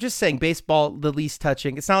 I'm just saying baseball, the least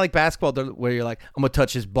touching. It's not like basketball where you're like, I'm going to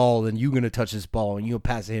touch his ball, then you're going to touch his ball, and you'll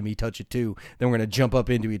pass it him, he touch it too. Then we're going to jump up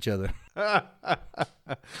into each other.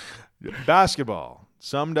 Basketball.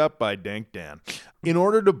 Summed up by Dank Dan. In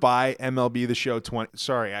order to buy MLB The Show 20...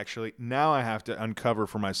 Sorry, actually, now I have to uncover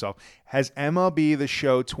for myself. Has MLB The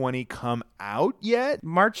Show 20 come out yet?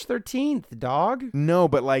 March 13th, dog. No,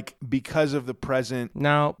 but because of the present...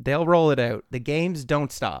 No, they'll roll it out. The games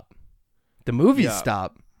don't stop. The movies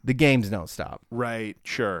stop. the games don't stop. Right,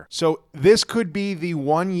 sure. So this could be the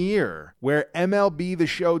 1 year where MLB The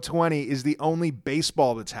Show 20 is the only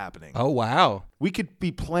baseball that's happening. Oh, wow. We could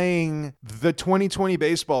be playing the 2020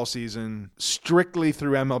 baseball season strictly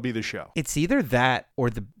through MLB The Show. It's either that or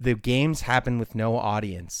the games happen with no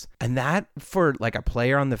audience. And that, for like a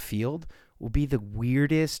player on the field, will be the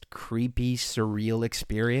weirdest, creepy, surreal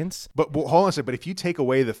experience. But hold on a second. But if you take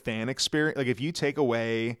away the fan experience, like if you take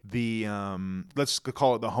away the, let's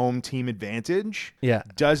call it the home team advantage, Yeah.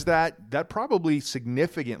 does that probably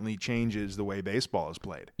significantly changes the way baseball is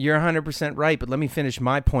played? You're 100% right, but let me finish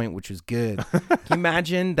my point, which was good. Can you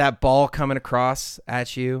imagine that ball coming across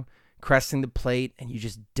at you, cresting the plate, and you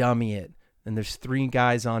just dummy it? And there's 3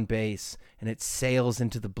 guys on base, and it sails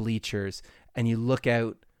into the bleachers, and you look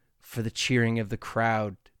out for the cheering of the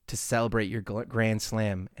crowd to celebrate your grand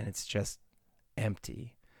slam, and it's just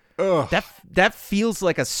empty. Ugh. That feels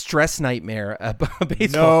like a stress nightmare a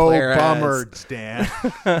baseball player No has. bummers, Dan.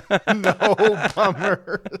 No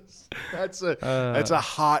bummers. That's a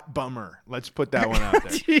hot bummer. Let's put that one out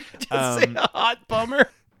there. Did you just say a hot bummer?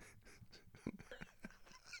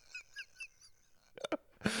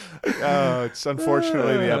 It's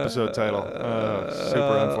unfortunately the episode title.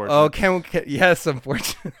 Super unfortunate. Oh, yes,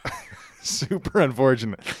 unfortunate. Super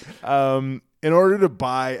unfortunate. In order to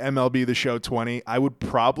buy MLB The Show 20, I would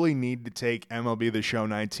probably need to take MLB The Show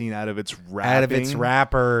 19 out of its wrapping. Out of its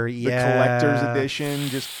wrapper, The yeah. collector's edition.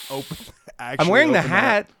 Just open. I'm wearing the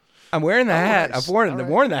hat. I'm wearing the hat. Nice. I've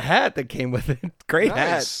worn the hat that came with it. Great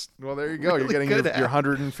Nice. Well, there you go. Really You're getting good your hat.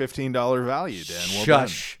 $115 value, Dan. Well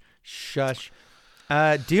hat. Shush.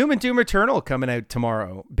 Doom and Doom Eternal coming out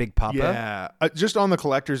tomorrow, Big Papa. Yeah, just on the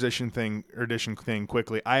collector's edition thing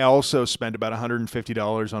quickly. I also spent about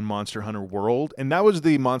 $150 on Monster Hunter World, and that was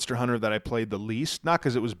the Monster Hunter that I played the least. Not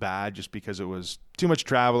because it was bad, just because it was too much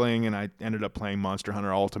traveling, and I ended up playing Monster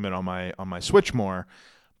Hunter Ultimate on my Switch more.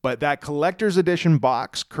 But that collector's edition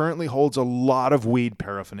box currently holds a lot of weed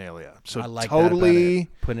paraphernalia. So I like totally that about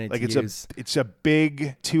it. Putting it like to it's use. it's a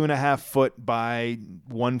big 2.5 foot by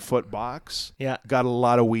 1 foot box. Yeah. Got a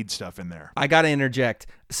lot of weed stuff in there. I got to interject.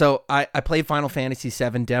 So I played Final Fantasy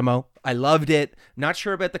VII demo. I loved it. Not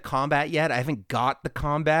sure about the combat yet. I haven't got the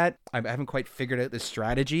combat. I haven't quite figured out the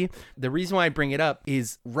strategy. The reason why I bring it up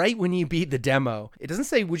is right when you beat the demo, it doesn't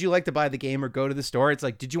say, would you like to buy the game or go to the store? It's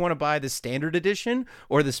like, did you want to buy the standard edition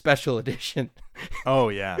or the special edition? Oh,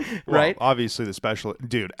 yeah. Right? Well, obviously the special...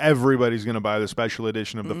 Dude, everybody's going to buy the special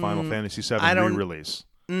edition of the Final Fantasy VII re-release.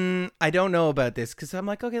 I don't know about this because I'm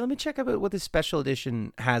like, okay, let me check out what the special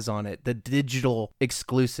edition has on it, the digital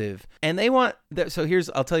exclusive. And they want, so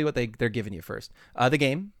I'll tell you what they're giving you first. The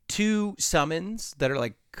game, 2 summons that are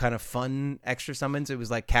like kind of fun extra summons. It was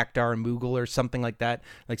like Cactar and Moogle or something like that,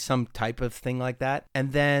 like some type of thing like that.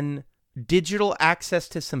 And then digital access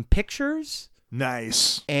to some pictures.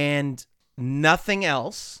 Nice. And nothing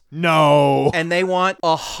else. No. And they want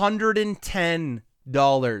 $110.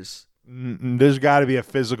 There's got to be a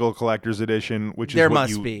physical collector's edition, which There is what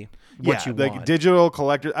must be. What you like want. digital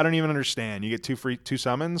collector. I don't even understand. You get 2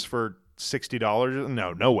 summons for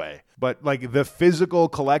 $60. No way. But like the physical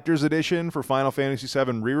collector's edition for Final Fantasy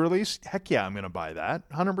VII re-release, heck yeah, I'm gonna buy that.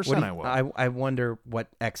 100% I will. I wonder what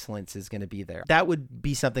excellence is going to be there. That would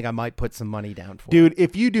be something I might put some money down for. Dude,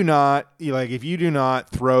 if you do not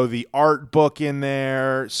throw the art book in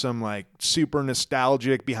there, some like super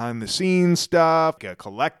nostalgic behind the scenes stuff, a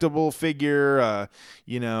collectible figure, a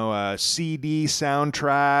CD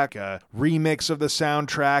soundtrack, a remix of the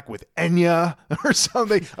soundtrack with Enya or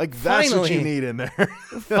something, like that's what you Finally. need in there.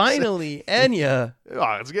 Finally, Enya. Oh,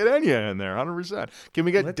 let's get Enya in there, 100%. Can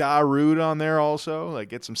we get Darude on there also? Like,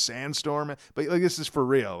 get some Sandstorm. But like, this is for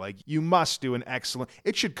real. Like, you must do an excellent.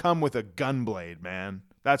 It should come with a gunblade, man.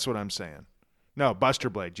 That's what I'm saying. No, Buster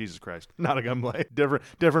Blade. Jesus Christ, not a gunblade.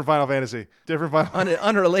 Different Final Fantasy. On an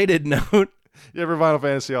unrelated note, Different Final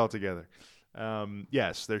Fantasy altogether.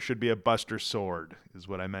 Yes, there should be a Buster Sword, is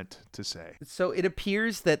what I meant to say. so it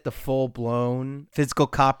appears that the full-blown physical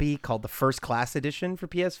copy called the First Class Edition for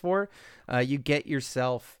PS4, you get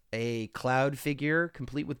yourself a Cloud figure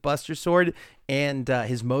complete with Buster Sword and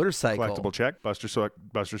his motorcycle. Collectible check. Buster Sword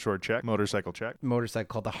check. Motorcycle check. Motorcycle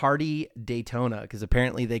called the Hardy Daytona because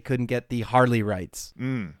apparently they couldn't get the Harley rights.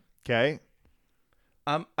 Okay.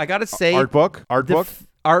 I gotta say, Art book.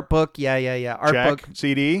 Art book, yeah. Art Check. book,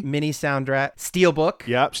 CD. mini soundtrack, steelbook,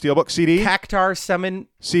 Yep. Steelbook. CD. Cactar summon,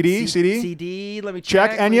 CD. CD. Let me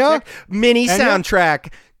Check. check. Enya? Mini Enya?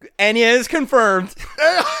 soundtrack. Enya is confirmed.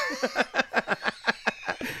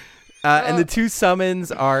 And the 2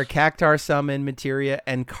 summons are Cactar summon, Materia,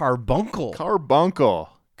 and Carbuncle. Carbuncle.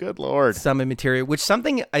 Good Lord. Summon materia, which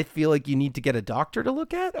something I feel like you need to get a doctor to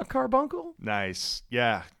look at, a carbuncle? Nice.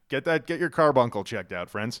 Yeah. Get your carbuncle checked out,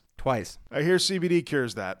 friends. Twice. I hear CBD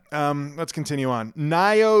cures that. Let's continue on.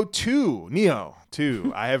 Neo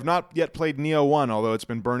 2. I have not yet played Neo 1, although it's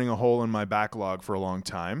been burning a hole in my backlog for a long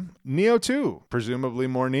time. Neo 2, presumably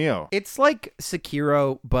more Neo. It's like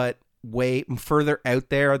Sekiro, but way further out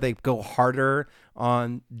there. They go harder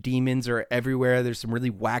on demons are everywhere. There's some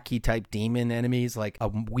really wacky type demon enemies, like a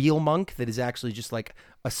wheel monk that is actually just like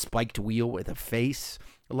a spiked wheel with a face.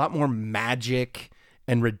 A lot more magic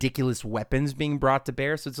and ridiculous weapons being brought to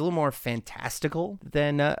bear. So it's a little more fantastical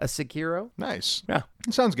than a Sekiro. Nice. Yeah.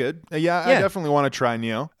 Sounds good. I definitely want to try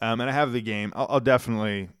Neo. And I have the game. I'll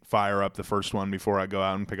definitely fire up the first one before I go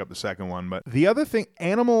out and pick up the second one. But the other thing,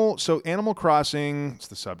 Animal Crossing, it's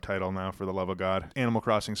the subtitle now, for the love of God. Animal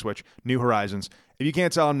Crossing Switch, New Horizons. If you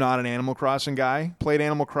can't tell, I'm not an Animal Crossing guy. Played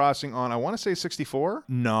Animal Crossing on, I want to say 64.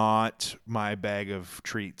 Not my bag of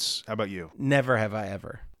treats. How about you? Never have I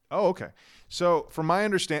ever. Oh, okay. So from my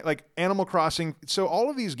understanding, like Animal Crossing, so all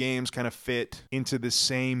of these games kind of fit into the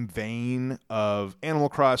same vein of Animal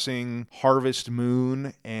Crossing, Harvest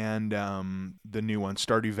Moon, and the new one,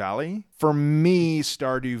 Stardew Valley. For me,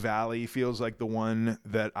 Stardew Valley feels like the one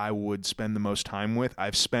that I would spend the most time with.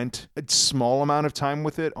 I've spent a small amount of time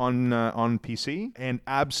with it on PC, and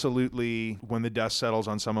absolutely, when the dust settles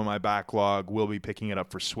on some of my backlog, we'll be picking it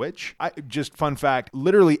up for Switch. Just fun fact,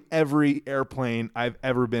 literally every airplane I've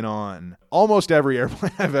ever been on, almost every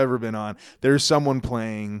airplane I've ever been on, there's someone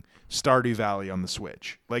playing Stardew Valley on the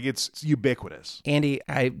Switch. Like, it's ubiquitous. Andy,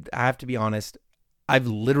 I have to be honest. I've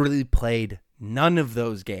literally played none of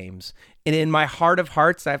those games. And in my heart of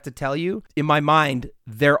hearts, I have to tell you, in my mind,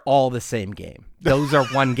 they're all the same game. Those are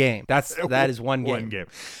one game. That is one game. One game.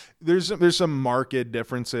 There's some marked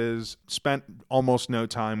differences. Spent almost no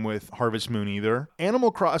time with Harvest Moon either.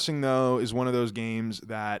 Animal Crossing, though, is one of those games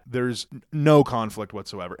that there's no conflict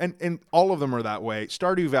whatsoever. And all of them are that way.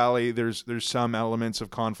 Stardew Valley, there's some elements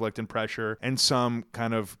of conflict and pressure and some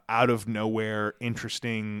kind of out of nowhere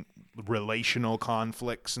interesting relational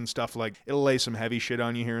conflicts and stuff. Like, it'll lay some heavy shit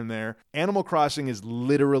on you here and there. Animal Crossing is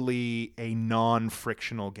literally a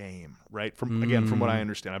non-frictional game, right? From what I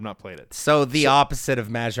understand. I've not played it. So the opposite of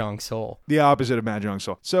Mahjong Soul. The opposite of Mahjong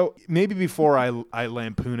Soul. So maybe before I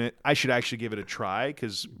lampoon it, I should actually give it a try,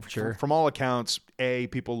 because from all accounts, A,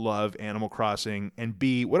 people love Animal Crossing, and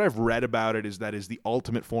B, what I've read about it is that is the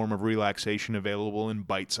ultimate form of relaxation available in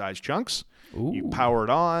bite-sized chunks. Ooh. You power it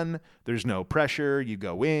on. There's no pressure. You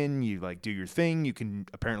go in. You like do your thing. You can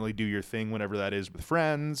apparently do your thing, whatever that is, with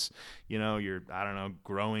friends. You know, you're, I don't know,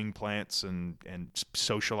 growing plants and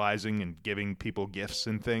socializing and giving people gifts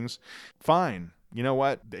and things. Fine. You know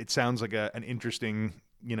what? It sounds like an interesting,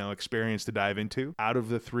 experience to dive into. Out of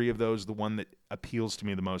the three of those, the one that appeals to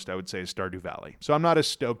me the most, I would say, is Stardew Valley. So I'm not as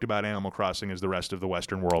stoked about Animal Crossing as the rest of the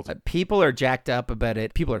Western world. People are jacked up about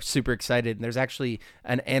it. People are super excited. And there's actually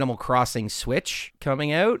an Animal Crossing Switch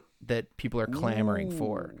coming out that people are clamoring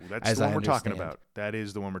for. That's the one we're talking about. That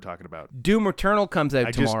is the one we're talking about. Doom Eternal comes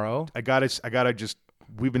out tomorrow. I gotta just.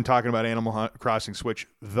 We've been talking about Animal Crossing Switch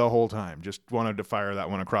the whole time. Just wanted to fire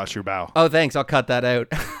that one across your bow. Oh, thanks. I'll cut that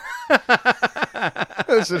out.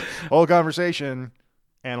 This is whole conversation.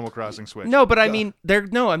 Animal Crossing Switch. No, but I mean,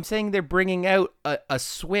 I'm saying they're bringing out a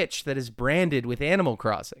Switch that is branded with Animal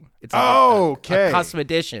Crossing. It's a custom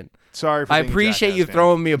edition. Sorry for I appreciate you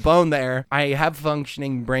throwing me a bone there. I have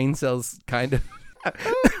functioning brain cells, kind of.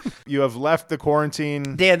 You have left the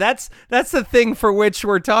quarantine. Dan, that's the thing for which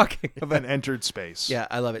we're talking about. And entered space. Yeah,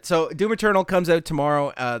 I love it. So Doom Eternal comes out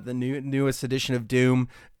tomorrow, the newest edition of Doom.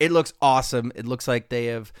 It looks awesome. It looks like they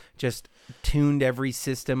have just tuned every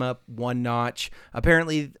system up one notch.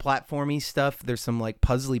 Apparently, platformy stuff, there's some like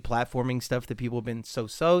puzzly platforming stuff that people have been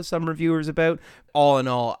some reviewers about. All in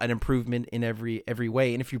all, an improvement in every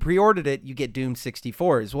way. And if you pre-ordered it, you get Doom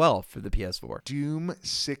 64 as well for the PS4. Doom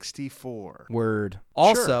 64. Word.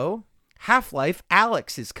 Also, Half-Life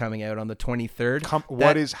Alyx is coming out on the 23rd.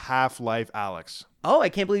 What is Half-Life Alyx? Oh, I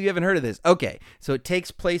can't believe you haven't heard of this. Okay, so it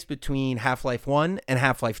takes place between Half-Life 1 and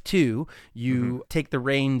Half-Life 2. You take the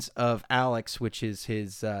reins of Alyx, which is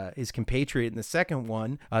his compatriot in the second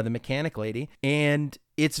one, the mechanic lady, and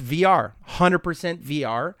it's VR, 100%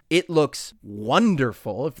 VR. It looks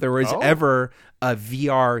wonderful. If there was ever a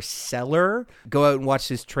VR seller, go out and watch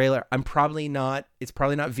this trailer. It's probably not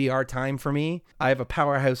VR time for me. I have a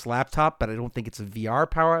powerhouse laptop, but I don't think it's a VR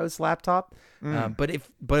powerhouse laptop. But if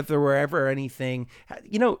there were ever anything,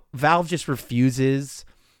 Valve just refuses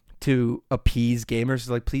to appease gamers.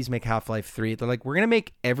 Like, please make Half-Life 3. They're like, we're going to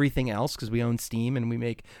make everything else because we own Steam and we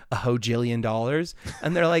make $1 hojillion.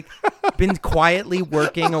 And they're like, been quietly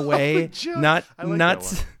working away, joke. not I like not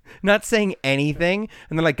that one. not saying anything,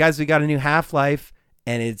 and they're like, guys, we got a new Half-Life,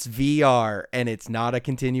 and it's VR, and it's not a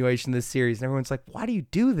continuation of the series. And everyone's like, why do you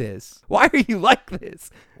do this? Why are you like this?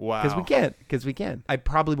 Wow. Because we can. I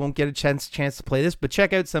probably won't get a chance to play this, but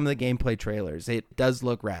check out some of the gameplay trailers. It does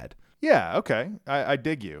look rad. Yeah, okay. I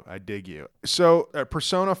dig you. So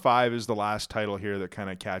Persona 5 is the last title here that kind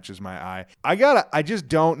of catches my eye. I just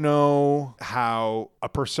don't know how a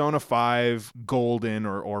Persona 5 Golden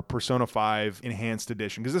or Persona 5 Enhanced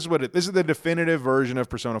Edition, because this is the definitive version of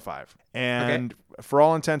Persona 5. And for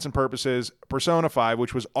all intents and purposes, Persona 5,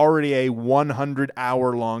 which was already a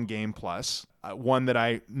 100-hour-long game plus, one that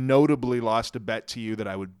I notably lost a bet to you that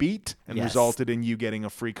I would beat and resulted in you getting a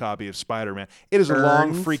free copy of Spider-Man. It is a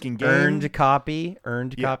long freaking game. Earned copy.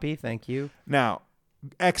 Thank you. Now,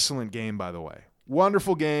 excellent game, by the way.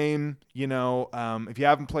 Wonderful game. You know, if you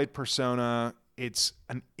haven't played Persona, it's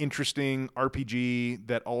an interesting RPG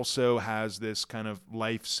that also has this kind of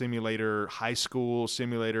life simulator, high school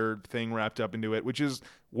simulator thing wrapped up into it, which is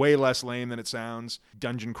way less lame than it sounds.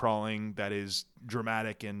 Dungeon crawling that is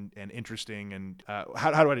dramatic and interesting. And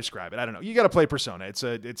how do I describe it? I don't know. You got to play Persona. It's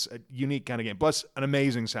a unique kind of game. Plus, an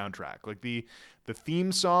amazing soundtrack. Like the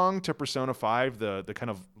theme song to Persona 5, the kind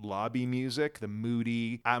of lobby music, the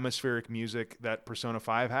moody, atmospheric music that Persona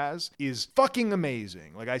 5 has is fucking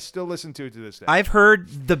amazing. Like, I still listen to it to this day. I've heard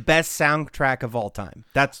the best soundtrack of all time.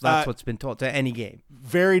 That's what's been told to any game.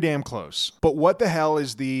 Very damn close. But what the hell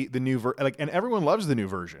is the new and everyone loves the new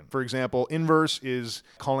version. For example, Inverse is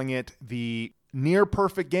calling it the near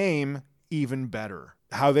perfect game, even better.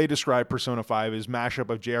 How they describe Persona 5 is mashup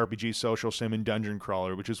of JRPG, social sim, and dungeon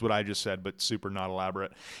crawler, which is what I just said, but super not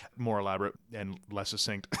elaborate, more elaborate and less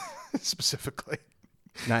succinct specifically.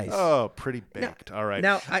 Nice. Oh, pretty baked. All right.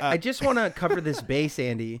 Now, I just want to cover this base,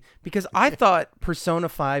 Andy, because I thought Persona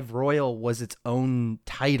 5 Royal was its own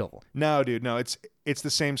title. No, dude. No, it's the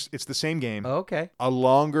same game. Oh, okay. A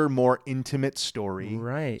longer, more intimate story.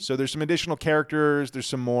 Right. So there's some additional characters. There's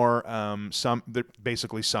some more they're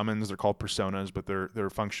basically summons. They're called personas, but they're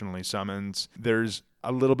functionally summons. There's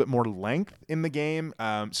a little bit more length in the game.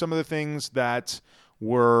 Some of the things that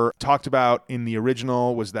were talked about in the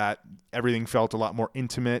original was that everything felt a lot more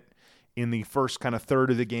intimate in the first kind of third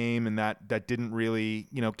of the game, and that didn't really,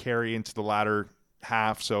 carry into the latter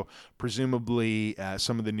half. So presumably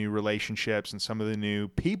some of the new relationships and some of the new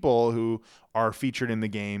people who are featured in the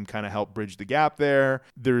game kind of help bridge the gap there.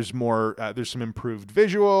 There's some improved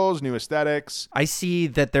visuals, new aesthetics. I see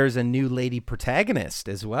that there's a new lady protagonist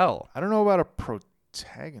as well. I don't know about a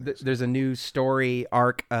protagonist. There's a new story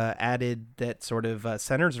arc added that sort of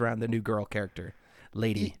centers around the new girl character,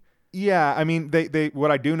 Lady. Yeah, I mean, they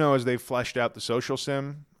what I do know is they've fleshed out the social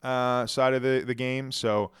sim side of the game.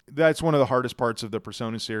 So that's one of the hardest parts of the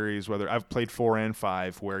Persona series, whether I've played 4 and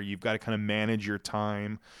 5, where you've got to kind of manage your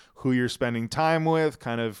time, who you're spending time with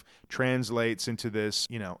kind of translates into this,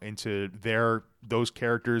 into those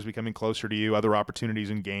characters becoming closer to you, other opportunities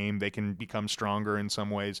in game. They can become stronger in some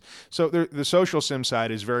ways. So the social sim side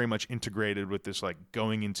is very much integrated with this, like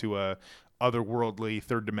going into a otherworldly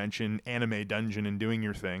third dimension anime dungeon and doing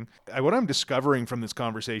your thing. What I'm discovering from this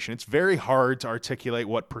conversation, it's very hard to articulate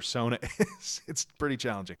what Persona is. It's pretty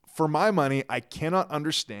challenging. For my money, I cannot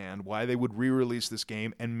understand why they would re-release this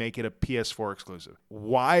game and make it a PS4 exclusive.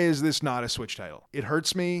 Why is this not a Switch title? It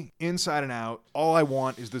hurts me inside and out. All I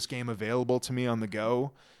want is this game available to me on the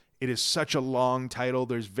go. It is such a long title.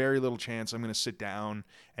 There's very little chance I'm going to sit down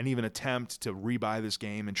and even attempt to rebuy this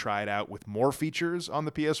game and try it out with more features on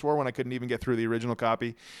the PS4 when I couldn't even get through the original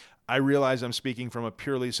copy. I realize I'm speaking from a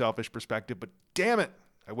purely selfish perspective, but damn it,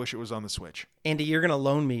 I wish it was on the Switch. Andy, you're going to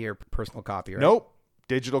loan me your personal copy, right? Nope.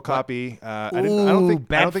 Digital copy. I don't think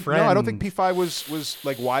P5 was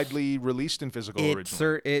like widely released in physical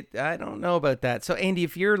originally. I don't know about that. So Andy,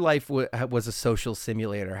 if your life was a social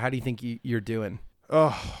simulator, how do you think you're doing?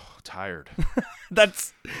 Oh, tired.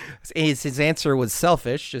 His answer was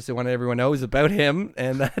selfish, just what everyone knows about him,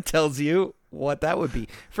 and that tells you what that would be.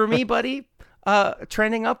 For me, buddy,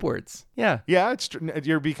 trending upwards. Yeah. Yeah,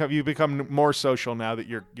 you become more social now that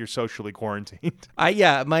you're socially quarantined.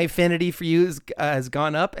 My affinity for you has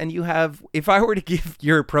gone up, and you have. If I were to give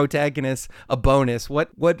your protagonist a bonus,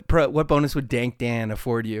 what bonus would Dank Dan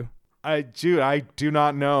afford you? I do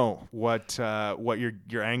not know what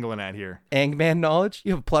you're angling at here. Angman knowledge?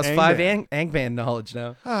 You have +5 Angman knowledge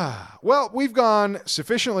now. Well, we've gone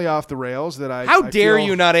sufficiently off the rails that How dare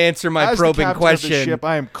you not answer my probing question? Of the ship,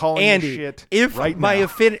 I am calling Andy, shit if right my now.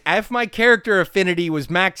 If my character affinity was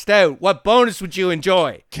maxed out, what bonus would you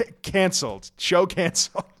enjoy? Canceled. Show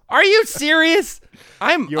canceled. Are you serious?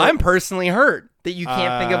 I'm personally hurt. that you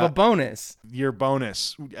can't think of a bonus. Your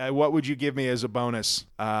bonus. What would you give me as a bonus?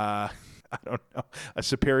 I don't know. A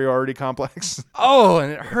superiority complex? Oh,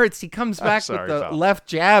 and it hurts. He comes back sorry, with the pal. left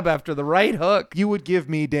jab after the right hook. You would give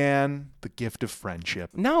me, Dan, the gift of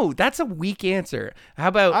friendship. No, that's a weak answer. How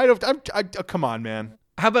about Come on, man.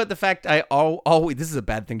 How about the fact I always, this is a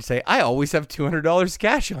bad thing to say, I always have $200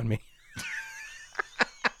 cash on me.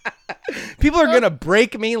 People are going to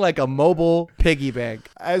break me like a mobile piggy bank.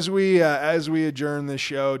 As we adjourn this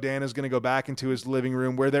show, Dan is going to go back into his living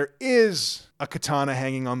room where there is a katana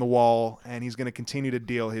hanging on the wall, and he's going to continue to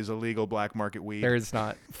deal his illegal black market weed. There is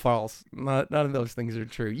not. False. None of those things are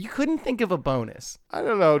true. You couldn't think of a bonus. I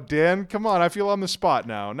don't know, Dan. Come on. I feel on the spot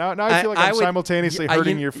now. Now I feel like I'm simultaneously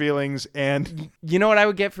hurting your feelings and... You know what I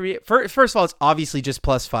would get for you? First of all, it's obviously just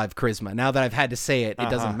 +5 charisma. Now that I've had to say it,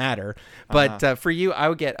 it doesn't matter. But for you, I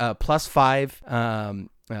would get +5...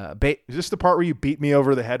 Is this the part where you beat me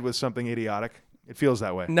over the head with something idiotic? It feels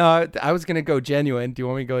that way. No, I was going to go genuine. Do you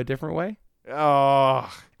want me to go a different way?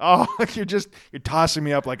 Oh, you're tossing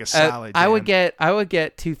me up like a salad. I would get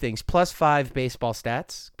two things. +5 baseball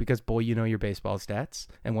stats, because boy, you know your baseball stats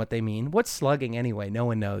and what they mean. What's slugging anyway? No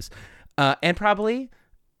one knows. And probably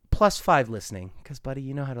 +5 listening, because buddy,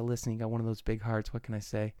 you know how to listen. You got one of those big hearts. What can I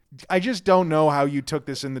say? I just don't know how you took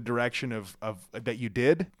this in the direction of that you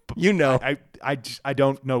did. You know, I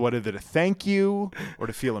don't know whether to thank you or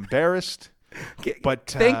to feel embarrassed.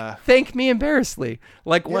 But thank me embarrassedly,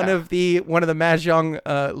 like one of the mahjong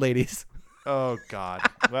ladies. Oh God!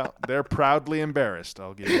 Well, they're proudly embarrassed.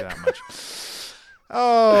 I'll give you that much.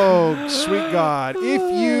 Oh, sweet God. If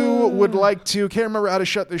you would like to, can't remember how to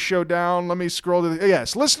shut this show down. Let me scroll to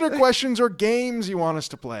yes, listener questions or games you want us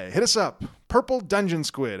to play. Hit us up,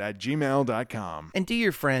 purpledungeonsquid@gmail.com. And do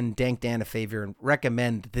your friend Dank Dan a favor and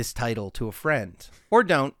recommend this title to a friend. Or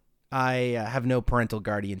don't. I have no parental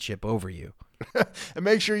guardianship over you. And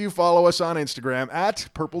make sure you follow us on Instagram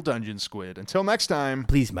 @purpledungeonsquid. Until next time.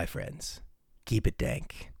 Please, my friends, keep it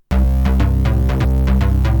dank.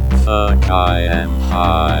 Fuck, I am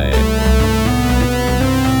high.